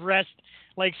is dressed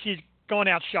like she's going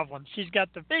out shoveling. She's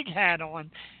got the big hat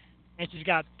on, and she's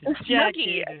got the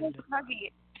jacket.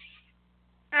 Snuggie.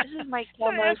 This is my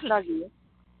camo snuggie.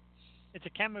 It's a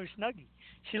camo snuggie.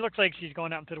 She looks like she's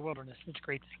going out into the wilderness. It's a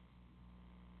great thing.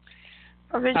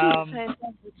 Original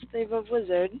Slave of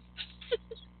Wizard.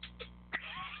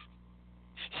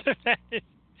 So That is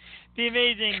the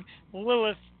amazing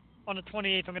Lilith on the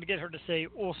 28th. I'm going to get her to say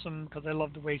awesome because I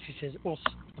love the way she says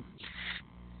awesome.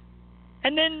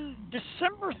 And then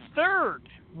December 3rd,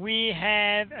 we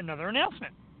have another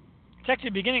announcement. It's actually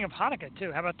the beginning of Hanukkah,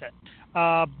 too. How about that?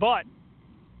 But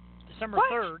December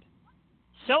 3rd,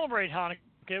 celebrate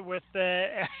Hanukkah with,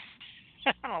 I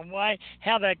don't know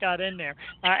how that got in there.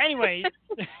 Anyway,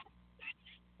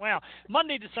 wow.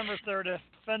 Monday, December 3rd, a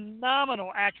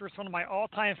phenomenal actress, one of my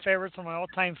all-time favorites, one of my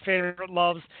all-time favorite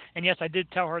loves. And yes, I did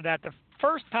tell her that the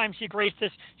first time she graced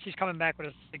this, she's coming back with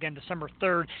us again December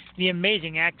 3rd. The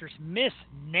amazing actress, Miss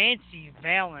Nancy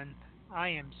Valen. I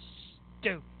am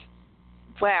stoked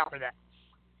for that.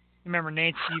 Remember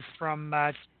Nancy from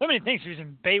so many things. She was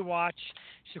in Baywatch.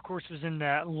 She, of course, was in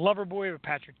the Loverboy with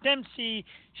Patrick Dempsey.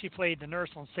 She played the nurse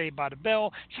on Saved by the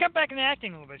Bell. She got back into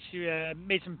acting a little bit. She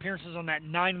made some appearances on that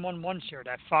 911 show,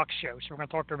 that Fox show. So we're going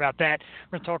to talk to her about that.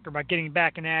 We're going to talk to her about getting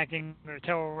back in acting. We're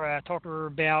going to talk to her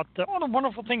about all the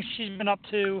wonderful things she's been up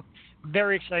to.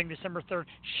 Very exciting, December 3rd.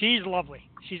 She's lovely.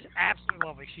 She's absolutely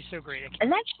lovely. She's so great.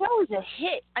 And that show is a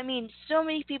hit. I mean, so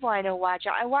many people I know watch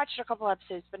it. I watched a couple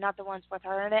episodes, but not the ones with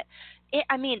her in it. It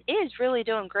is really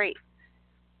doing great.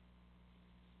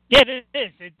 Yeah, it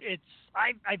is.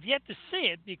 I've yet to see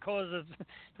it because of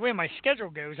the way my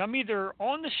schedule goes. I'm either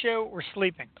on the show or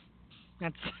sleeping.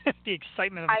 That's the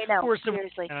excitement of it. I know,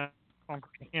 seriously.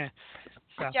 Yeah.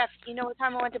 So. Jeff, you know what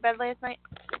time I went to bed last night?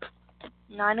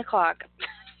 9 o'clock.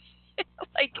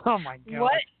 Like, oh my God.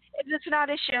 What? If it's not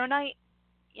a show night,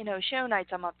 show nights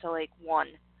I'm up till like 1.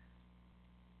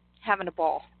 Having a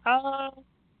ball.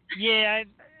 Yeah,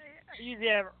 I usually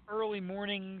have early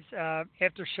mornings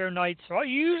after show nights, so I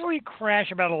usually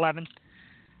crash about 11.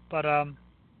 But I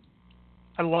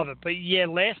love it. But yeah,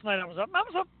 last night I was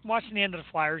up watching the end of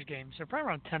the Flyers game, so probably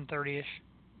around 10:30ish.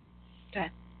 Okay.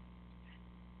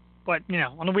 But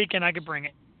on the weekend I could bring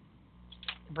it.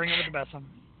 Bring it with the best of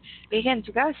them. Weekends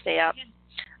you gotta stay up.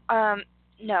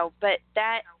 No, but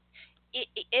that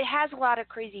it has a lot of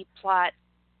crazy plot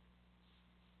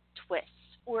twists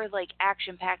or like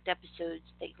action-packed episodes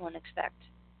that you won't expect.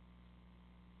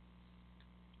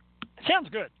 Sounds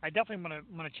good. I definitely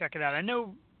want to check it out. I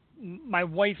know my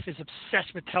wife is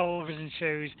obsessed with television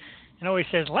shows and always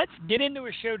says, "Let's get into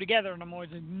a show together." And I'm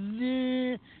always like,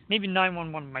 "Nah." Maybe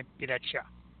 911 might be that show.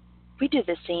 We do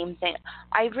the same thing.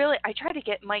 I try to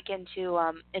get Mike into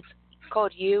it's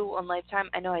called You on Lifetime.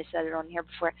 I know I said it on here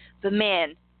before, but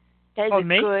man, that is a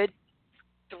good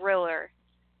thriller.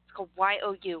 It's called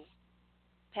YOU.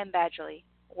 Penn Badgley.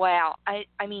 Wow. I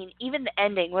mean, even the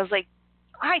ending was like,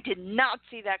 I did not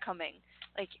see that coming.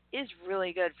 Like, it's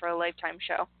really good for a Lifetime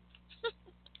show.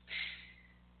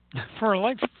 for a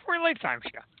Lifetime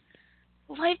show.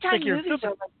 Lifetime movies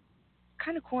are like,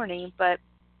 kind of corny, but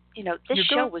this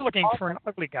show was looking awesome. for an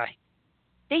ugly guy.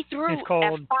 They threw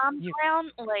F-bombs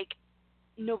around like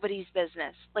nobody's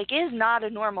business. Like, it is not a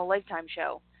normal Lifetime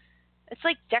show. It's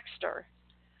like Dexter.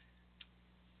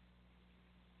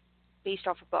 Based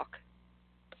off a book.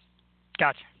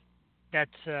 Gotcha. That's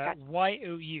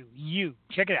YOU. You.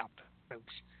 Check it out,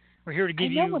 folks. We're here to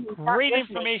give you great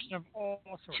information of all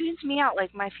sorts. Tunes me out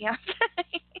like my fiance.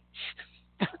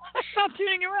 I'm not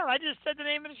tuning you out. I just said the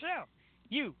name of the show.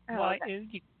 You.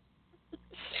 YOU.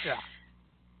 Yeah.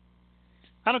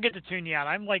 I don't get to tune you out.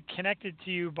 I'm like connected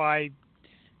to you by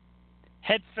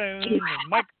headphones and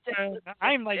microphone.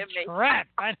 I'm like trapped.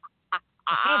 I'm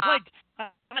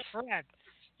trapped.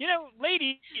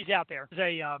 Ladies out there,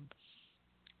 there's a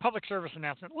public service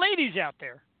announcement. Ladies out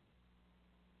there,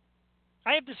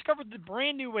 I have discovered the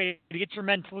brand new way to get your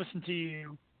men to listen to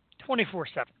you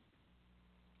 24/7.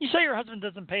 You say your husband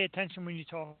doesn't pay attention when you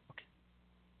talk.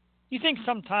 You think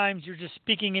sometimes you're just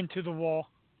speaking into the wall.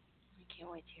 I can't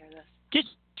wait to hear this. Get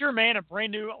your man a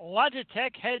brand new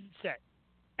Logitech headset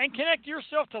and connect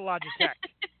yourself to Logitech.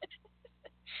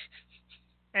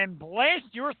 And blast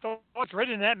your thoughts right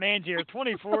in that man's ear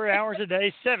 24 hours a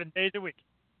day, 7 days a week.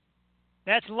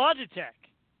 That's Logitech,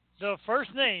 the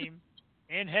first name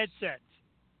in headsets.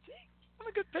 See, I'm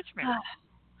a good pitch man.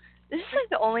 This is like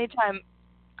the only time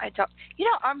I talk.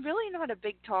 I'm really not a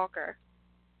big talker.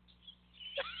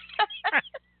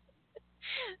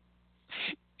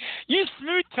 You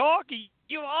smooth talky.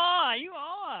 You are.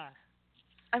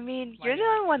 I mean, you're the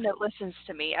only one that listens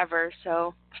to me ever,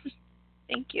 so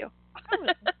thank you.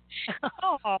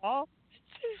 Oh, so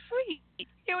sweet. You're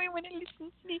the only one that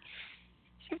listens to me,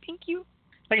 so thank you.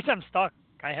 Like I said, I'm stuck.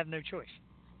 I have no choice.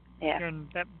 Yeah.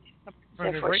 That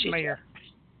right in my ear.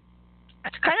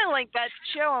 It's kind of like that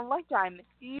show on Lifetime.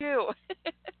 You.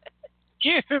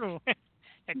 You.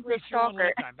 That great show on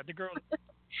Lifetime, but the girl.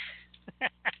 Good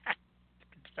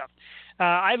stuff.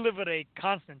 I live with a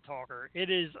constant talker. It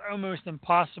is almost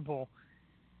impossible.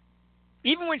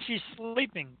 Even when she's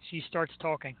sleeping, she starts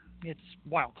talking. It's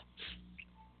wild.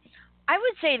 I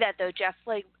would say that though, Jeff.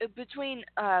 Like between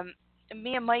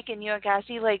me and Mike and you and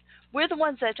Cassie, like we're the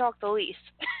ones that talk the least.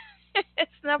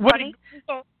 It's not funny.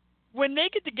 When they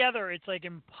get together, it's like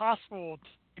impossible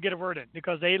to get a word in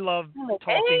because they love Okay.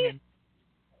 talking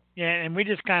and we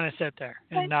just kind of sit there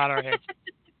and nod our heads.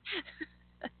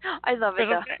 I love it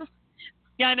though.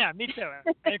 Yeah, I know. Me too.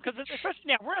 Because especially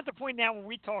now, we're at the point now where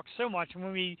we talk so much, and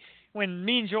when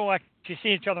me and Joel actually see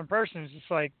each other in person, it's just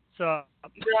like,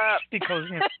 because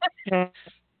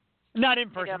not in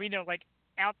person, we know, like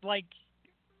out, like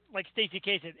Stacey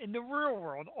Kay said, in the real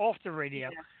world, off the radio.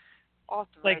 Yeah. Off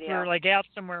the like radio. we're like out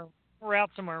somewhere,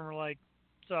 and we're like,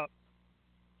 what's up?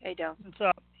 Hey, don't. What's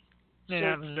up? Yeah,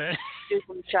 that was it. Do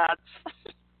some shots.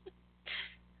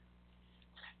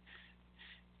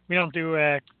 We don't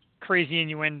do crazy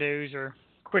innuendos or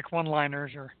quick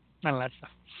one-liners or none of that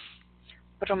stuff.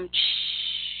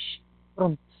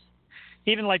 But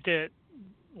even like the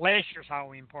last year's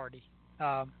Halloween party,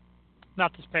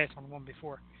 not this past one, the one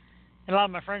before. And a lot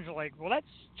of my friends are like, "Well, that's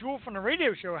Jewel from the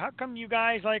radio show. How come you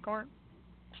guys like aren't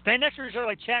standing next to each other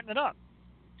like chatting it up?"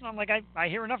 And I'm like, I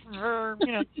hear enough from her, 4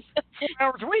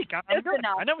 hours a week. I'm good.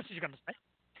 I know what she's going to say.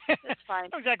 That's fine. I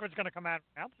know exactly what's going to come out of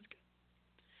her mouth. It's good.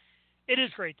 It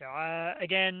is great, though.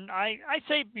 Again, I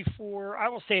say it before, I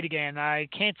will say it again. I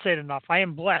can't say it enough. I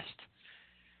am blessed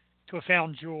to have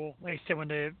found Jewel. Like I said, when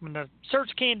the search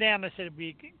came down, I said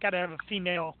we got to have a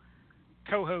female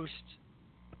co-host.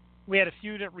 We had a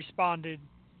few that responded.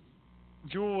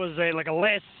 Jewel was a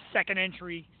last-second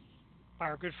entry by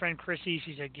our good friend Chrissy.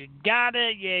 She said, you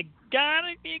gotta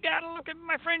look at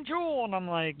my friend Jewel. And I'm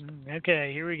like,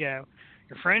 okay, here we go.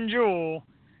 Your friend Jewel.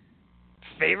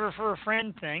 Favor for a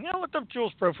friend thing. I looked up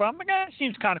Jewel's profile. I'm like, that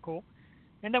seems kind of cool.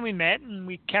 And then we met and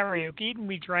we karaoke'd and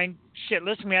we drank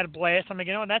shitless and we had a blast. I'm like,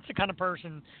 that's the kind of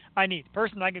person I need. The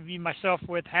person I can be myself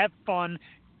with, have fun,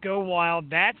 go wild.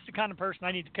 That's the kind of person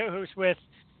I need to co-host with.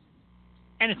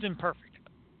 And it's been perfect.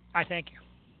 I thank you.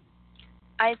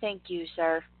 I thank you,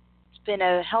 sir. It's been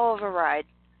a hell of a ride.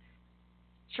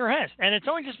 Sure has. And it's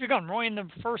only just begun. We're only in the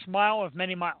first mile of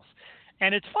many miles.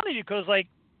 And it's funny because, like,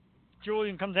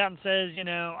 Julian comes out and says,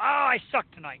 I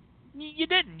sucked tonight. You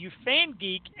didn't. You fan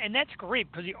geek, and that's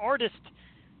great because the artists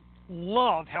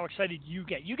love how excited you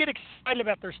get. You get excited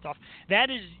about their stuff.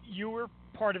 That is your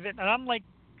part of it. And I'm like,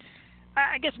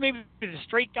 I guess maybe the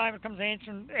straight guy that comes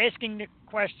asking the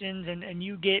questions, and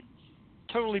you get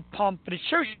totally pumped. But it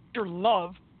shows your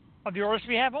love of the artists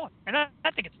we have on. And I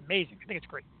think it's amazing. I think it's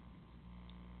great.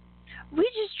 We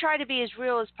just try to be as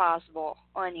real as possible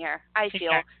on here, I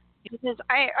feel. Exactly. Because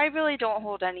I really don't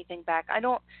hold anything back. I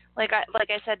don't, like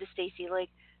I said to Stacey, like,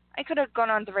 I could have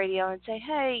gone on the radio and say,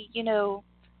 hey,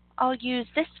 I'll use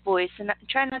this voice and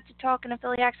try not to talk in a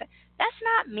Philly accent. That's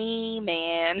not me,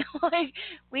 man. Like,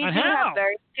 we do have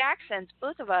various accents,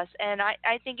 both of us, and I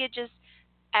think it just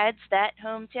adds that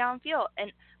hometown feel.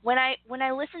 And when I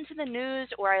listen to the news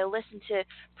or I listen to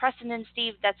Preston and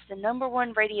Steve, that's the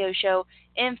 #1 radio show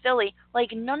in Philly,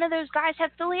 like, none of those guys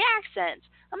have Philly accents.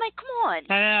 I'm like, come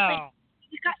on. I know.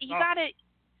 Like,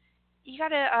 you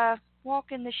gotta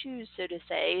walk in the shoes, so to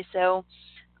say. So,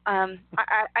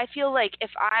 I feel like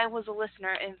if I was a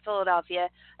listener in Philadelphia,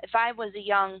 if I was a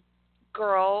young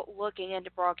girl looking into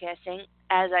broadcasting,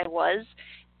 as I was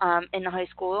in high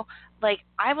school, like,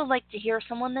 I would like to hear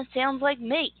someone that sounds like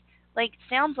me, like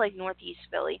sounds like Northeast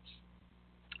Philly.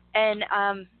 And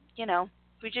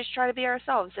we just try to be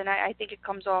ourselves, and I think it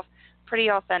comes off pretty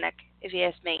authentic, if you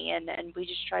ask me, and we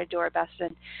just try to do our best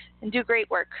and do great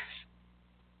work.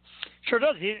 Sure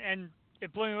does. And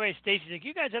it blew me away. Stacey's like,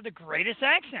 you guys have the greatest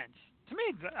accents. To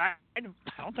me, I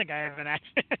don't think I have an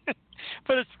accent.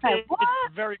 But it's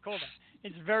very cool.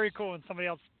 It's very cool when somebody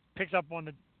else picks up on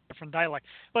the different dialect.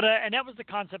 But and that was the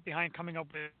concept behind coming up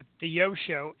with the Yo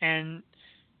Show. And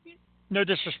no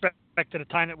disrespect to the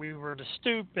time that we were the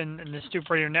Stoop and the Stoop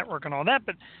Radio Network and all that,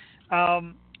 but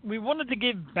we wanted to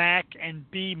give back and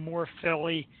be more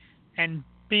Philly and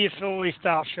be a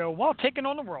Philly-style show while taking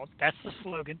on the world. That's the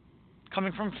slogan.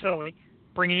 Coming from Philly,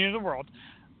 bringing you to the world.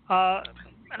 And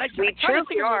we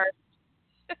truly are.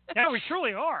 Yeah, we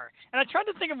truly are. And I tried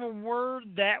to think of a word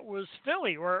that was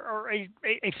Philly or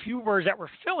a few words that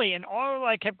were Philly, and all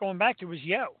I kept going back to was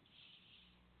yo.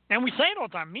 And we say it all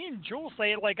the time. Me and Jewel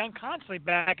say it like I'm constantly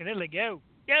back, and they're like, yo.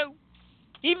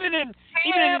 Even in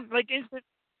like instant,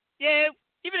 yo.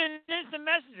 Even in instant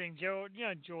messaging,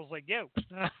 Joel's like, yo.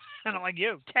 And I'm like,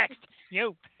 yo, text,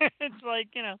 yo. It's like,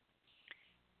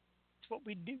 it's what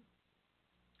we do.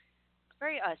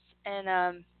 Very us.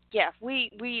 And yeah,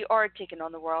 we are taking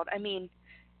on the world. I mean,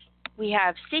 we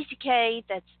have Stacey Kay,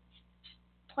 that's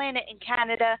Planet in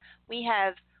Canada. We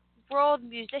have world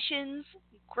musicians,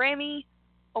 Grammy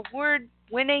award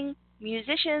winning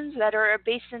musicians that are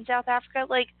based in South Africa.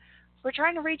 Like, we're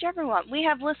trying to reach everyone. We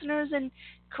have listeners in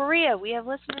Korea. We have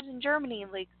listeners in Germany,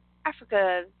 like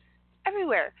Africa,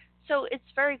 everywhere. So it's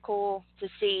very cool to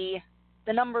see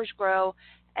the numbers grow.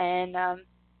 And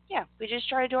yeah, we just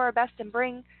try to do our best and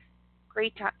bring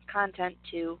great content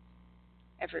to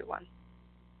everyone.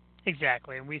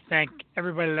 Exactly, and we thank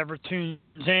everybody that ever tunes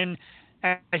in.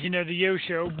 As you know, the Yo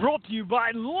Show, brought to you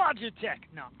by Logitech.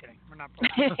 No, I'm kidding. We're not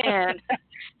brought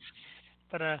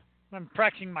But I'm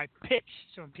practicing my pitch,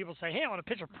 so when people say, hey, I want to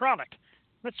pitch a product,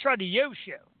 let's try the Yo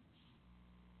Show.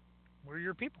 We're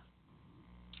your people.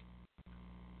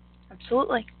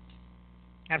 Absolutely.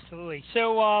 Absolutely.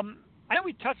 So I know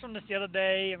we touched on this the other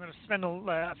day. I'm going to spend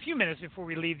a few minutes before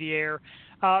we leave the air.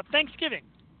 Thanksgiving.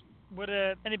 What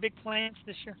any big plans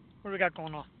this year? What do we got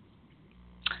going on?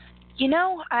 You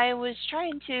know, I was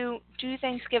trying to do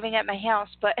Thanksgiving at my house,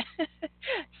 but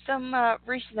some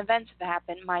recent events have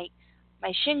happened. My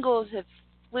shingles have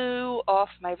flew off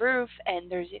my roof, and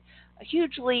there's a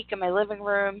huge leak in my living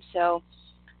room. So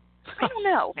I don't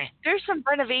know. There's some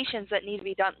renovations that need to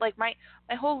be done. Like my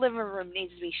whole living room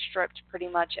needs to be stripped pretty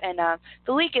much, and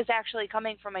the leak is actually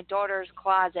coming from my daughter's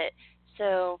closet.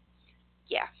 So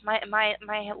yeah, my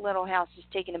little house is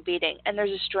taking a beating, and there's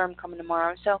a storm coming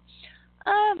tomorrow. So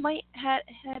I might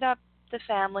head up the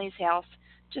family's house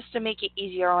just to make it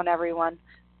easier on everyone.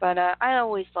 But I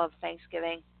always love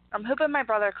Thanksgiving. I'm hoping my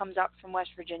brother comes up from West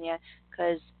Virginia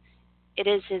because it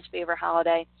is his favorite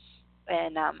holiday,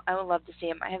 and I would love to see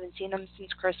him. I haven't seen him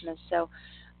since Christmas. So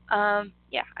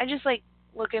yeah, I just like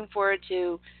looking forward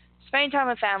to spending time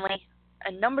with family.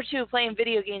 And number two, playing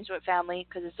video games with family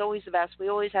because it's always the best. We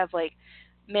always have like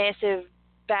massive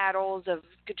battles of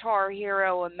Guitar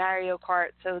Hero and Mario Kart,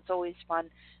 so it's always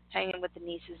fun hanging with the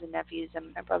nieces and nephews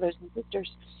and my brothers and sisters.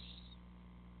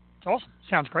 Awesome.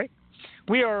 Sounds great.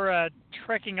 We are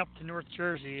trekking up to North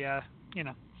Jersey,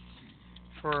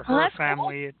 for her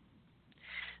family. Cool.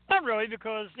 Not really,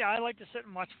 because I like to sit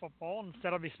and watch football.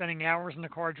 Instead, I'll be spending hours in the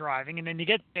car driving, and then you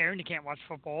get there and you can't watch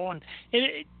football, and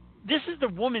this is the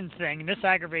woman thing, and this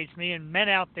aggravates me. And men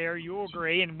out there, you'll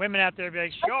agree, and women out there be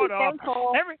like, "Shut up!"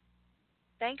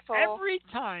 Thankful. Every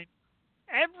time.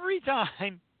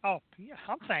 Oh, yeah,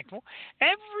 I'm thankful.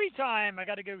 Every time I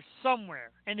got to go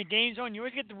somewhere, and the game's on, you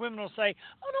always get the women will say,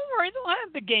 "Oh, don't worry, they'll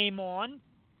have the game on." And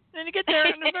then you get there,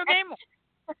 and there's no game on.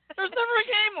 There's never a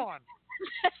game on.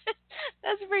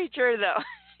 That's pretty true, though.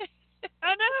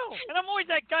 I know, and I'm always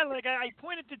that guy. Like I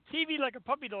point at the TV like a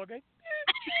puppy dog.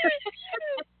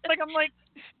 Like I'm like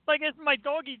it's my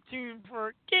doggy tune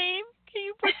for game. Can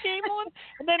you put game on?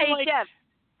 And then hey, like, Jeff,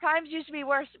 times used to be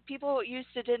worse. People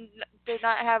did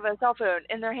not have a cell phone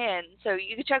in their hand, so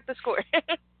you could check the score.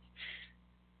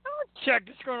 I'll check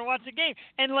the score and watch the game.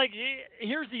 And like,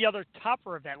 here's the other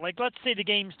topper of that. Like, let's say the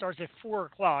game starts at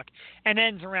 4:00 and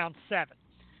ends around 7.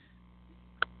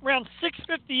 Around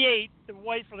 6:58, the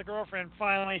wife or the girlfriend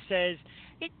finally says,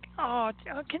 "Hey,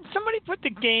 can somebody put the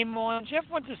game on? Jeff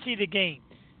wants to see the game."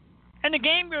 And the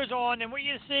game goes on, and what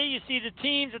you see the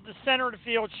teams at the center of the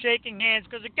field shaking hands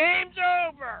because the game's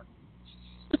over.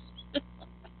 The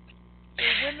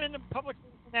women in public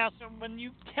announcement, when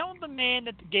you tell the man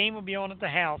that the game will be on at the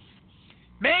house,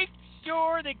 make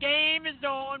sure the game is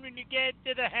on when you get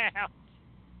to the house.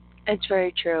 It's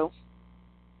very true.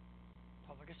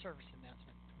 Public service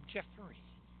announcement from Jeff Porrini.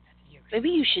 Maybe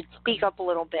you should speak up a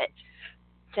little bit.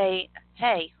 Say,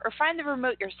 hey, or find the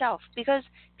remote yourself, because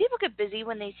people get busy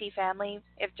when they see family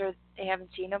if they haven't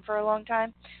seen them for a long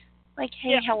time. Like,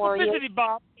 hey, how are you?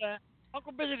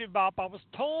 Uncle Bizzity Bop, I was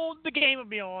told the game would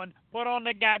be on. Put on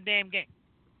the goddamn game.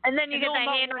 And then you get that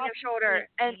hand on your shoulder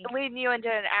and leading you into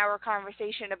an hour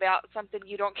conversation about something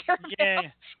you don't care about. Yeah.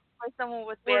 Like someone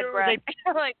with bad breath.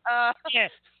 Like, Yeah.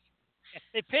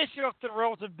 They piss you off to the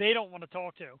relative they don't want to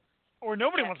talk to. Or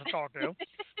nobody wants to talk to.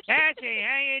 Cassie,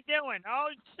 how you doing? Oh,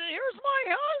 here's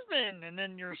my husband. And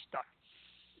then you're stuck.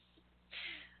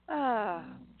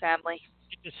 Family.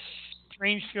 It's a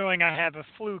strange feeling I have a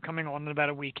flu coming on in about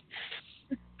a week.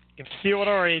 You can feel it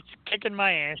already. It's kicking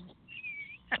my ass.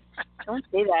 Don't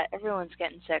say that. Everyone's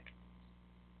getting sick.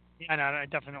 I know. I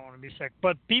definitely don't want to be sick.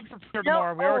 But be prepared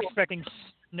tomorrow. We are expecting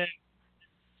snow.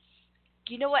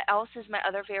 You know what else is my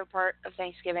other favorite part of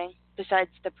Thanksgiving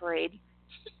besides the parade?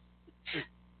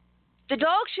 The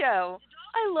dog show.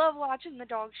 I love watching the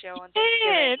dog show on Thanksgiving.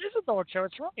 Yeah, it is a dog show.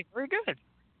 It's right. Very good.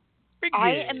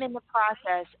 I am in the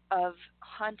process of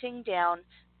hunting down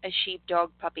a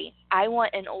sheepdog puppy. I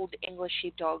want an old English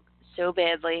sheepdog so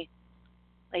badly.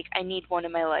 Like, I need one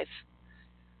in my life.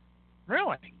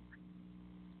 Really?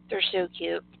 They're so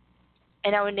cute.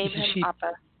 And I would name He's a him sheep.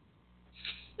 Appa.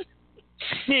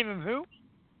 Name him who?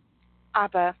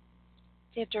 Appa.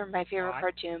 It's after my favorite Why?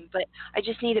 cartoon, but I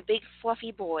just need a big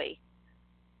fluffy boy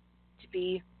to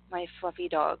be my fluffy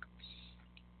dog.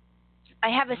 I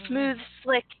have a smooth,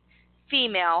 slick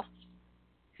female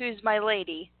who's my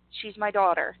lady. She's my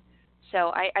daughter.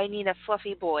 So I need a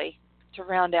fluffy boy to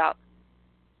round out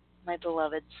my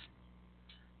beloveds.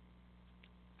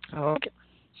 Okay.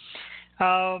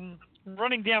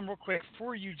 Running down real quick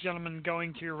for you gentlemen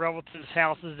going to your relatives'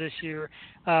 houses this year.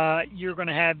 You're going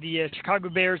to have the Chicago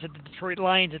Bears at the Detroit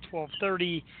Lions at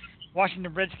 12:30,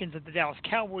 Washington Redskins at the Dallas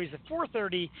Cowboys at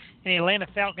 4:30, and the Atlanta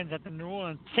Falcons at the New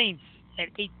Orleans Saints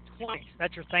at 8:20.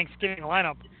 That's your Thanksgiving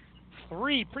lineup.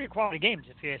 3 pretty quality games,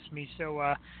 if you ask me.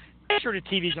 So make sure the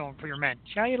TV's on for your men.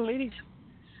 Shall you, ladies?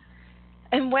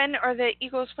 And when are the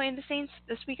Eagles playing the Saints?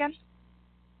 This weekend?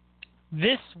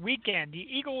 This weekend, the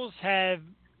Eagles have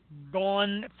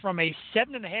gone from a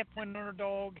 7.5-point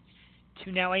underdog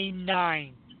to now a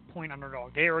 9-point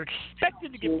underdog. They are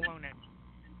expected to get blown in.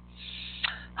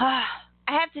 I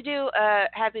have to do a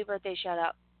happy birthday shout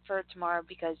out for tomorrow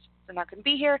because we're not going to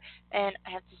be here, and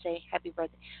I have to say happy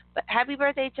birthday. But happy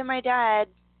birthday to my dad,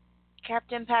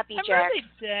 Captain Pappy Jack. Happy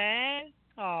birthday, Dad.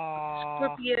 Aww.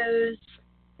 Scorpios,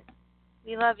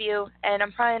 we love you, and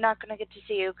I'm probably not going to get to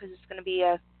see you because it's going to be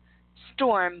a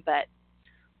storm, but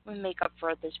we'll make up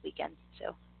for it this weekend.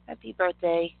 So happy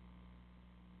birthday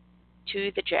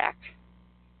to the Jack.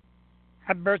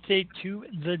 Happy birthday to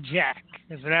the Jack.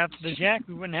 If without the Jack,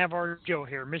 we wouldn't have our Jill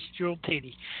here, Miss Jill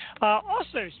Teti.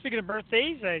 Also, speaking of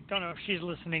birthdays, I don't know if she's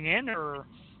listening in or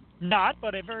not,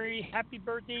 but a very happy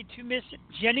birthday to Miss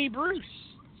Jenny Bruce,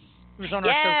 who was on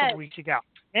our show a couple weeks ago.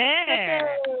 Yeah.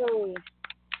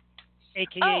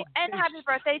 AKA. Oh, and happy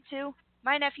birthday to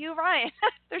my nephew Ryan.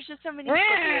 There's just so many.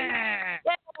 Yeah.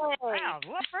 Yay. Wow,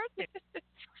 what birthday?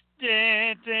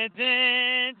 I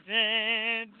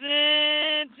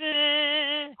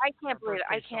can't believe it.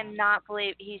 I cannot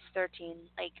believe he's 13.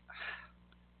 Like,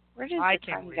 where does the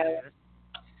time go? It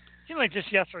seemed like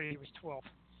just yesterday he was 12.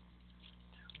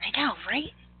 I know,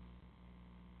 right?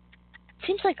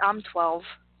 Seems like I'm 12.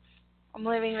 I'm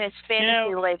living this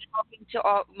fantasy life, talking to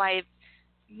all my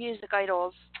music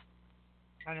idols.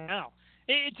 I don't know.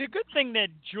 It's a good thing that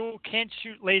Jewel can't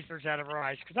shoot lasers out of her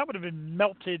eyes, because I would have been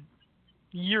melted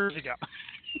years ago.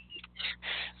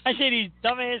 I say these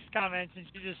dumbass comments, and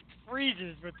she just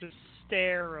freezes with this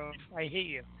stare of, I hate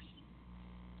you.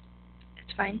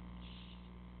 It's fine.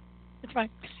 It's fine.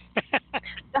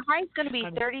 The high's going to be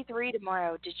 33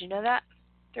 tomorrow. Did you know that?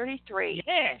 33.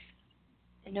 Yeah.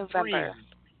 In November.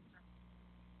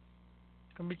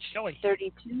 It's going to be chilly.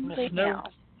 32 right now.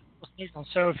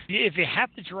 So if you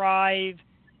have to drive,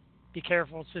 be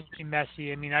careful. It's just be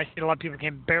messy. I mean, I see a lot of people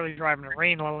can barely drive in the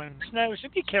rain, let alone the snow. So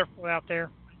be careful out there,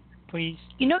 please.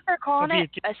 You know what they're calling it?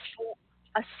 A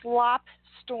slop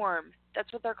storm.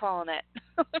 That's what they're calling it.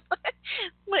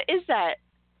 What is that?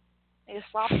 Like a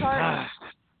slop start?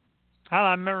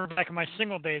 I remember back in my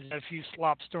single days, I had a few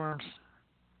slop storms.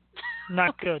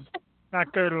 Not good.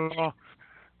 Not good at all.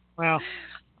 Well,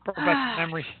 brought back some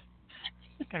memories.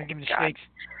 Kind of give me the shakes.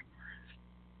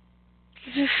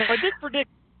 So I did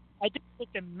predict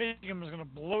that Michigan was going to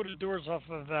blow the doors off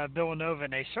of Villanova,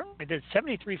 and they certainly did,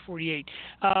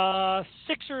 73-48.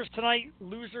 Sixers tonight,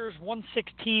 losers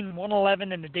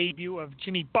 116-111 in the debut of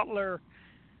Jimmy Butler.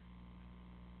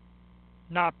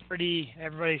 Not pretty.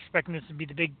 Everybody expecting this to be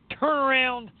the big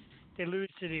turnaround. They lose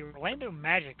to the Orlando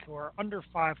Magic, who are under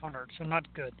 500, so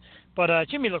not good. But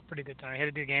Jimmy looked pretty good tonight. He had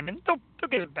a good game, and they'll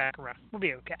get it back around. We'll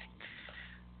be okay.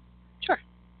 Sure.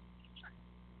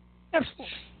 Absolutely.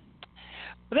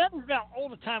 But that's about all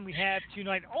the time we have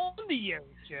tonight on the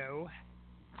Joe.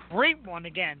 Great one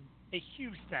again. A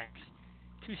huge thanks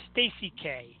to Stacey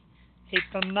Kay, a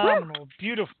phenomenal,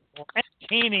 beautiful,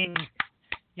 entertaining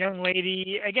young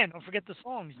lady. Again, don't forget the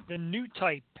songs. The New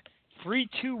Type,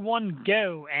 321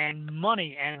 Go, and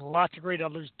Money, and lots of great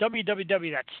others.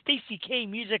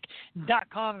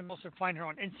 www.staceykmusic.com. And also find her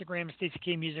on Instagram, Stacey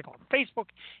K Music, on Facebook,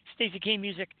 Stacey K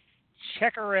Music.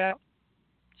 Check her out.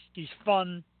 She's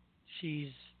fun.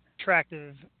 She's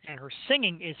attractive, and her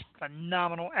singing is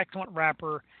phenomenal. Excellent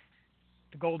rapper.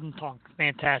 The Golden Tongue,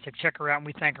 fantastic. Check her out, and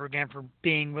we thank her again for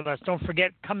being with us. Don't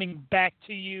forget, coming back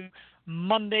to you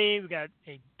Monday, we got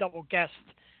a double guest,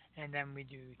 and then we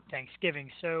do Thanksgiving.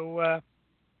 So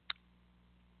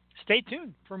stay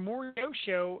tuned for more Yo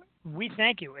Show we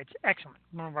thank you. It's excellent.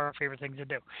 One of our favorite things to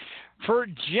do. For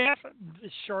Jeff the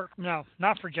Shark, no,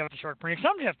 not for Jeff the Shark Brady.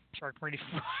 Some Jeff the Shark Brady.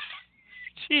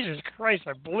 Jesus Christ,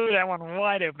 I blew that one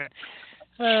wide open.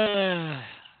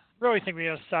 Really think we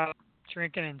gotta stop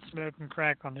drinking and smoking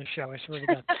crack on this show. I swear to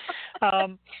God.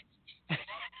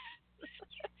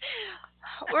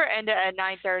 We're ending at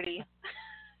 9:30.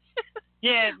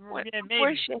 Yeah, maybe.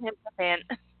 We're shit hit the fan.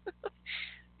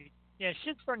 Yeah,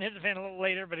 shit's starting to hit the fan a little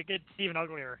later, but it gets even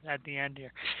uglier at the end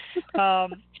here.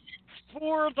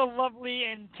 For the lovely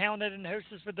and talented and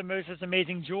hostess with the most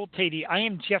amazing Jewel Teti, I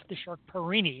am Jeff the Shark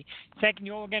Porrini. Thanking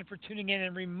you all again for tuning in.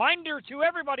 And reminder to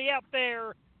everybody out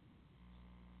there,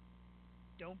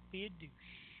 don't be a douche.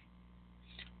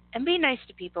 And be nice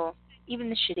to people, even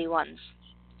the shitty ones.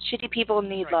 Shitty people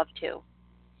need love too.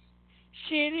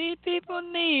 Shitty people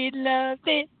need love.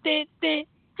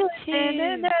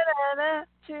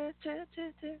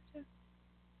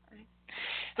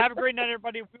 Have a great night,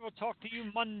 everybody. We will talk to you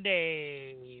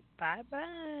Monday.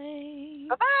 Bye-bye.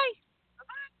 Bye-bye.